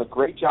has done a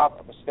great job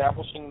of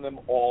establishing them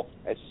all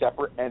as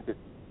separate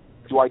entities.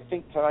 Do I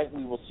think tonight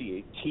we will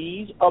see a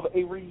tease of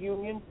a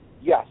reunion?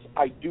 Yes,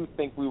 I do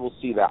think we will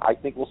see that. I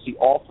think we'll see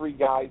all three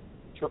guys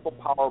triple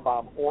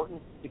powerbomb Orton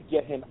to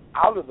get him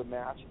out of the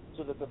match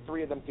so that the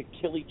three of them could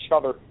kill each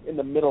other in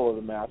the middle of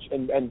the match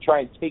and try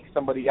and take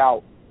somebody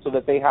out so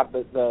that they have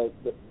the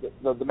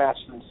match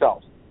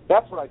themselves.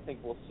 That's what I think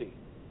we'll see.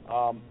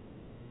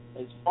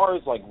 As far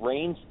as like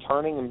Reigns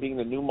turning and being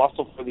the new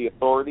muscle for the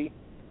Authority,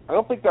 I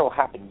don't think that will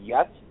happen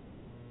yet.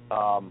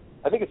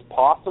 I think it's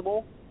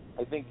possible.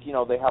 I think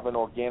they have an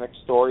organic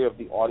story of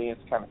the audience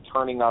kind of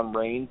turning on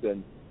Reigns,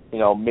 and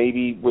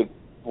maybe with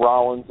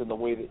Rollins and the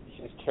way that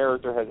his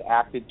character has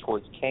acted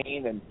towards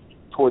Kane and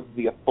towards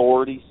the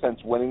Authority since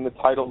winning the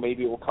title,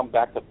 maybe it will come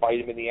back to bite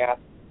him in the ass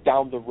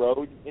down the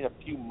road in a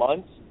few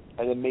months,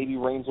 and then maybe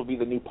Reigns will be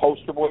the new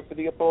poster boy for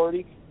the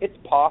Authority. It's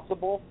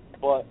possible,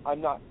 but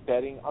I'm not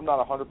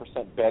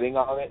 100% betting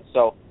on it.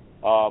 So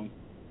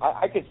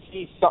I could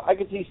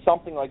see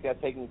something like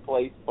that taking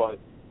place, but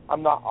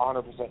I'm not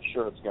 100%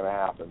 sure it's going to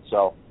happen.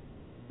 So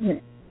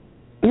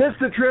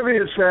Mr.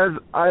 Trivia says,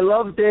 I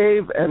love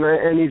Dave,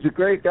 and he's a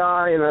great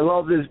guy, and I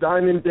love this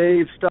Diamond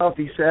Dave stuff,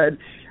 he said.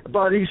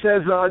 But he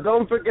says,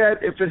 don't forget,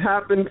 if it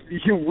happens,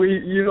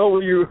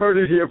 you heard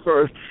it here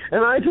first.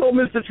 And I told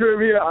Mr.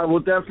 Trivia I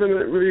will definitely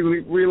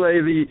relay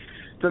the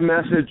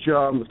message.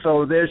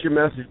 So there's your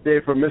message,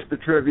 Dave, from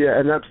Mr. Trivia,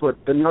 and that's what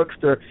the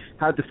Nuxter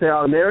had to say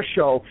on their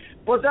show.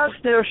 But that's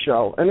their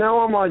show, and now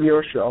I'm on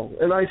your show,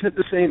 and I said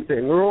the same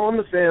thing. We're all in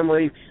the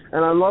family,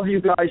 and I love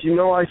you guys.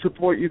 I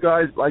support you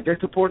guys like I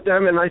support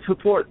them, and I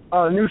support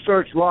New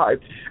Search Live.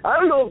 I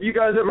don't know if you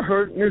guys ever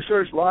heard New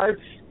Search Live.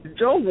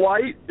 Joe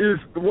White is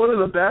one of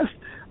the best.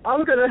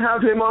 I'm going to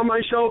have him on my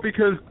show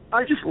because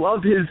I just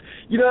love his,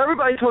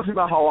 everybody talks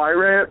about how I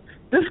rant.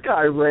 This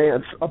guy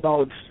rants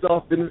about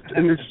stuff, and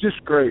it's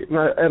just great,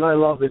 and I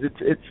love it.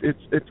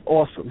 It's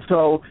awesome.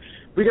 So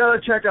we got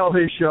to check out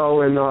his show,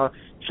 and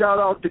shout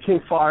out to King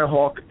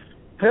Firehawk.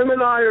 Him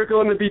and I are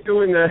going to be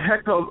doing a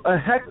heck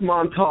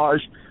montage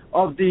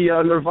of the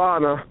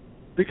Nirvana,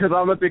 because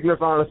I'm a big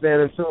Nirvana fan,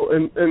 and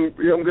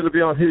I'm going to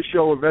be on his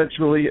show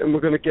eventually, and we're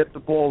going to get the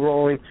ball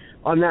rolling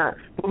on that.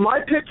 But my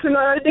pick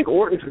tonight, I think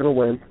Orton's going to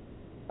win.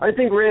 I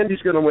think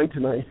Randy's going to win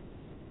tonight.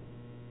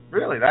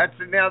 Really? That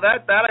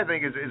I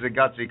think is a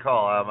gutsy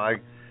call.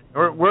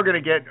 We're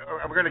going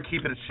to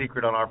keep it a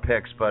secret on our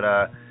picks, but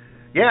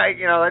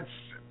that's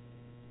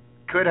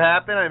could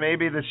happen. And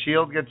maybe the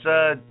Shield gets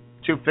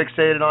too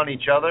fixated on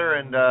each other,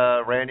 and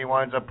Randy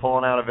winds up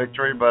pulling out a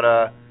victory.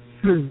 But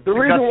the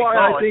reason why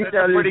I think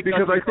that is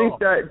because I think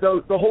that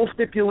the whole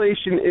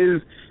stipulation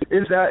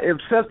is that if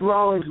Seth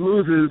Rollins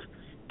loses,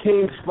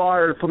 Kane's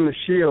fired from the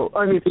Shield.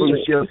 From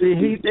the Shield.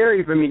 See, they're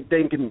even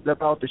thinking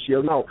about the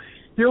Shield. No,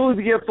 he'll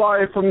get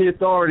fired from the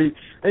Authority.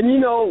 And,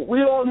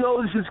 we all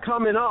know this is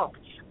coming up.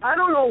 I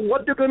don't know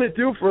what they're going to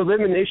do for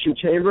Elimination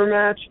Chamber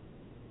match.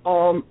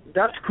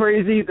 That's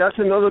crazy. That's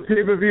another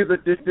pay-per-view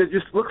that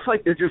just looks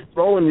like they're just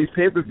throwing these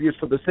pay-per-views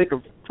for the sake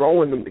of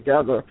throwing them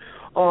together.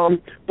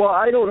 But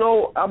I don't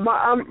know.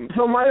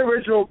 So my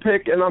original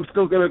pick, and I'm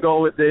still going to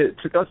go with it.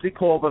 It's a gutsy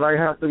call, but I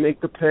have to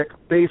make the pick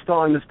based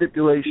on the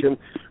stipulation.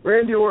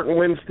 Randy Orton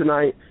wins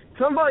tonight.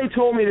 Somebody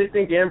told me they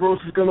think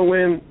Ambrose is going to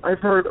win. I've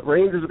heard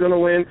Reigns is going to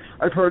win.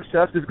 I've heard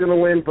Seth is going to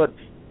win, but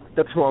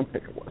that's who I'm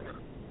picking with.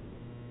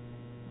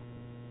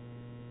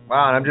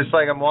 Wow, and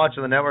I'm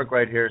watching the network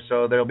right here,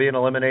 so there'll be an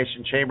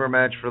Elimination Chamber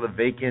match for the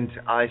vacant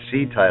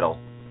IC title.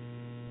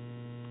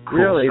 Cool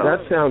really? Stuff.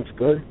 That sounds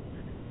good.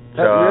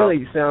 That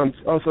really sounds...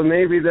 so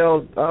maybe they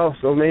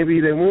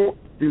won't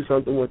do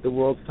something with the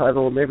world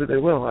title, or maybe they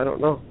will. I don't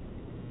know.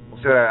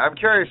 So I'm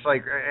curious,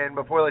 and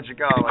before I let you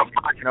go,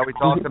 we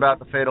talked about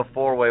the Fatal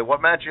 4-Way.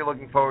 What match are you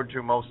looking forward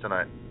to most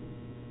tonight?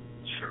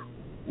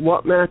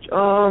 What match?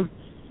 I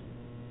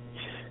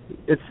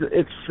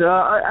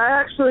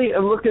actually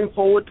am looking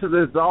forward to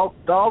the Dolph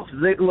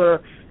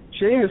Ziggler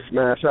Sheamus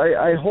match.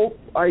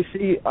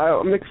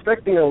 I'm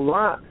expecting a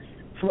lot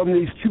from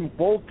these two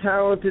both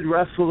talented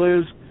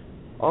wrestlers.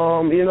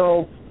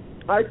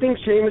 I think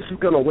Sheamus is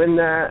going to win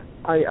that.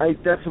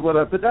 That's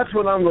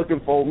what I'm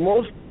looking for.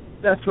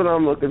 That's what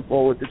I'm looking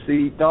forward to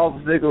see,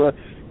 Dolph Ziggler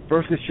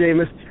versus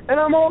Sheamus. And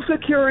I'm also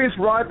curious,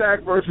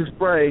 Ryback versus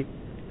Bray.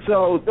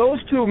 So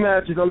those two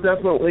matches I'm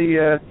definitely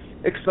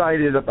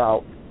excited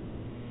about.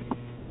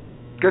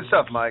 Good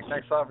stuff, Mike.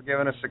 Thanks a lot for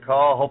giving us a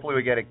call. Hopefully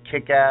we get a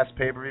kick-ass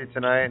pay-per-view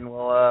tonight, and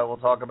we'll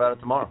talk about it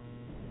tomorrow.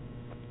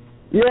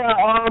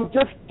 Yeah,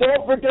 just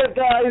don't forget,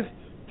 guys,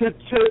 to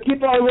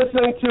keep on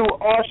listening to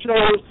our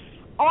shows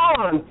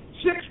on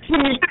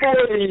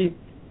 1640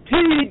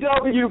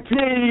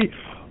 PWP.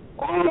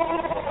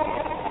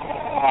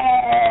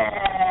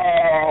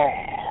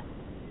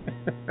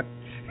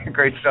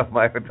 Great stuff,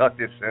 Mike. We'll talk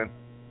to you soon.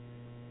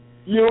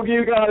 You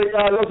got it,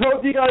 guys. I'll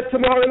talk to you guys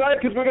tomorrow night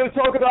because we're going to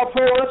talk about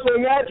Pro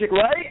Wrestling Magic,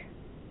 right?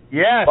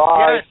 Yes,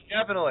 Bye. yes,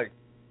 definitely.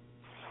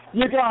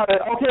 You got it.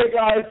 Okay,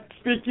 guys.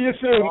 Speak to you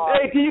soon.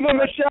 Hey, Diva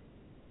Michelle.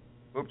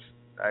 Oops,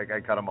 I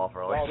cut him off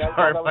early. No,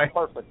 Sorry, that was Mike.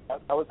 perfect.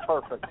 That was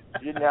perfect.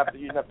 You didn't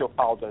have to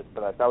apologize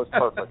for that. That was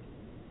perfect.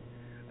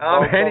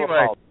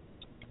 Anyway,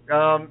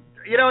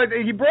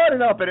 he brought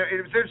it up, and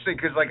it was interesting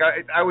because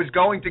I was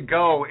going to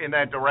go in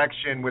that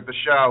direction with the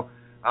show,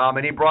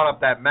 and he brought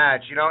up that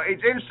match.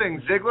 It's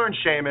interesting. Ziggler and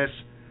Sheamus,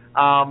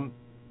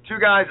 two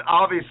guys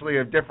obviously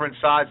of different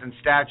size and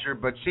stature,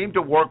 but seem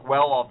to work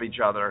well off each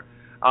other.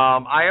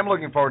 I am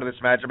looking forward to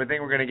this matchup. I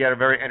think we're going to get a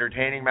very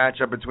entertaining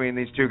matchup between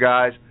these two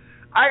guys.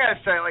 I gotta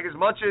say, as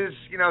much as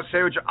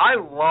I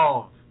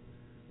love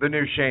the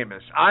new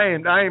Sheamus. I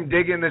am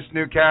digging this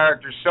new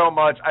character so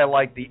much. I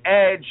like the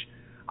edge.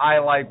 I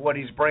like what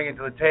he's bringing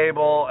to the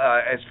table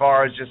as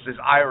far as just this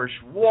Irish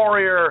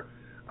warrior.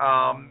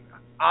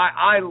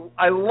 I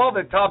love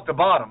it top to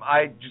bottom.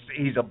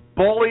 He's a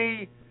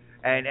bully,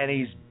 and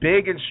he's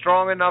big and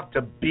strong enough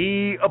to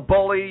be a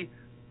bully.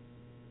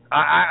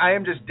 I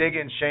am just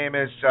digging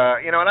Sheamus.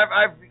 And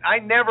I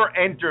never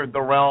entered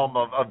the realm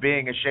of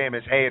being a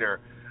Sheamus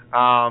hater.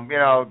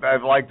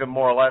 I've liked him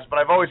more or less, but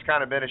I've always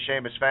kind of been a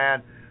Sheamus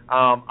fan.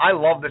 I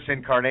love this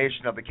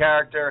incarnation of the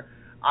character.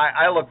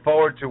 I look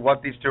forward to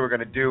what these two are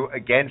going to do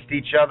against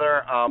each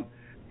other.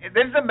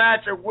 This is a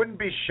match I wouldn't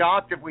be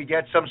shocked if we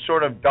get some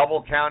sort of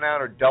double countout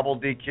or double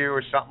DQ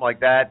or something like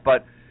that.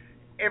 But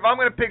if I'm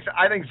going to pick,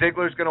 I think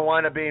Ziggler's going to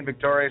wind up being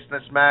victorious in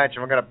this match.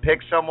 And we're going to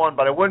pick someone,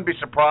 but I wouldn't be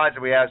surprised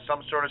if we have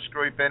some sort of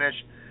screwy finish.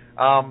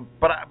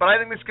 But I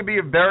think this could be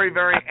a very,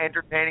 very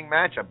entertaining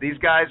matchup. These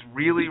guys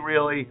really,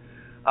 really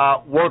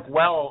work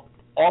well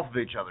off of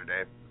each other,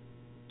 Dave.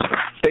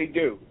 They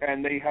do,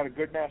 and they had a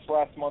good match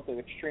last month at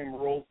Extreme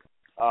Rules.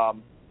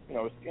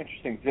 It's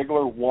interesting.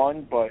 Ziggler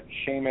won, but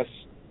Sheamus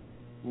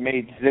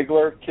made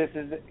Ziggler kiss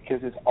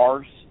his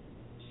arse.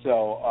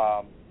 So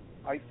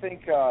I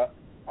think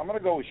I'm going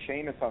to go with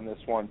Sheamus on this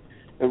one.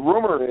 The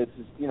rumor is,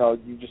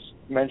 you just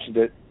mentioned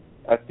it,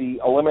 at the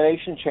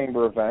Elimination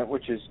Chamber event,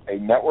 which is a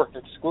network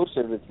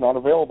exclusive. It's not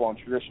available on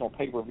traditional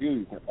pay-per-view.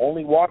 You can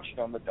only watch it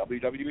on the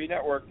WWE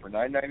Network for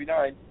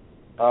 $9.99.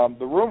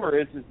 The rumor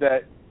is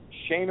that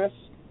Sheamus,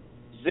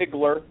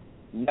 Ziggler,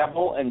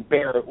 Neville, and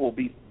Barrett will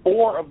be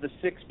 4 of the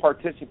 6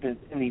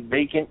 participants in the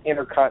vacant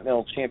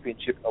Intercontinental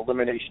Championship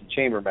Elimination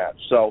Chamber match.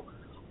 So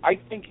I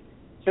think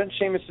since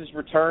Sheamus'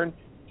 return,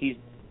 he's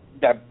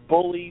that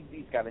bully,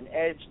 he's got an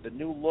edge, the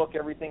new look,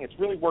 everything. It's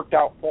really worked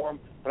out for him,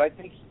 but I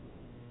think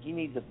he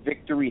needs a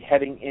victory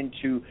heading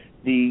into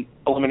the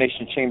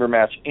Elimination Chamber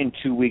match in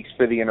 2 weeks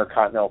for the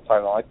Intercontinental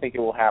title. I think it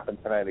will happen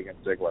tonight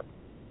against Ziggler.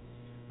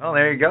 Well,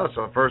 there you go.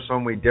 So the first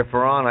one we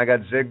differ on. I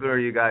got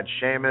Ziggler, you got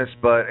Sheamus,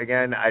 but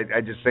again,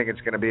 I just think it's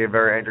going to be a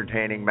very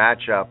entertaining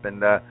matchup.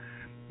 And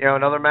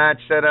another match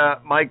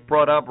that Mike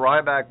brought up,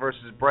 Ryback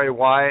versus Bray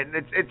Wyatt, and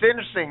it's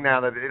interesting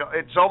now that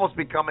it's almost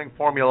becoming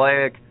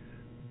formulaic,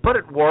 but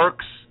it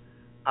works.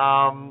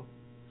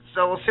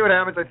 So we'll see what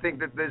happens. I think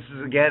that this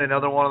is, again,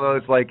 another one of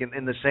those,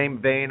 in the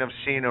same vein of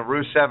Cena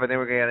Rusev. I think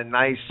we're going to get a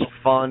nice,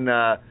 fun,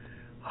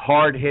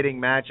 hard-hitting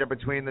matchup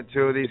between the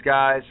two of these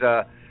guys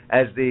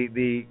as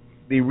the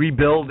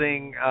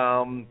rebuilding,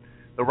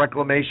 the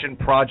reclamation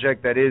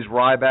project that is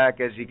Ryback,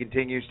 as he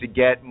continues to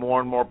get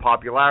more and more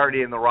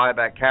popularity, and the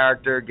Ryback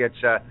character gets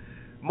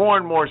more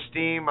and more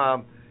steam.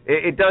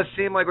 It does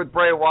seem like with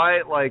Bray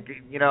Wyatt,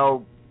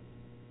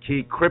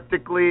 he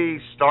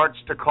cryptically starts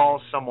to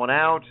call someone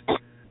out.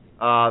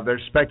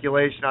 There's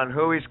speculation on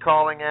who he's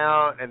calling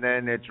out, and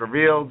then it's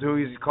revealed who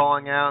he's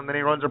calling out, and then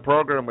he runs a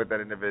program with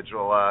that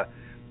individual.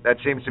 That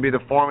seems to be the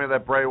formula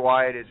that Bray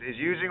Wyatt is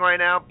using right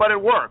now, but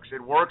it works.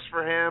 It works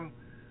for him.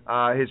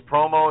 His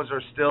promos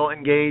are still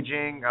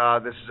engaging.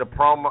 This is a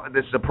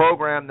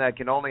program that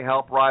can only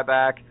help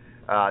Ryback.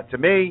 To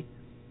me,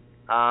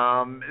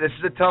 this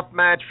is a tough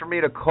match for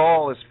me to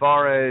call as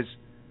far as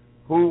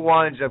who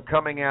winds up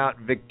coming out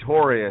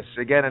victorious.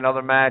 Again,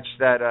 another match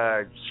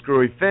that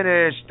screwy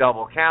finish,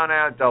 double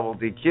countout, double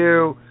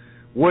DQ.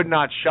 Would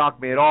not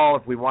shock me at all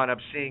if we wind up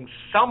seeing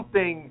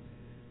something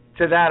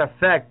to that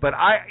effect. But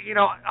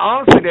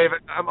honestly, David,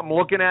 I'm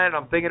looking at it,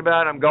 I'm thinking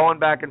about it, I'm going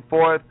back and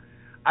forth.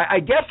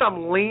 I guess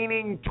I'm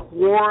leaning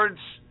towards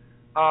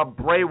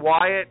Bray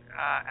Wyatt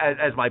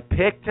as my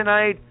pick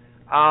tonight.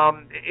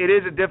 It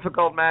is a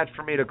difficult match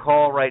for me to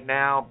call right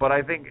now, but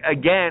I think,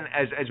 again,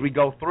 as we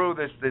go through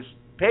this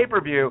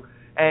pay-per-view,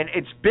 and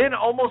it's been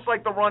almost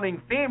like the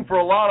running theme for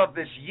a lot of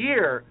this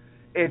year,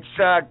 it's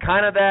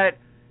kind of that,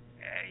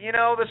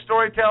 the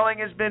storytelling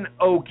has been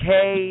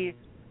okay,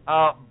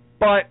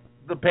 but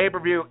the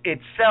pay-per-view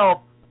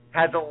itself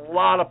has a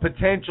lot of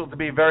potential to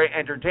be very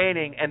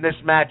entertaining, and this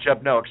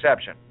matchup, no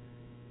exception.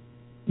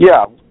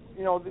 Yeah.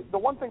 The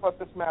one thing about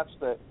this match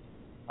that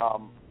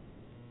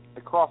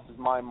that crosses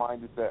my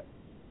mind is that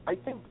I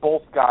think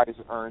both guys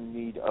are in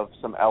need of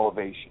some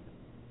elevation.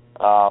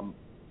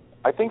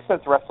 I think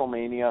since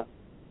WrestleMania,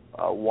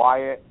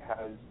 Wyatt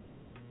has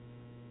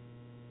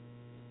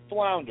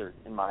floundered,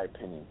 in my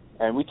opinion.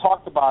 And we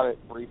talked about it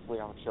briefly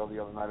on the show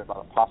the other night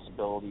about a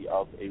possibility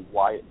of a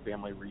Wyatt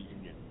family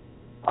reunion,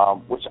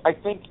 which I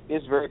think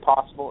is very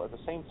possible. At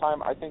the same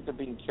time, I think they're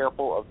being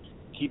careful of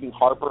keeping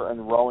Harper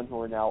and Rowan,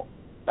 who are now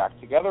back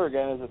together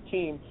again as a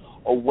team,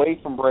 away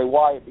from Bray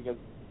Wyatt because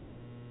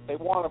they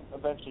want to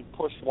eventually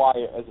push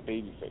Wyatt as a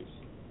babyface.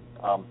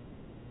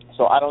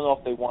 So I don't know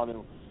if they want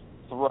to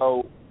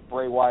throw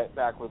Bray Wyatt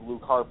back with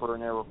Luke Harper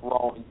and Eric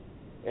Rowan,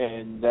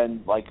 and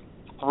then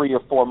 3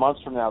 or 4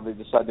 months from now they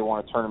decide they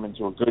want to turn him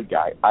into a good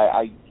guy.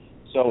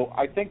 So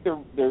I think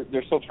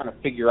they're still trying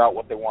to figure out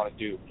what they want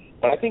to do.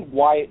 But I think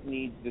Wyatt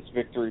needs this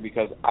victory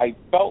because I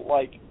felt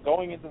like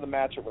going into the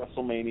match at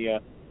WrestleMania,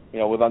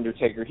 with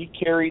Undertaker, he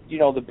carried,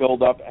 the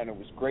build-up, and it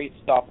was great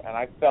stuff, and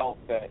I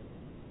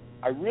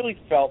really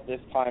felt this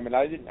time, and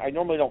I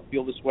normally don't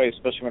feel this way,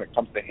 especially when it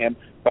comes to him,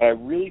 but I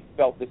really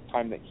felt this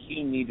time that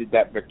he needed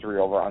that victory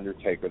over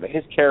Undertaker, that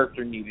his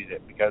character needed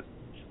it, because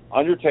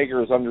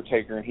Undertaker is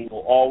Undertaker, and he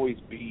will always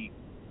be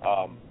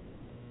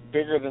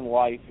bigger than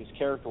life. His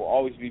character will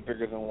always be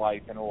bigger than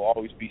life, and it will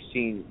always be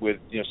seen with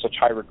such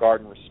high regard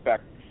and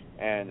respect.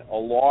 And a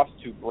loss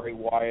to Bray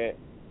Wyatt,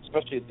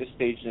 especially at this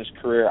stage in his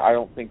career, I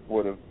don't think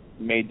would have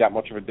made that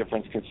much of a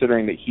difference,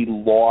 considering that he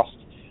lost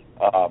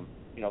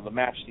the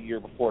match the year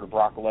before to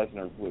Brock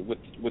Lesnar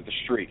with the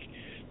streak.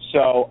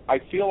 So I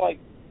feel like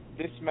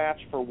this match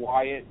for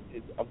Wyatt,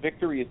 a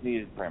victory is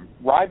needed for him.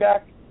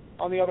 Ryback,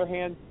 on the other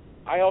hand,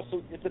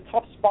 it's a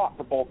tough spot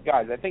for both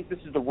guys. I think this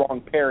is the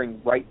wrong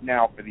pairing right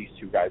now for these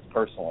two guys,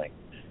 personally.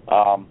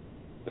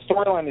 The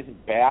storyline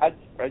isn't bad,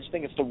 but I just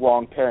think it's the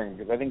wrong pairing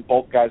because I think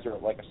both guys are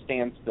at a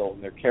standstill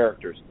in their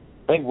characters.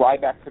 I think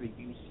Ryback could have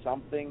used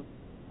something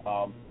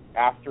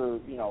after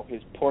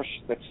his push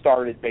that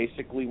started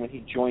basically when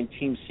he joined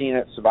Team Cena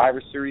at Survivor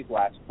Series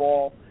last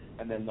fall,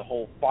 and then the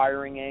whole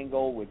firing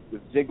angle with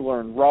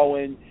Ziggler and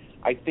Rowan.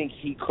 I think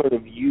he could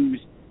have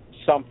used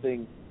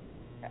something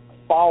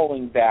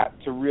following that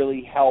to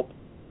really help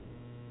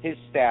his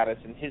status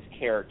and his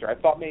character. I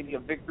thought maybe a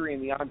victory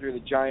in the Andre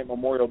the Giant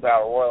Memorial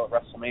Battle Royal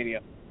at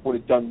WrestleMania would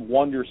have done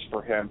wonders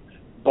for him,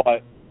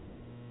 but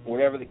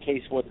whatever the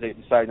case was, they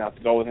decided not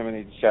to go with him, and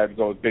they decided to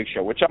go with Big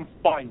Show, which I'm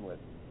fine with.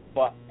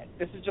 But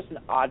this is just an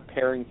odd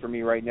pairing for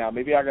me right now.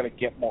 Maybe I got to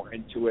get more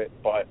into it,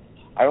 but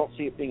I don't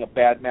see it being a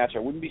bad match. I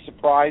wouldn't be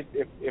surprised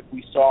if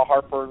we saw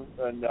Harper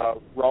and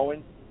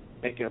Rowan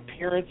make an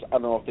appearance. I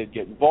don't know if they'd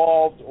get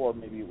involved, or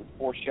maybe it would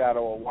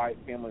foreshadow a Wyatt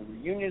family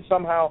reunion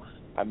somehow.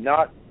 I'm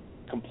not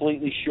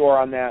completely sure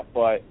on that,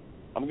 but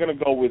I'm going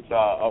to go with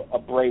a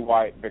Bray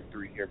Wyatt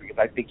victory here because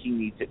I think he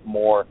needs it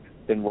more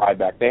than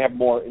Ryback. They have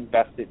more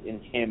invested in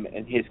him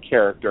and his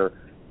character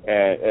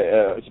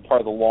as a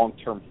part of the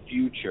long-term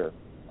future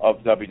of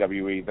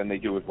WWE than they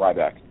do with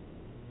Ryback.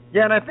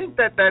 Yeah, and I think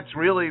that's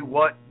really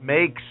what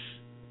makes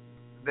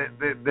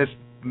this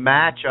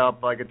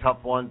matchup a tough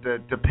one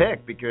to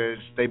pick because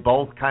they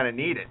both kind of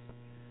need it.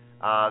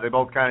 They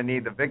both kind of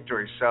need the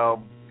victory.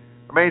 So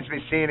remains to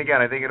be seen.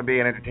 Again, I think it'll be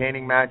an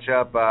entertaining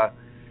matchup.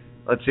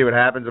 Let's see what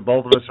happens. If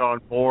both of us are on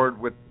board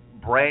with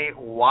Bray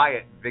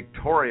Wyatt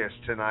victorious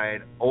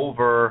tonight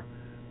over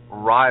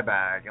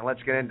Ryback. And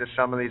let's get into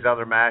some of these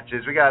other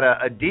matches. We got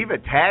a Diva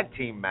Tag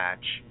Team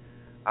match.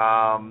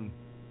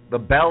 The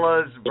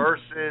Bellas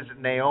versus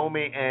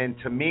Naomi and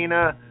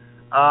Tamina.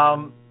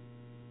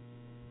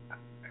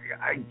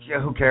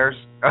 Who cares?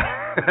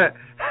 I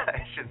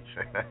shouldn't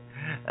say that.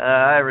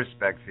 I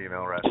respect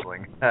female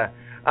wrestling.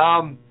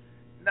 I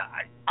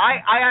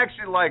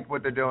actually like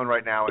what they're doing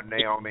right now with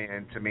Naomi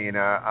and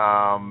Tamina.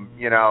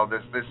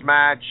 This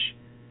match,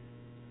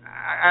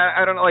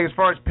 I don't know. As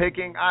far as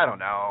picking, I don't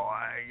know.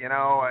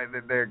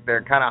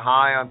 They're kind of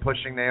high on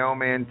pushing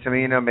Naomi and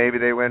Tamina. Maybe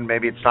they win.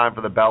 Maybe it's time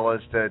for the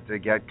Bellas to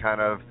get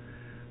kind of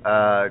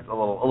a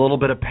little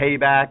bit of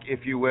payback,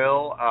 if you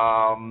will.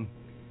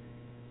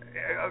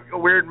 A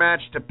weird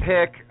match to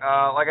pick.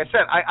 Like I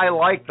said, I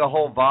like the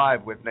whole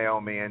vibe with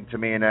Naomi and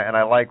Tamina, and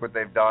I like what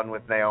they've done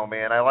with Naomi,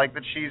 and I like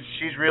that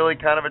she's really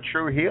kind of a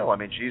true heel. I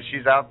mean,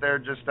 she's out there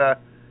just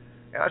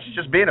she's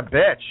just being a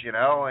bitch,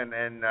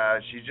 and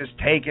she's just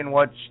taking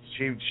what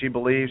she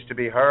believes to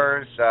be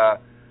hers.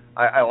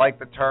 I like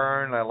the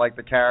turn. I like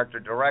the character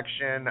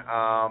direction.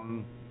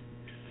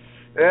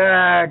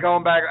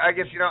 Going back, I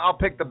guess, I'll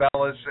pick the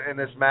Bellas in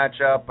this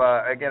matchup.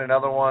 Again,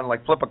 another one,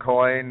 like flip a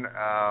coin,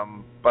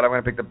 but I'm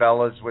going to pick the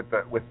Bellas with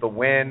the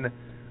win.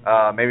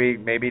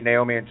 Maybe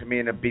Naomi and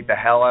Tamina beat the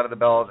hell out of the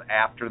Bellas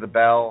after the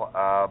bell,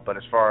 but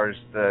as far as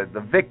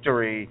the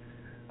victory,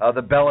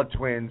 the Bella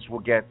twins will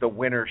get the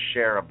winner's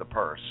share of the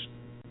purse.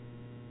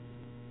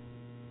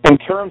 In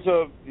terms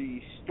of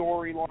the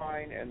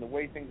storyline and the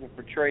way things are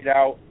portrayed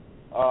out,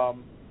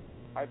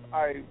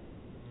 I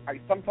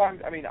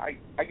sometimes,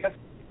 I guess,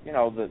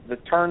 the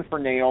turn for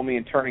Naomi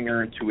and turning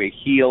her into a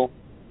heel,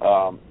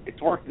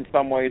 it's worked in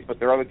some ways, but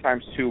there are other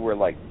times too where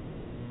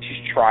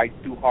she's tried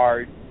too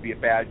hard to be a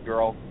bad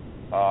girl.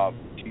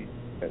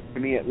 To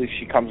me at least,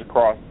 she comes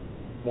across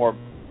more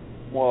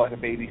like a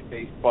baby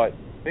face, but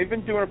they've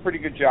been doing a pretty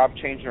good job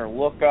changing her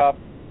look up,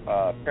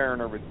 pairing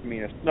her with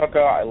Tamina Snuka.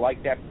 I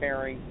like that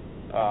pairing.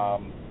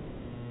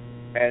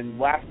 And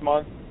last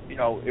month,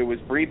 it was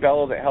Brie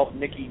Bella that helped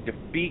Nikki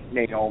defeat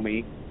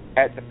Naomi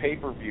at the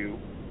pay-per-view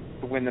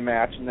to win the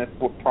match, and that's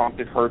what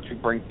prompted her to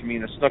bring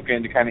Tamina Snuka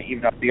in to kind of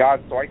even up the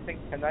odds. So I think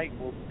tonight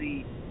we'll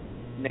see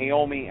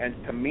Naomi and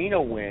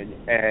Tamina win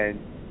and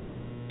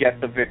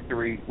get the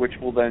victory, which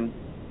will then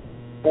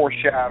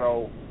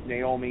foreshadow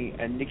Naomi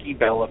and Nikki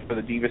Bella for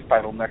the Divas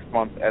title next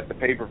month at the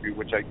pay-per-view,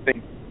 which I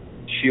think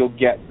she'll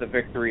get the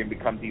victory and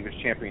become Divas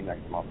champion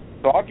next month.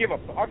 So I'll give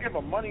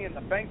a Money in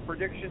the Bank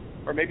prediction,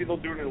 or maybe they'll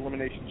do it in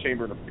Elimination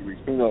Chamber in a few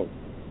weeks. Who knows?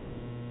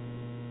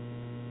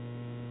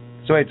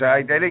 So wait,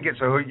 I didn't get.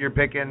 So who you're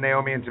picking?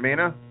 Naomi and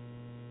Tamina?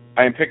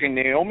 I am picking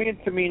Naomi and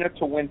Tamina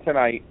to win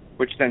tonight,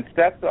 which then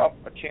sets up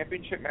a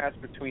championship match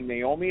between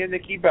Naomi and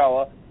Nikki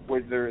Bella,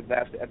 whether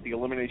that's at the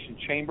Elimination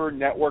Chamber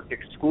Network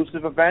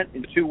exclusive event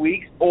in 2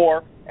 weeks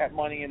or at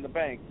Money in the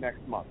Bank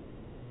next month.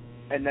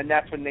 And then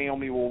that's when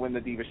Naomi will win the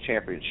Divas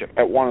Championship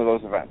at one of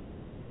those events.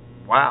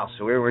 Wow,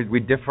 so we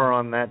differ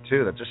on that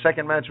too. That's the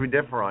second match we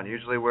differ on.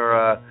 Usually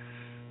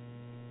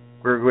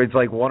it's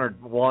like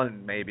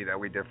one maybe that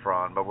we differ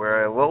on, but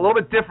we're a little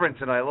bit different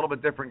tonight. A little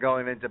bit different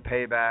going into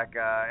Payback,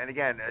 and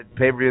again, a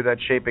pay-per-view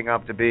that's shaping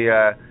up to be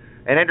an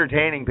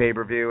entertaining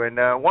pay-per-view. And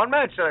one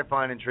match that I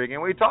find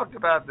intriguing. We talked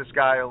about this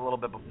guy a little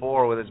bit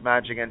before with his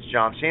match against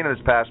John Cena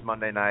this past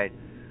Monday night,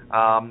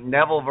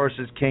 Neville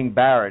versus King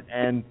Barrett,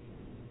 and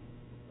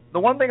the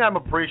one thing I'm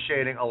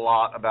appreciating a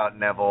lot about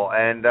Neville,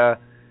 and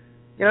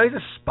he's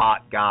a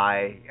spot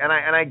guy, and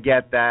I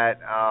get that,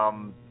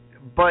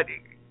 but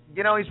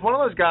he's one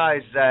of those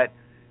guys that,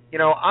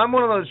 I'm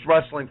one of those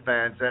wrestling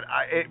fans that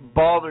it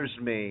bothers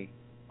me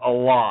a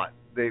lot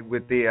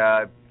with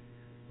the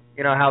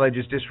how they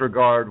just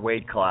disregard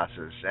weight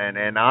classes,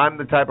 and I'm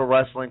the type of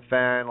wrestling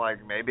fan,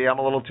 like maybe I'm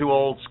a little too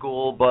old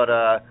school, but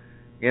a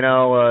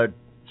 6'5",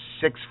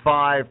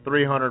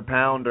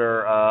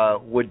 300-pounder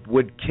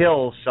would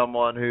kill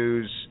someone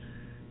who's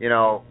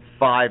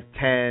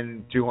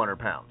 5'10", 200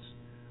 pounds.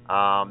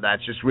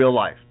 That's just real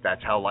life.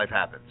 That's how life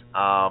happens.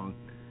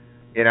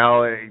 They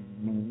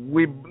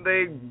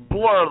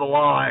blur the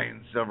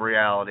lines of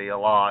reality a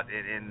lot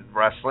in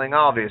wrestling,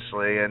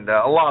 obviously, and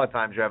a lot of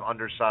times you have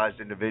undersized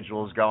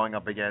individuals going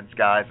up against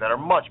guys that are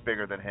much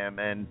bigger than him.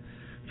 And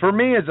for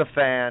me as a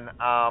fan,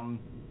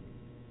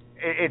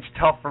 it's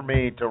tough for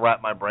me to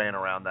wrap my brain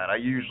around that. I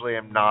usually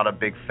am not a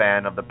big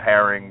fan of the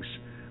pairings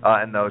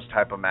in those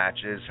type of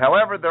matches.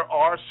 However, there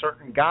are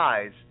certain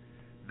guys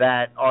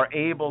that are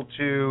able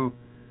to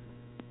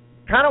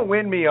kind of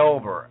win me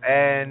over,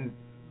 and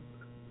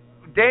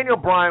Daniel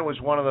Bryan was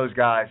one of those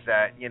guys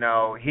that,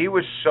 he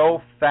was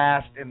so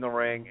fast in the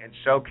ring and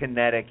so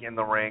kinetic in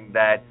the ring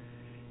that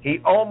he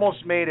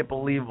almost made it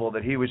believable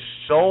that he was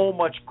so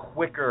much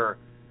quicker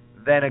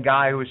than a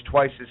guy who was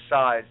twice his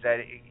size that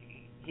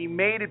he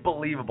made it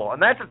believable.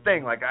 And that's the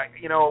thing,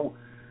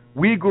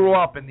 we grew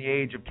up in the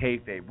age of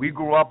kayfabe. We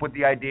grew up with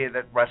the idea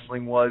that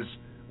wrestling was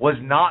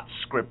not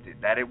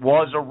scripted, that it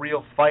was a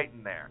real fight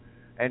in there.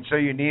 And so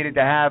you needed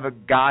to have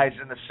guys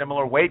in a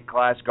similar weight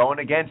class going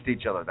against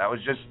each other. That was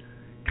just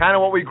kind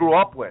of what we grew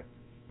up with.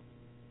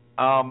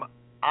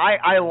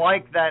 I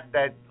like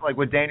that like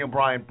what Daniel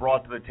Bryan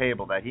brought to the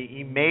table, that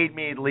he made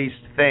me at least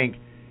think,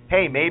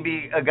 hey,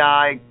 maybe a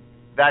guy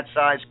that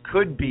size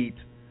could beat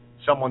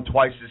someone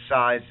twice his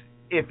size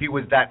if he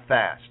was that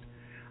fast.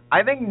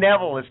 I think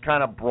Neville has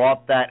kind of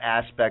brought that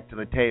aspect to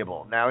the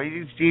table. Now,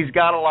 he's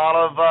got a lot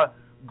of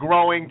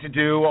growing to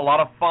do, a lot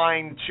of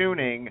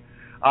fine-tuning,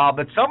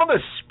 but some of the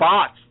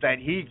spots that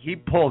he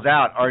pulls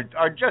out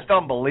are just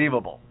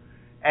unbelievable.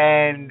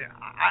 And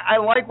I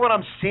like what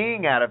I'm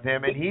seeing out of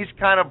him, and he's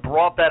kind of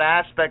brought that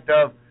aspect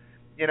of,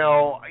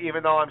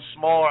 even though I'm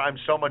smaller, I'm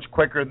so much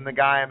quicker than the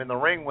guy I'm in the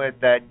ring with,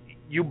 that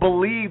you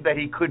believe that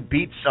he could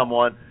beat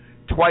someone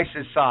twice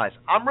his size.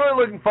 I'm really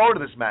looking forward to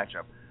this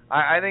matchup.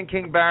 I think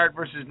King Barrett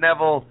versus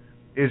Neville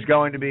is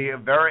going to be a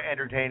very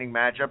entertaining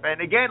matchup.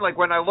 And again,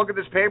 when I look at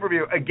this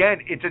pay-per-view,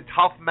 again, it's a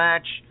tough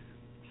match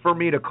for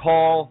me to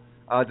call,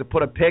 to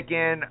put a pick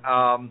in.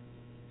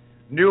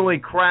 Newly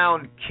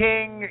crowned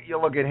king, you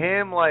look at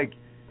him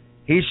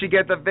he should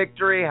get the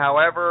victory.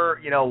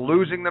 However,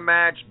 losing the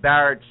match,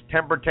 Barrett's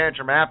temper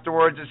tantrum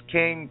afterwards as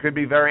king could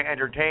be very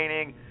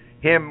entertaining.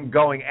 him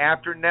going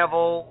after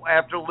Neville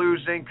after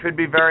losing could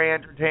be very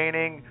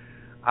entertaining.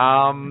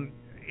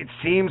 It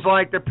seems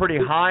like they're pretty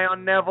high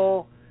on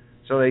Neville,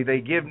 so they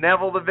give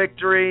Neville the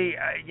victory.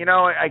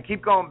 I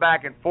keep going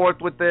back and forth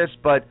with this,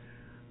 but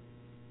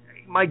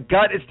my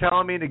gut is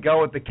telling me to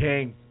go with the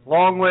King.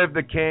 Long live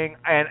the King,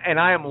 and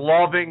I am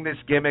loving this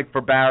gimmick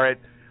for Barrett.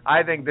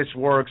 I think this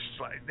works.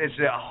 This is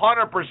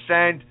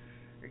 100%.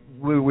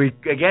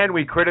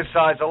 We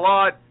criticize a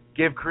lot.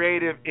 Give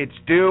creative its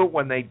due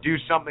when they do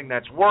something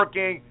that's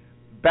working.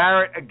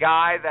 Barrett, a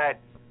guy that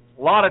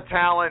a lot of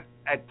talent,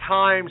 at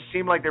times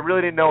seemed like they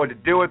really didn't know what to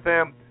do with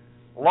him.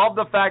 Love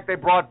the fact they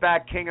brought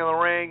back King of the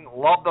Ring.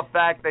 Love the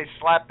fact they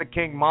slapped the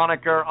King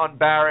moniker on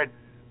Barrett.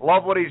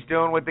 Love what he's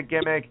doing with the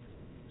gimmick.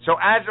 So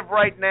as of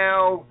right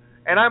now,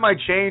 and I might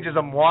change as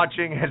I'm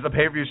watching, as the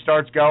pay-per-view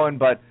starts going,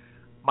 but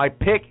my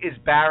pick is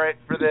Barrett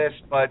for this.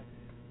 But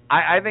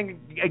I think,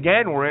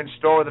 again, we're in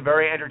store with a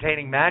very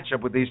entertaining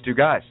matchup with these two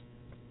guys.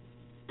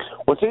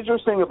 What's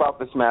interesting about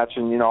this match,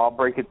 and, I'll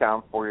break it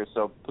down for you,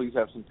 so please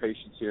have some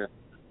patience here.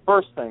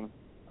 First thing,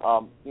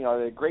 they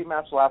had a great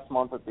match last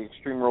month at the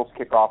Extreme Rules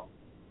kickoff.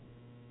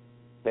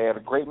 They had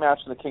a great match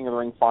in the King of the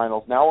Ring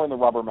finals. Now we're in the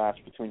rubber match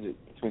between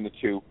the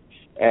two.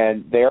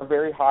 And they are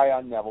very high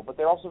on Neville, but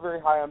they're also very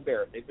high on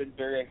Barrett. They've been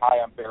very high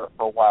on Barrett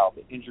for a while.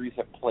 The injuries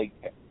have plagued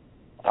him.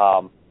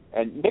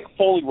 And Mick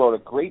Foley wrote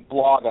a great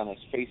blog on his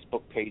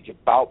Facebook page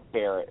about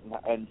Barrett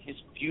and his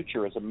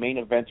future as a main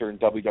eventer in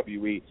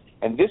WWE.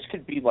 And this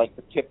could be like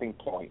the tipping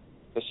point,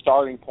 the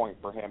starting point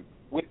for him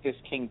with this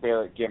King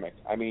Barrett gimmick.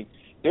 I mean,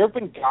 there have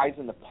been guys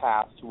in the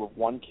past who have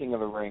won King of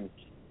the Ring,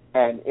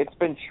 and it's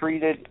been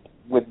treated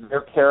with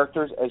their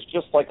characters as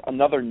just like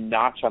another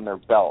notch on their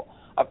belt.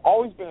 I've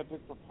always been a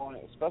big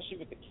proponent, especially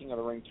with the King of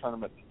the Ring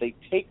tournament, that they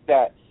take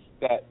that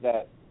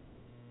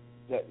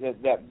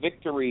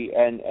victory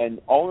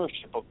and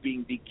ownership of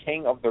being the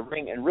King of the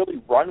Ring and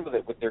really run with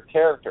it with their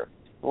character.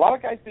 A lot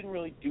of guys didn't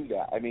really do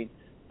that. I mean,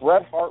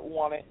 Bret Hart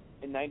won it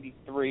in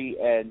 '93,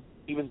 and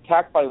he was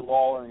attacked by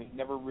Lawler, and he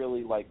never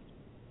really, it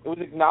was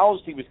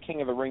acknowledged he was King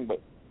of the Ring,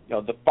 but,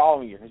 the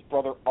following year, his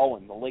brother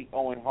Owen, the late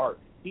Owen Hart,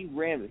 he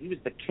ran it. He was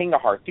the King of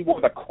Hearts. He wore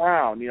the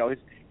crown.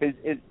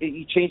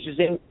 He changed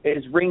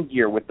his ring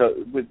gear with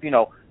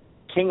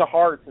King of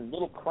Hearts and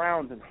little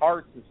crowns and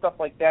hearts and stuff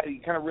like that. He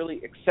kind of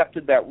really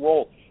accepted that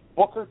role.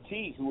 Booker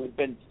T, who had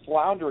been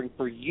floundering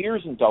for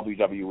years in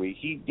WWE,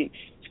 he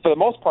for the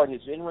most part,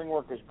 his in-ring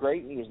work was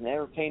great, and he was an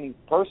entertaining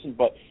person,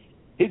 but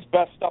his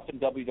best stuff in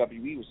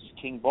WWE was his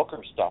King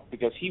Booker stuff,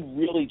 because he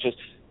really just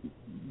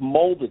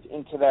molded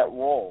into that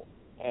role.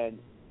 And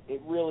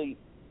it really,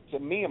 to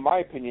me, in my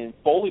opinion,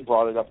 Foley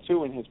brought it up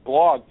too in his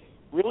blog,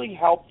 really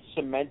helped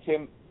cement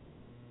him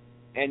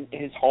and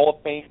his Hall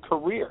of Fame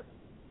career.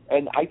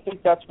 And I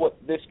think that's what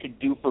this could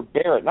do for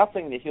Barrett. Not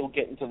saying that he'll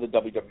get into the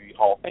WWE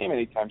Hall of Fame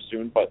anytime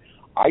soon, but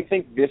I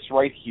think this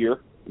right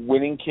here,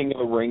 winning King of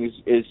the Ring,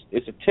 is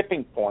a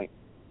tipping point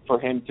for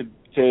him to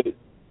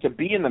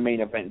be in the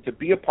main event, to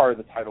be a part of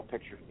the title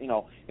picture, in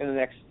the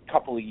next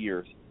couple of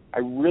years. I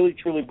really,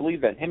 truly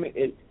believe that. Him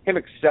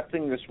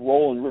accepting this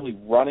role and really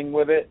running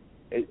with it,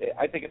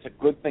 I think it's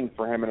a good thing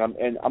for him,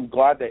 and I'm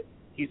glad that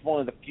he's one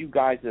of the few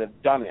guys that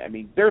have done it. I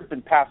mean, there have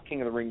been past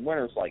King of the Ring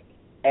winners like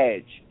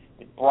Edge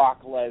and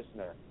Brock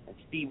Lesnar and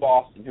Steve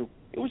Austin, who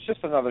it was just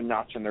another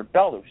notch on their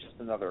belt. It was just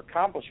another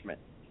accomplishment.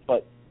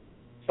 But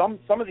some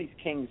of these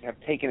kings have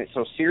taken it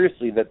so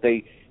seriously that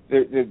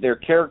their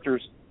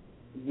characters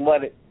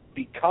let it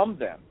become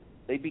them.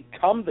 They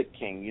become the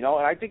king, and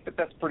I think that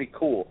that's pretty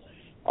cool.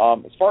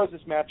 As far as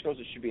this match goes,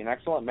 it should be an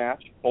excellent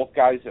match. Both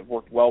guys have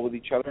worked well with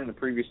each other in the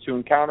previous two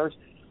encounters.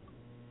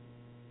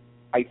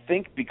 I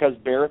think because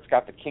Barrett's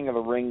got the King of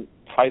the Ring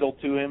title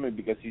to him and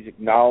because he's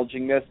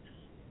acknowledging this,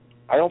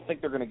 I don't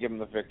think they're going to give him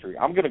the victory.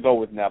 I'm going to go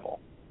with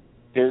Neville.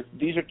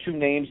 These are two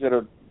names that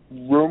are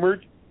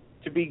rumored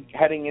to be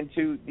heading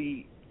into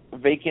the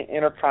vacant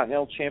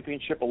Intercontinental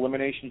Championship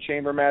Elimination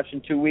Chamber match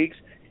in 2 weeks,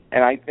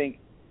 and I think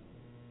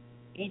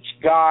each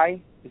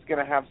guy is going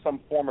to have some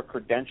form of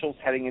credentials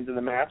heading into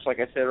the match. Like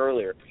I said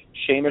earlier,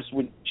 Sheamus's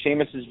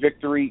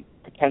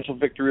potential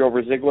victory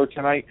over Ziggler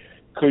tonight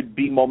could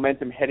be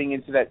momentum heading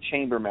into that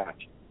chamber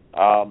match.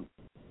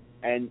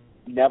 And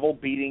Neville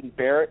beating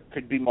Barrett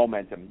could be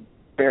momentum.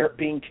 Barrett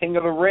being King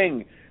of the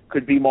Ring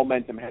could be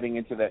momentum heading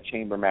into that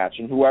chamber match.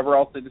 And whoever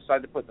else they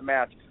decide to put in the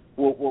match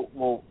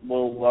will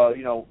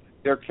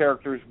their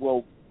characters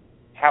will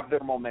have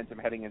their momentum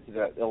heading into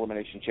that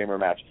Elimination Chamber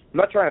match. I'm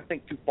not trying to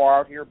think too far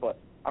out here, but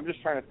I'm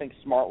just trying to think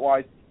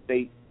smart-wise.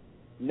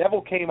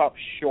 Neville came up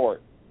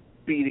short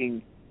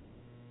beating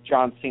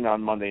John Cena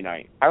on Monday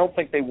night. I don't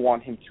think they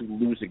want him to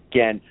lose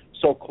again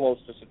so close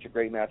to such a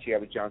great match he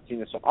had with John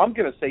Cena. So I'm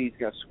going to say he's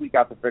going to squeak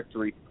out the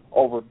victory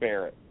over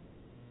Barrett.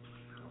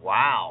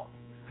 Wow.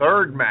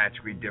 Third match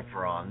we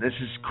differ on. This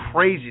is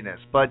craziness,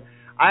 but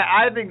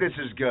I think this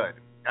is good.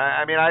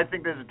 I mean, I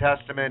think this is a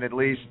testament, at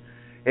least,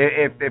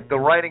 if the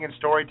writing and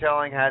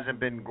storytelling hasn't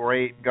been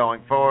great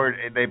going forward,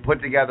 they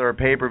put together a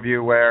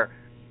pay-per-view where,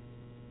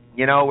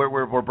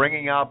 we're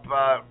bringing up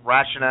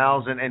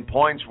rationales and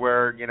points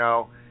where,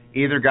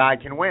 either guy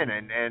can win.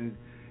 And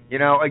you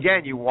know,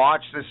 again, you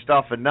watch this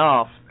stuff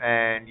enough,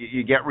 and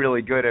you get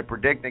really good at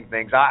predicting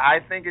things. I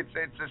think it's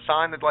a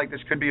sign that, like,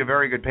 this could be a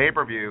very good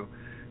pay-per-view,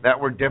 that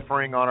we're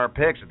differing on our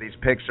picks. That these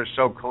picks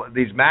are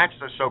these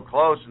matches are so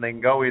close, and they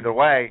can go either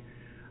way.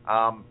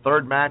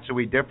 Third match that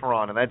we differ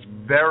on, and that's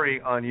very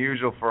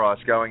unusual for us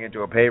going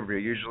into a pay-per-view.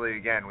 Usually,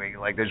 again,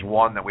 there's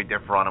one that we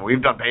differ on, and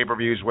we've done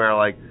pay-per-views where,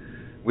 like,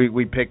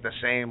 we pick the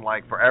same,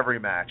 like, for every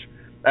match.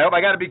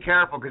 I got to be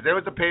careful, because there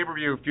was a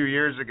pay-per-view a few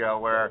years ago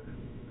where I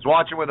was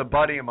watching with a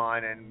buddy of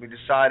mine, and we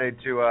decided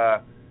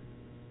to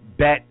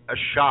bet a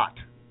shot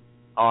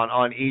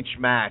on each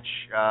match,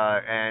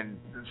 and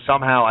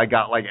somehow I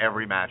got, like,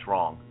 every match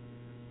wrong,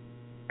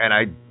 and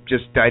I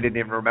didn't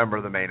even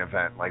remember the main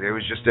event. Like, it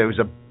was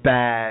a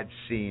bad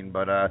scene.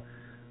 But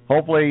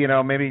hopefully, you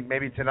know,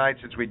 maybe tonight,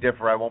 since we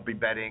differ, I won't be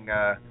betting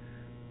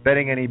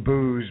any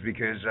booze,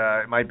 because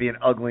it might be an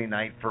ugly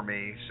night for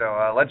me.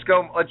 So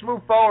let's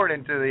move forward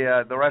into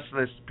the rest of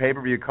this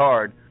pay-per-view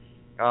card,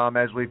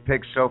 as we've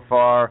picked so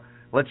far.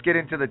 Let's get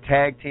into the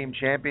tag team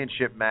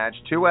championship match.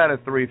 2 out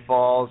of 3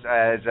 falls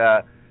as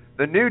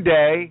the New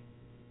Day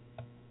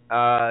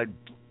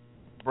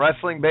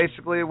wrestling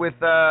basically with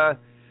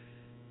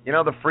you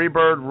know, the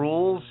Freebird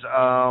rules.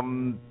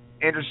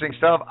 Interesting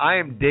stuff. I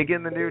am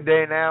digging the New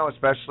Day now,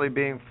 especially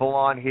being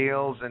full-on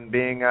heels and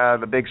being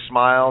the big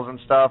smiles and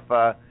stuff.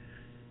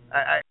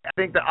 I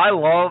think that I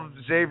love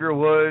Xavier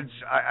Woods.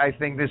 I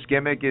think this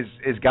gimmick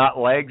is got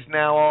legs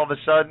now all of a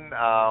sudden.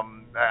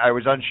 I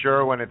was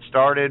unsure when it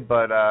started,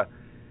 but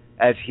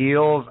as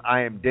heels,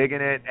 I am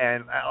digging it.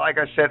 And like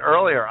I said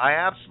earlier,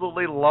 I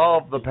absolutely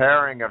love the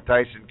pairing of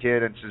Tyson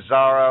Kidd and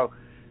Cesaro.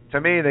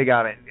 To me, they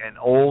got an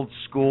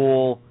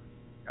old-school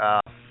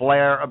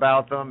flair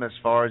about them as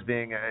far as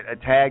being a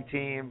tag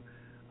team.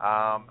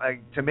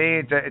 To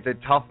me, it's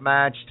a tough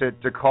match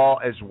to call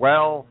as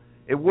well.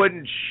 It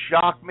wouldn't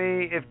shock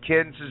me if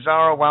Kidd and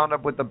Cesaro wound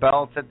up with the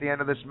belts at the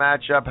end of this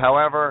matchup.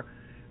 However,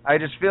 I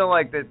just feel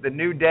like the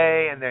New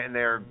Day and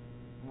their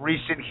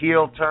recent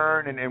heel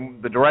turn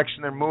and the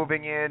direction they're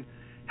moving in,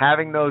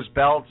 having those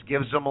belts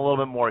gives them a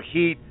little bit more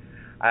heat.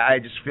 I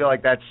just feel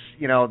like that's,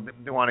 you know,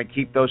 they want to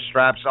keep those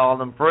straps on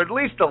them for at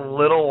least a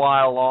little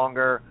while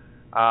longer.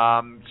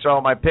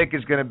 So my pick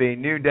is going to be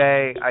New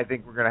Day. I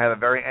think we're going to have a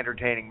very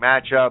entertaining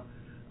matchup.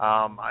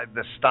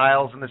 The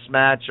styles in this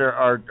match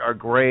are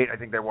great. I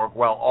think they work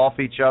well off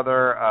each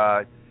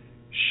other.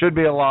 Should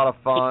be a lot of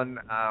fun.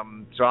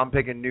 So I'm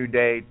picking New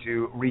Day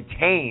to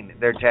retain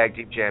their tag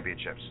team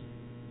championships.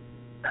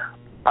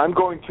 I'm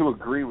going to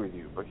agree with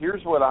you, but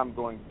here's what I'm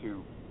going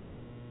to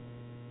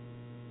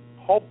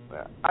hope.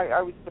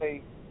 I would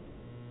say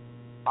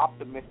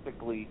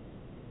optimistically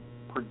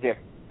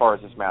predict as far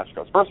as this match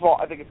goes. First of all,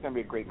 I think it's going to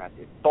be a great match.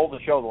 It stole the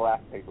show the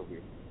last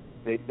pay-per-view.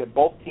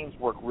 Both teams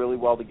work really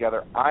well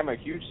together. I'm a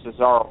huge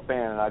Cesaro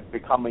fan, and I've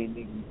become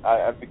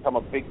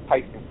a big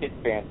Tyson Kidd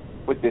fan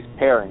with this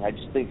pairing. I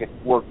just think it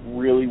worked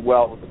really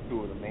well with the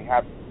two of them. They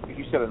have, like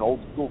you said, an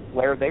old school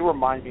flair. They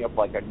remind me of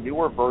like a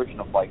newer version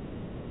of like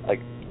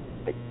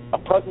a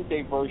present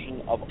day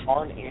version of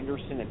Arn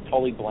Anderson and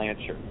Tully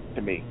Blanchard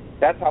to me.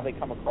 That's how they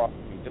come across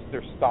to me. Just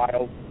their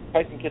styles.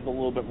 Tyson Kidd's a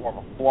little bit more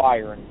of a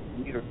flyer, and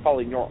neither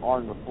Tully nor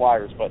Arn were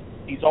flyers, but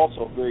he's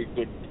also a very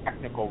good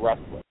technical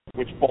wrestler,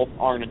 which both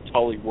Arn and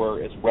Tully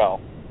were as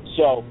well.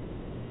 So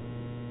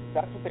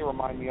that's what they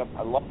remind me of.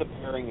 I love the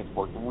pairing. It's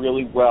worked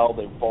really well.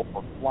 They both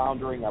were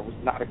floundering. I was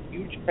not a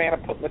huge fan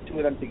of putting the two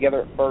of them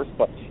together at first,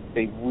 but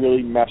they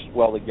really meshed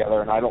well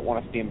together, and I don't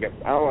want to see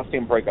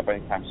them break up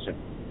anytime soon.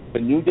 The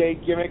New Day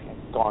gimmick has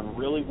gone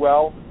really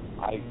well.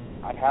 I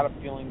had a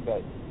feeling that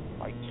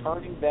by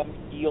turning them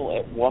heel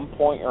at one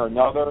point or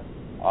another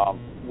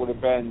would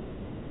have been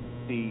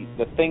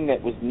the thing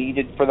that was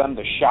needed for them,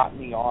 the shot in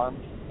the arm,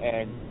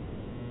 and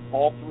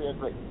all three are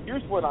great.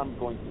 Here's what I'm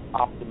going to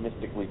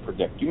optimistically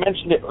predict. You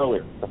mentioned it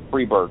earlier, the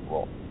Freebird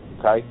rule,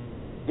 okay?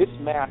 This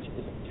match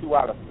is a 2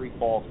 out of 3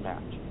 falls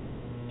match.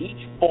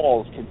 Each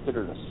fall is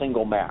considered a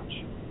single match.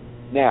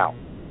 Now,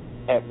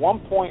 at one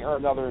point or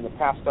another in the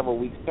past several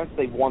weeks, since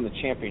they've won the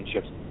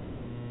championships,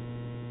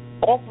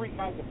 all three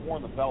guys have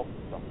worn the belts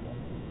at some point.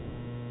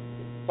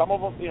 Some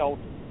of them, you know,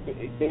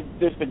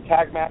 there's been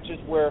tag matches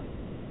where,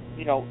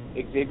 you know,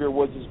 Xavier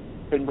Woods has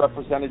been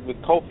represented with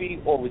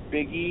Kofi or with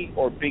Big E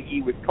or Big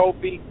E with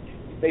Kofi.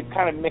 They've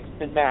kind of mixed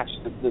and matched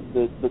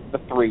the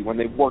three when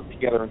they work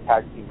together in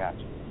tag team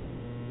matches.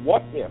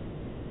 What if,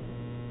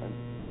 and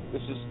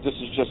this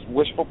is just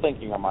wishful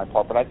thinking on my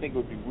part, but I think it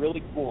would be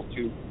really cool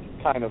to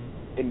kind of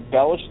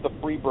embellish the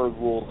Freebird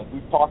rule that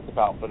we've talked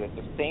about, but at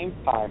the same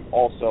time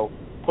also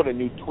put a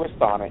new twist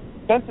on it.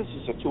 Since this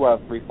is a 2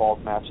 out of 3 falls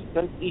match,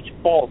 since each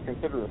fall is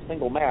considered a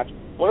single match,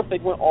 what if they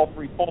went all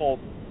 3 falls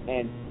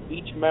and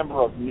each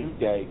member of New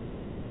Day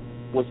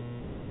was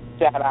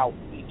sat out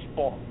each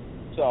fall?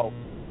 So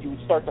you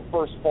would start the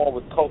first fall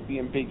with Kofi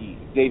and Big E.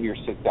 Xavier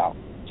sits out.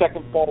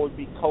 Second fall would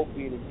be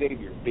Kofi and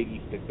Xavier. Big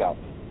E sits out.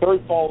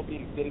 Third fall would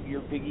be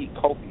Xavier, Big E,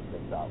 Kofi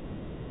sits out.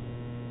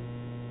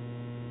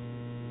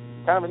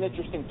 Kind of an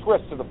interesting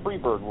twist to the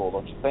Freebird rule,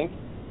 don't you think?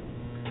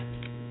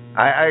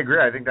 I agree.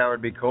 I think that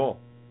would be cool.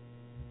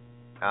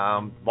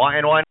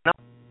 Why not?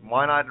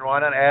 Why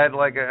not add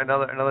like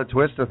another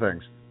twist to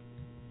things?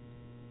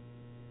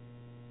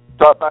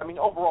 So, I mean,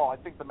 overall, I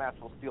think the match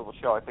will steal the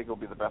show. I think it'll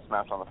be the best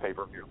match on the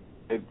pay-per-view.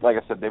 Like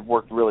I said, they've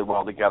worked really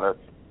well together,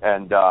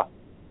 and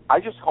I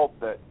just hope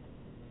that,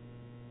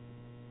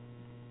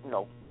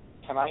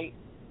 tonight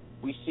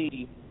we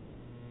see.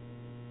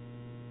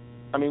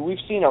 I mean, we've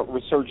seen a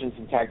resurgence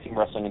in tag team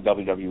wrestling in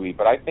WWE,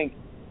 but I think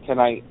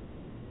tonight,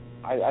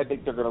 I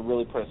think they're going to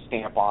really put a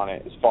stamp on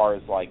it as far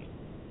as like.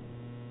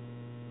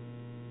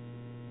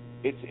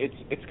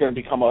 It's going to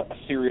become a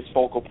serious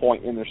focal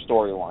point in their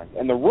storyline,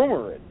 and the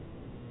rumor is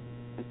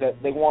that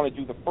they want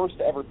to do the first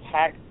ever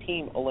tag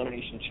team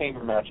elimination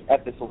chamber match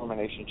at this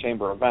elimination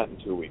chamber event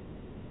in 2 weeks.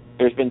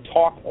 There's been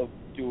talk of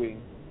doing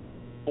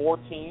 4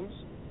 teams,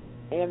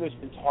 and there's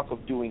been talk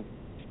of doing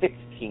 6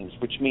 teams,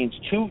 which means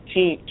two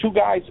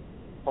guys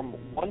from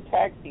one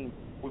tag team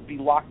would be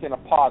locked in a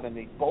pod, and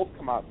they both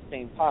come out at the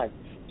same time.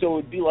 So it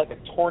would be like a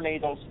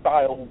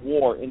tornado-style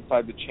war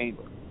inside the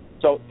chamber.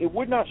 So it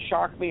would not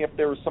shock me if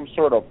there was some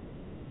sort of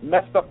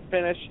messed up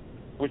finish,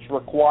 which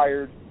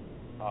required,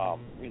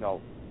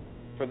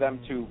 for them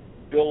to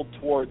build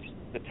towards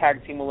the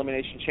tag team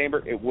elimination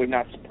chamber. It would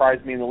not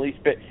surprise me in the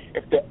least bit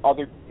if there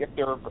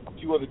are a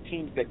few other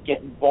teams that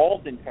get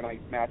involved in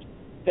tonight's match,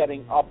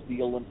 setting up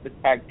the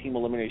tag team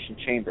elimination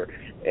chamber.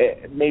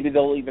 Maybe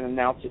they'll even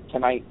announce it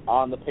tonight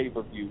on the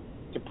pay-per-view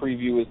to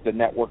preview as the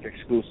network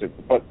exclusive.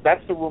 But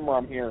that's the rumor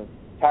I'm hearing: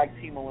 tag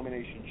team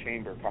elimination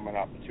chamber coming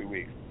up in 2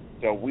 weeks.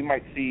 So we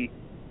might see,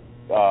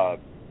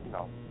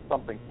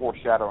 something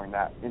foreshadowing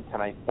that in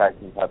tonight's tag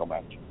team title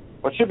match.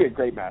 But it should be a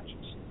great match.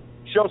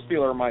 Show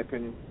stealer, in my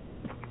opinion.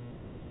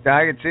 Yeah,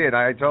 I can see it.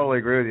 I totally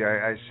agree with you.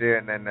 I see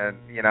it,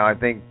 and I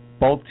think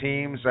both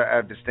teams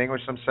have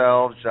distinguished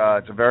themselves.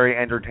 It's a very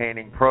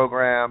entertaining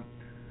program.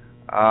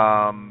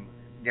 I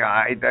mean,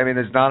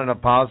 there's not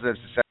enough positives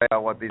to say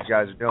about what these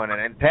guys are doing,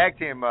 and tag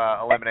team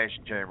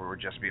elimination chamber would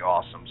just be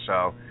awesome.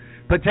 So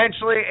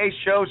potentially a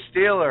show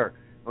stealer.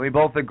 We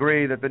both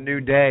agree that the New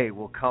Day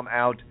will come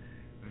out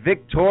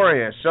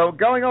victorious. So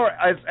going over,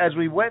 as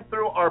we went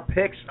through our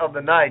picks of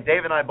the night,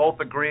 Dave and I both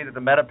agree that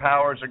the Meta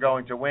Powers are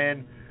going to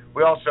win.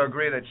 We also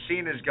agree that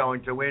Cena's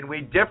going to win.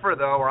 We differ,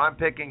 though, where I'm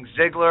picking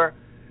Ziggler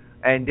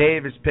and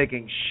Dave is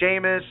picking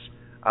Sheamus.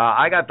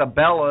 I got the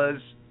Bellas,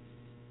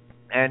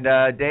 and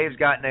Dave's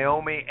got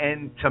Naomi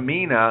and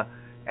Tamina.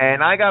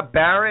 And I got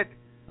Barrett,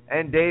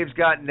 and Dave's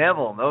got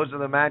Neville. Those are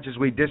the matches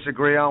we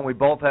disagree on. We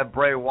both have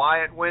Bray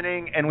Wyatt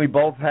winning, and we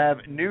both have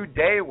New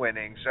Day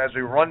winning. So as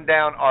we run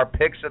down our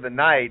picks of the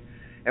night,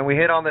 and we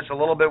hit on this a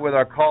little bit with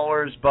our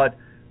callers, but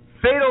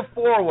Fatal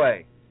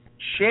 4-Way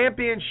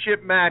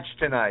Championship match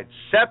tonight.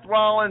 Seth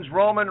Rollins,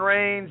 Roman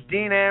Reigns,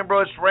 Dean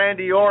Ambrose,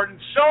 Randy Orton.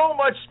 So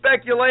much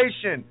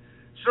speculation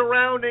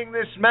surrounding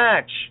this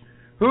match.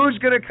 Who's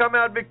going to come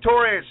out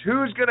victorious?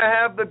 Who's going to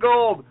have the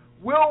gold?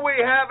 Will we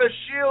have a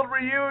Shield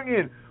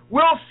reunion?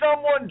 Will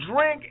someone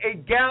drink a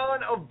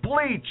gallon of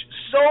bleach?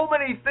 So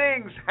many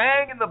things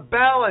hang in the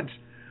balance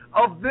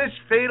of this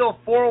Fatal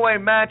 4-Way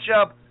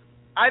matchup.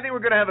 I think we're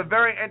going to have a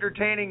very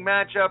entertaining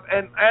matchup.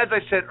 And as I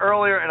said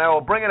earlier, and I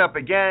will bring it up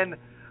again,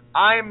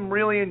 I'm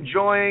really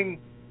enjoying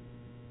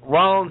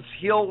Rollins'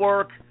 heel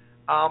work.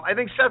 I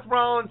think Seth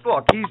Rollins,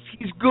 look,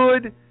 he's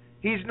good.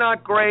 He's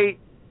not great.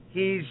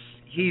 He's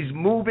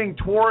moving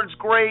towards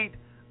great.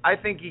 I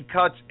think he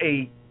cuts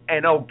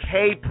an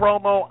okay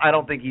promo. I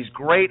don't think he's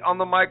great on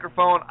the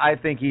microphone. I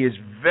think he is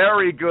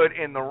very good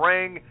in the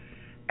ring.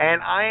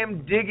 And I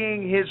am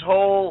digging his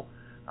whole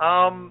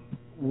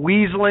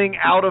weaseling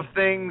out of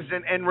things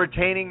and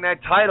retaining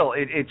that title.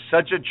 It's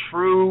such a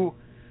true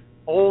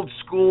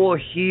old-school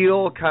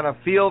heel kind of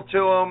feel to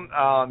him.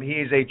 He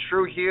is a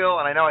true heel,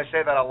 and I know I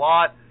say that a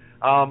lot.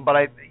 But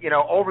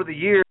over the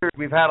years,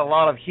 we've had a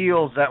lot of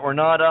heels that were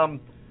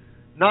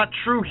not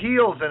true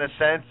heels in a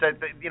sense. That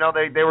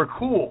they were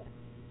cool.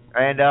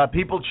 And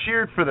people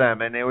cheered for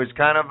them, and it was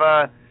kind of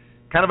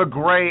a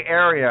gray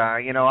area.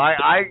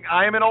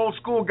 I am an old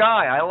school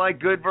guy. I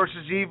like good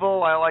versus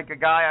evil. I like a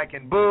guy I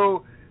can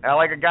boo. I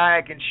like a guy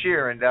I can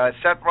cheer. And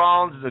Seth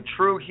Rollins is a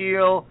true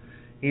heel.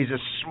 He's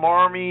a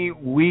smarmy,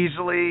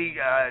 weaselly,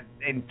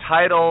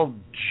 entitled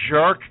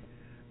jerk,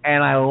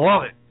 and I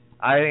love it.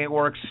 I think it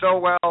works so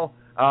well.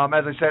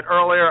 As I said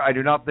earlier, I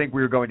do not think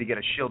we are going to get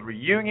a Shield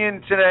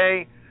reunion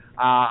today.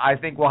 I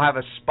think we'll have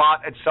a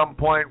spot at some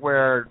point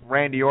where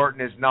Randy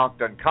Orton is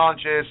knocked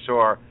unconscious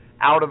or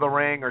out of the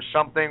ring or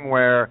something,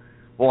 where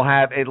we'll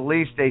have at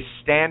least a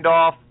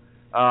standoff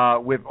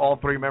with all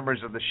 3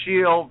 members of the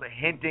Shield,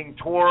 hinting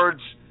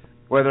towards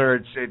whether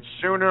it's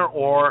sooner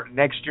or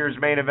next year's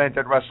main event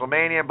at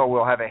WrestleMania, but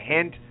we'll have a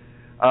hint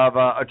of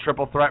a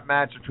triple threat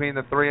match between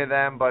the 3 of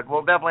them. But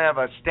we'll definitely have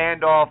a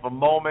standoff, a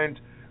moment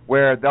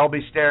where they'll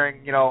be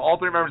staring, all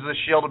 3 members of the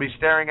Shield will be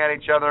staring at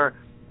each other.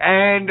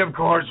 And, of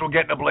course, we'll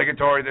get an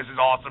obligatory "This is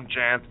awesome"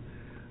 chant.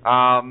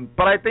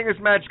 But I think this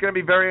match is going to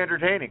be very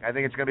entertaining. I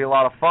think it's going to be a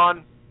lot of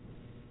fun.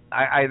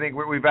 I think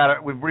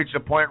we've reached a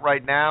point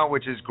right now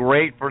which is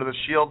great for the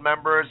Shield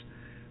members.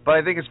 But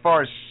I think as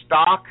far as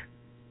stock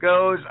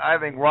goes, I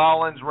think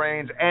Rollins,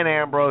 Reigns, and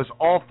Ambrose,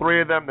 all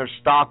three of them, their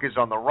stock is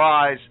on the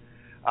rise.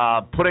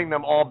 Putting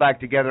them all back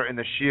together in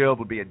the Shield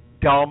would be a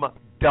dumb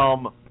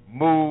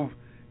move.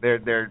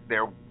 They're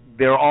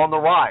on the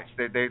rise.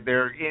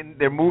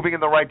 They're moving in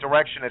the right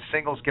direction as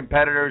singles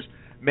competitors.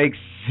 Makes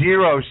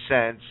zero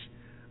sense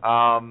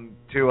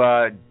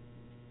to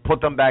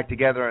put them back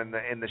together in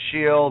the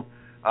Shield.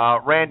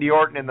 Randy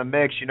Orton in the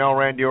mix. You know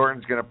Randy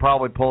Orton's going to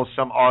probably pull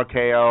some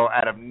RKO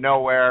out of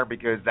nowhere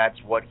because that's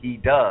what he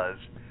does.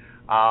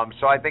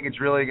 So I think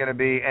it's really going to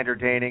be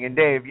entertaining. And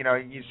Dave,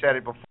 you said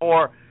it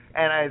before,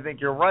 and I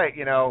think you're right.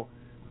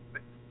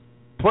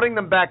 Putting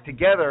them back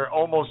together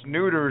almost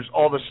neuters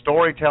all the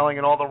storytelling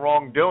and all the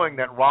wrongdoing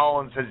that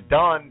Rollins has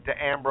done to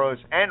Ambrose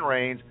and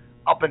Reigns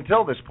up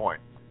until this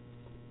point.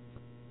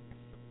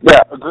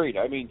 Yeah, agreed.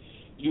 I mean,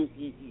 you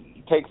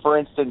take, for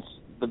instance,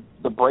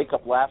 the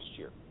breakup last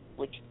year,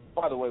 which,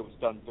 by the way, was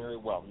done very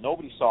well.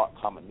 Nobody saw it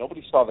coming.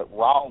 Nobody saw that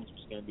Rollins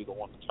was going to be the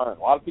one to turn.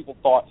 A lot of people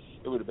thought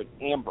it would have been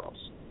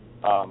Ambrose,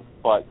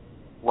 but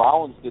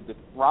Rollins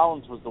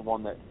was the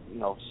one that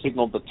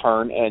signaled the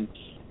turn, and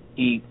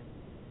he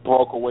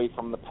broke away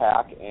from the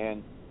pack.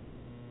 And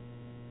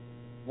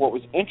what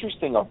was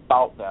interesting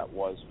about that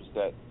was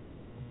that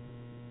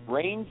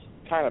Reigns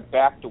kind of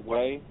backed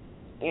away.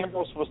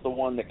 Ambrose was the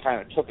one that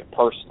kind of took it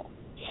personal,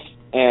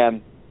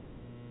 and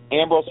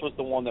Ambrose was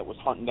the one that was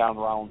hunting down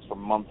Rollins for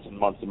months and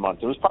months and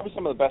months. It was probably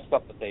some of the best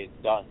stuff that they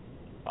had done,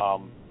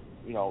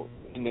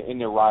 in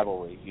their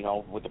rivalry,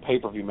 with the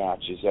pay-per-view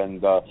matches and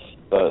the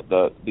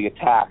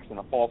attacks and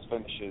the false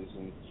finishes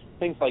and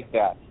things like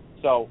that.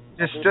 So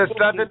just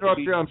not to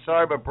interrupt you, I'm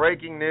sorry, but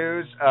breaking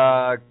news.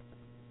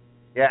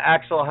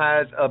 Axel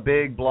has a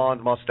big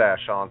blonde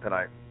mustache on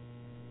tonight.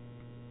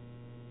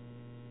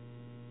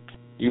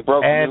 You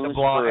broke and news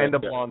and a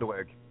blonde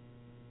wig.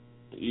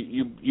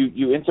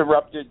 You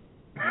interrupted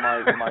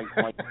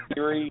my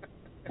theory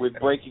with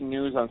breaking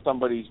news on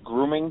somebody's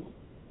grooming,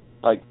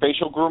 like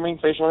facial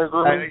hair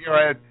grooming. You're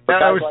right.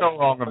 That was so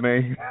wrong of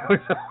me.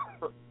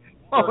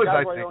 What was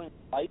I thinking?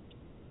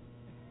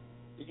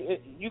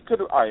 You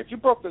could, all right, if you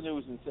broke the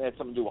news and had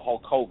something to do with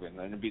Hulk Hogan,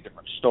 then it'd be a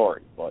different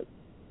story. But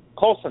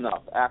close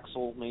enough.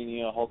 Axel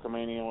Mania,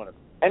 Hulkamania, whatever.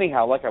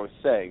 Anyhow, like I was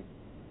saying,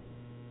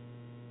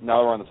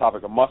 now we're on the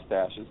topic of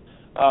mustaches.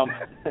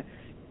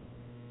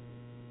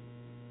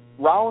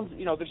 Rollins,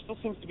 there still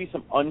seems to be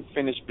some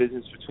unfinished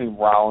business between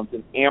Rollins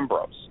and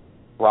Ambrose.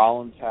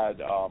 Rollins had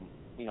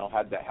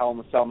the Hell in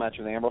a Cell match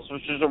with Ambrose,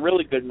 which was a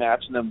really good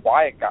match, and then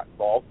Wyatt got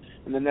involved,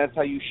 and then that's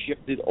how you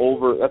shifted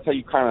over. That's how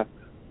you kind of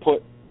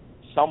put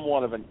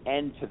somewhat of an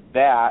end to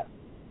that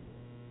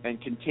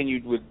and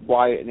continued with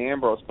Wyatt and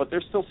Ambrose. But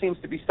there still seems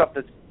to be stuff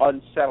that's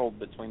unsettled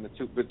between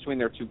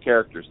their two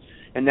characters.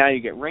 And now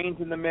you get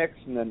Reigns in the mix,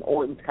 and then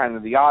Orton's kind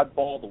of the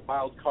oddball, the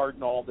wild card,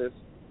 and all this.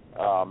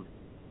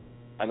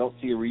 I don't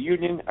see a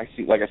reunion. I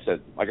see, like I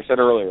said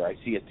earlier, I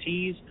see a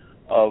tease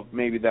of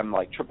maybe them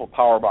like triple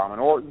powerbomb and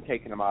Orton,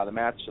 taking them out of the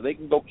match so they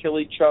can go kill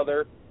each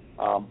other.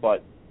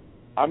 But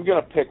I'm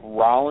going to pick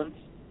Rollins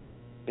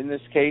in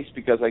this case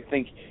because I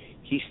think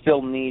he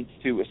still needs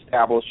to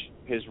establish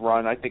his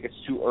run. I think it's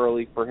too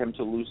early for him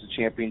to lose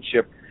the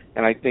championship,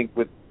 and I think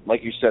with,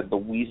 like you said, the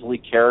Weasley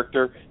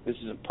character, this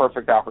is a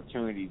perfect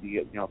opportunity to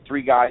get,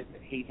 three guys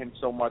that hate him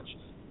so much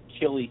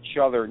kill each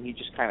other, and he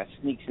just kind of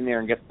sneaks in there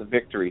and gets the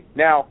victory.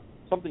 Now,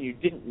 something you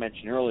didn't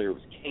mention earlier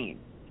was Kane.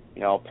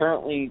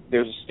 Apparently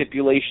there's a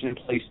stipulation in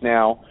place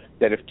now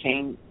that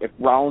if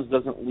Rollins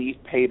doesn't leave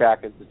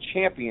Payback as the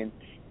champion,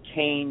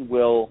 Kane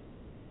will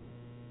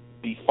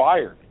be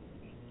fired.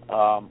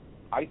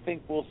 I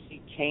think we'll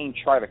see Kane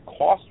try to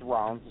cost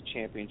Rollins the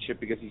championship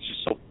because he's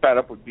just so fed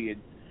up with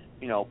being,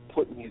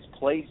 put in his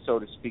place, so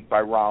to speak, by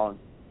Rollins,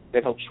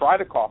 that he'll try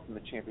to cost him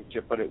the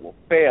championship, but it will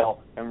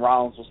fail, and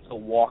Rollins will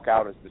still walk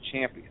out as the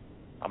champion.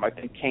 I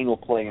think Kane will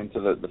play into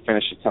the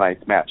finish of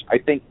tonight's match. I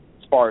think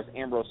as far as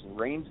Ambrose and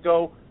Reigns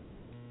go,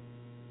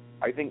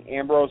 I think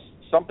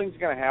something's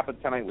going to happen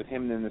tonight with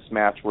him in this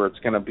match where it's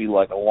going to be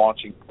like a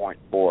launching point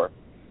for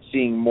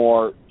seeing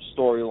more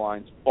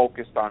storylines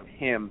focused on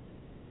him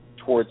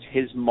towards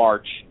his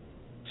march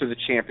to the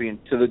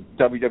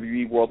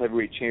WWE World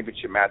Heavyweight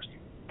Championship match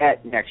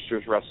at next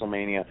year's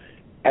WrestleMania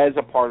as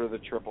a part of the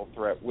triple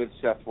threat with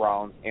Seth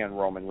Rollins and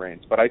Roman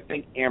Reigns. But I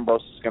think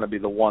Ambrose is going to be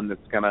the one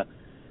that's going to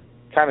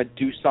kind of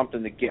do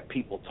something to get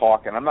people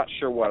talking. I'm not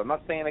sure what. I'm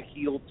not saying a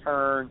heel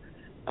turn.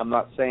 I'm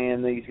not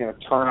saying that he's going to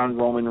turn on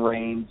Roman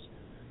Reigns.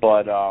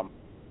 But I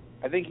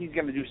think he's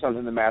going to do something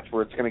in the match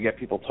where it's going to get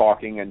people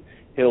talking, and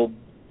he'll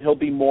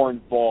be more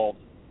involved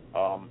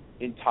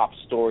in top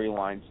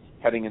storylines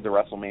heading into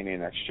WrestleMania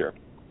next year.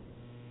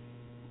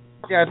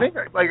 Yeah, I think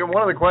like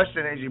one of the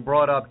questions is you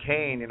brought up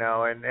Kane,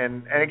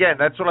 and again,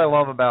 that's what I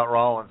love about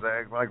Rollins.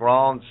 Like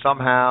Rollins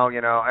somehow,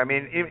 I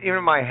mean, even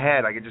in my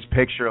head, I could just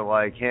picture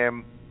like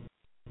him,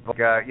 like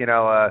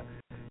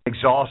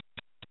exhausted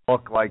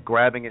look, like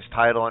grabbing his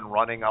title and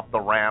running up the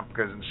ramp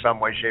because in some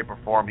way, shape, or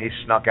form he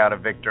snuck out a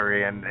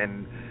victory, and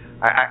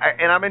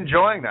I'm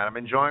enjoying that. I'm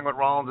enjoying what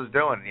Rollins is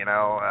doing.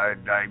 I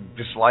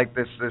just like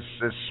this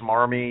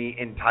smarmy,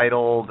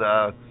 entitled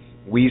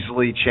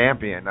Weasley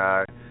champion.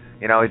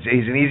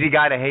 He's an easy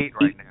guy to hate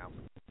right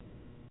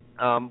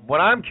now. What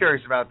I'm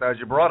curious about, though, is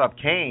you brought up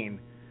Kane.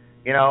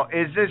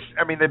 Is this?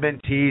 I mean, they've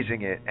been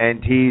teasing it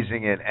and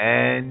teasing it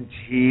and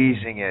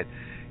teasing it.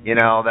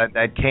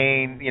 That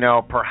Kane,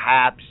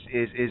 perhaps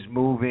is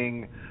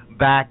moving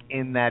back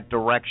in that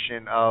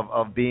direction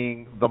of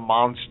being the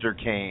monster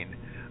Kane.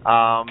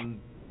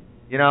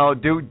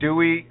 Do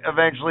we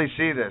eventually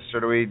see this, or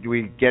do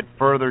we get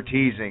further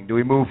teasing? Do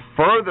we move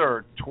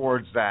further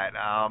towards that?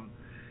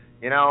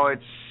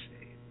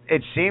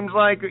 It seems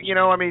like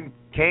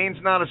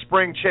Kane's not a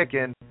spring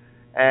chicken,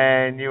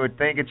 and you would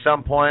think at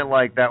some point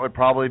like that would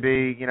probably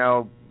be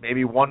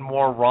maybe one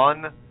more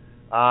run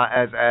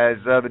as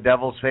the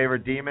Devil's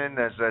favorite demon,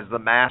 as the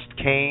masked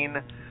Kane.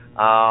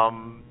 I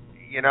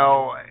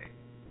know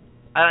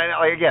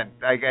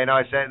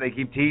I said they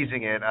keep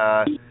teasing it.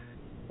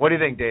 What do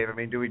you think, Dave? I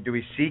mean, do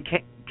we see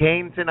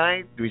Kane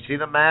tonight? Do we see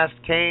the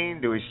masked Kane?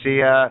 Do we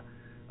see a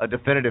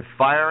definitive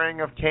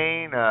firing of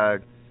Kane?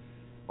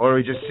 Or do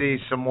we just see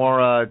some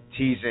more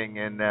teasing,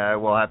 and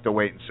we'll have to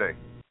wait and see?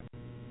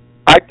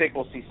 I think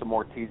we'll see some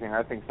more teasing.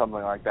 I think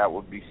something like that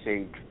would be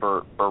saved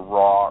for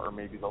Raw, or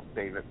maybe they'll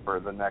save it for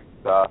the next,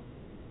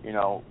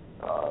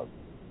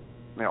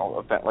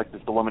 event like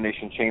this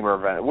Elimination Chamber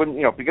event. It wouldn't,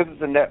 because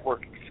it's a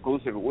network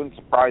exclusive. It wouldn't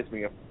surprise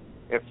me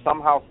if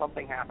somehow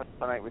something happens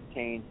tonight with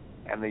Kane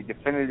and they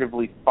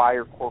definitively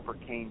fire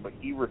Corporate Kane, but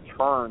he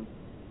returns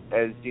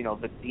as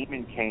the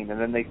Demon Kane,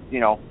 and then they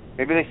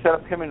maybe they set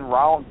up him in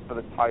Rollins for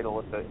the title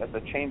at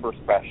the Chamber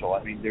special.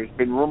 I mean, there's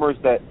been rumors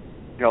that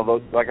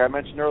those, like I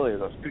mentioned earlier,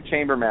 those two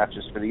Chamber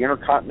matches for the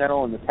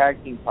Intercontinental and the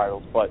Tag Team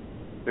titles, but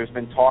there's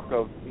been talk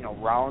of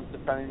Rollins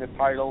defending the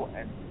title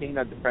and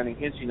Cena defending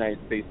his United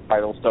States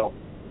title. So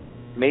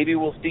maybe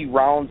we'll see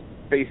Rollins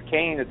face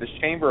Kane at this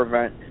Chamber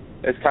event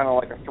as kind of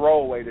like a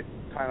throwaway to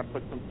kind of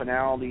put some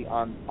finality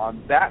on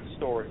that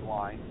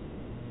storyline,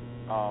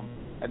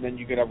 and then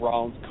you could have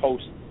Rollins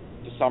coast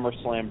to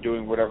SummerSlam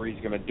doing whatever he's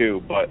going to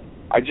do. But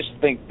I just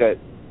think that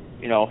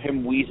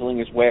him weaseling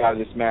his way out of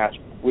this match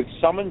with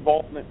some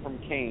involvement from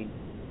Kane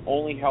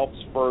only helps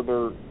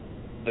further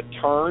the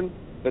turn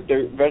that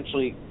they're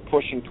eventually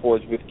pushing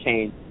towards with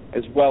Kane,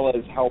 as well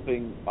as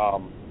helping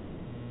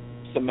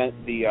cement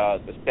the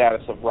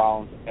status of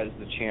Rollins as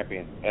the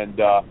champion.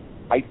 And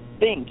I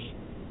think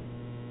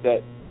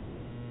that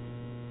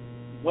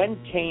when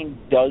Kane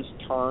does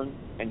turn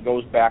and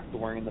goes back to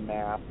wearing the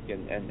mask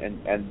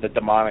and the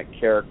demonic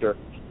character,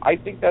 I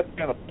think that's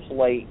going to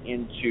play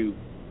into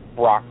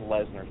Brock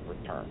Lesnar's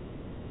return.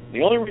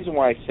 The only reason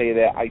why I say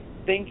that, I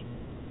think,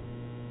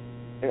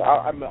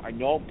 I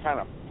know I'm kind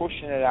of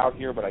pushing it out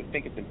here, but I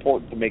think it's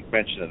important to make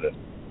mention of this.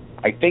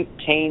 I think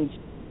Kane's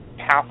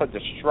path of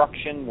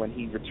destruction when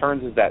he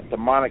returns as that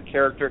demonic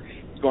character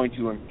is going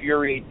to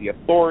infuriate the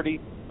Authority,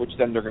 which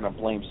then they're going to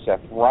blame Seth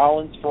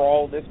Rollins for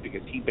all of this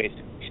because he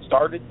basically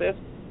started this,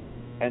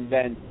 and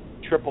then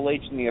Triple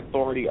H and the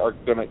Authority are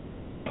going to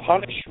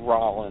punish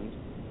Rollins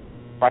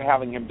by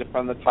having him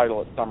defend the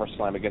title at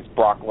SummerSlam against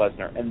Brock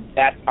Lesnar, and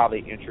that's how they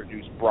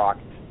introduce Brock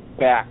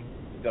back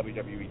to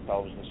WWE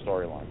television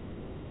storyline.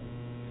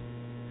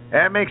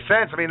 That makes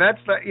sense. I mean,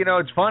 that's the,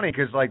 it's funny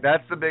because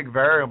that's the big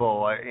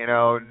variable.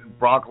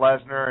 Brock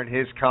Lesnar and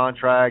his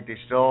contract, he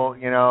still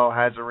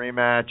has a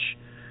rematch.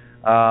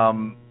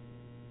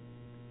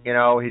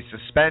 He's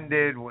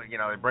suspended.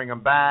 They bring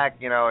him back.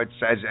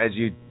 It's as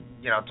you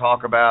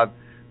talk about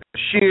the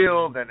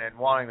Shield and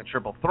wanting the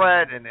triple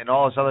threat and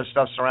all this other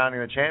stuff surrounding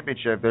the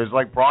championship. There's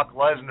Brock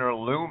Lesnar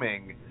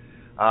looming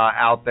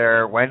out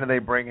there. When do they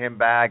bring him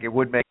back? It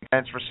would make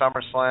sense for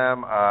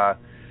SummerSlam.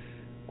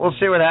 We'll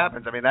see what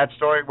happens. I mean, that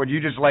story, what you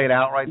just laid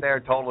out right there,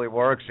 totally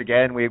works.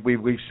 Again,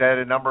 we've said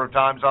it a number of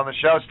times on the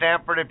show,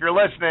 Stanford, if you're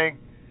listening,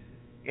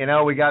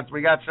 we got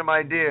some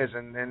ideas,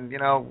 and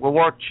we'll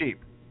work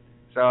cheap.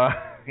 So,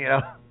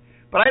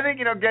 but I think,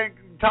 getting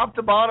top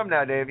to bottom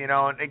now, Dave,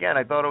 and again,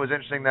 I thought it was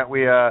interesting that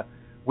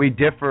we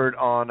differed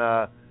on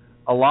a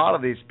lot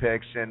of these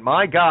picks, and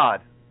my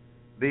God,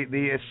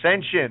 the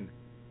Ascension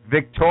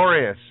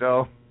victorious.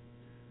 So,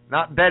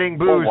 not betting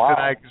booze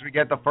tonight because we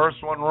get the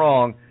first one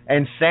wrong,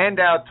 and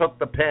Sandow took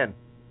the pin.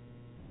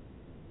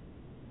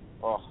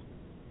 Oh,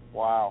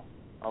 wow.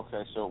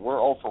 Okay, so we're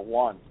 0 for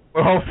 1.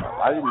 We're 0 for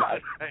 1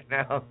 right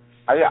now.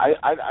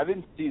 I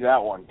didn't see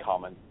that one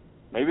coming.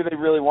 Maybe they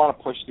really want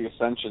to push the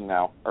Ascension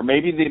now, or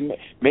maybe they're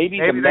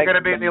going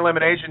to be in the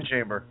Elimination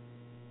Chamber.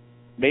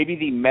 Maybe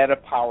the meta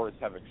powers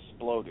have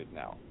exploded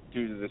now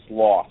due to this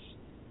loss.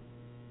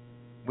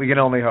 We can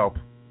only hope.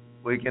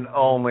 But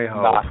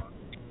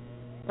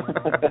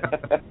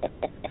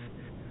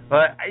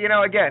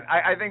again,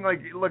 I think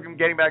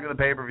getting back to the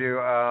pay-per-view,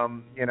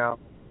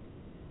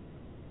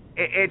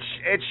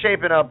 it's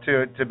shaping up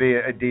to be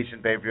a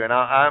decent pay-per-view, and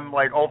I'm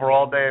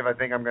overall, Dave, I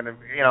think I'm gonna,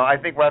 I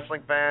think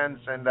wrestling fans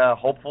and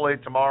hopefully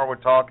tomorrow we're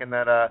talking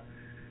that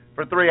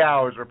for 3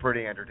 hours we're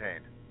pretty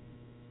entertained.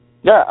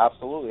 Yeah,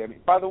 absolutely. I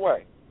mean, by the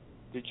way,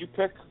 did you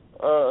pick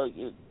for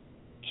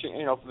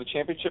the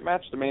championship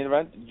match, the main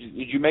event?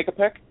 Did you make a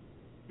pick?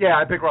 Yeah,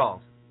 I picked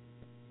Rollins.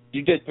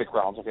 You did pick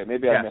Rollins. Okay,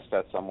 maybe I missed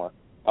that somewhere.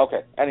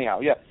 Okay. Anyhow,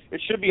 yeah,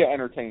 it should be an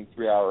entertaining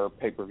 3-hour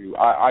pay-per-view.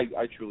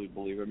 I truly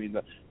believe. I mean,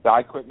 the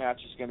I Quit match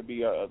is going to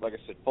be, like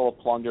I said, full of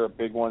plunder, a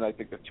big one. I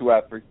think the 2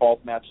 out of 3 falls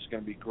match is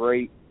going to be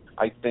great.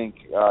 I think,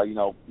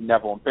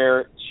 Neville and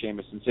Barrett,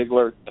 Sheamus and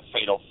Ziggler, the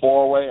Fatal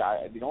 4-Way.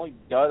 The only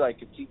dud I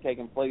could see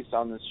taking place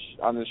on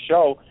this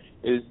show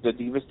is the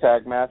Divas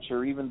Tag match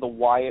or even the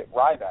Wyatt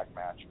Ryback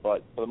match.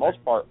 But for the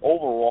most part,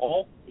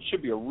 overall, it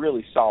should be a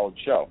really solid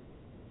show.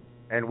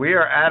 And we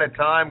are out of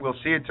time. We'll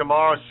see you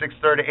tomorrow,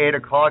 6:30, 8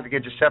 o'clock, to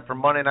get you set for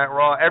Monday Night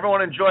Raw.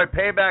 Everyone enjoy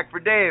Payback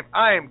for Dave.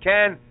 I am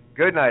Ken.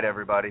 Good night,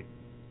 everybody.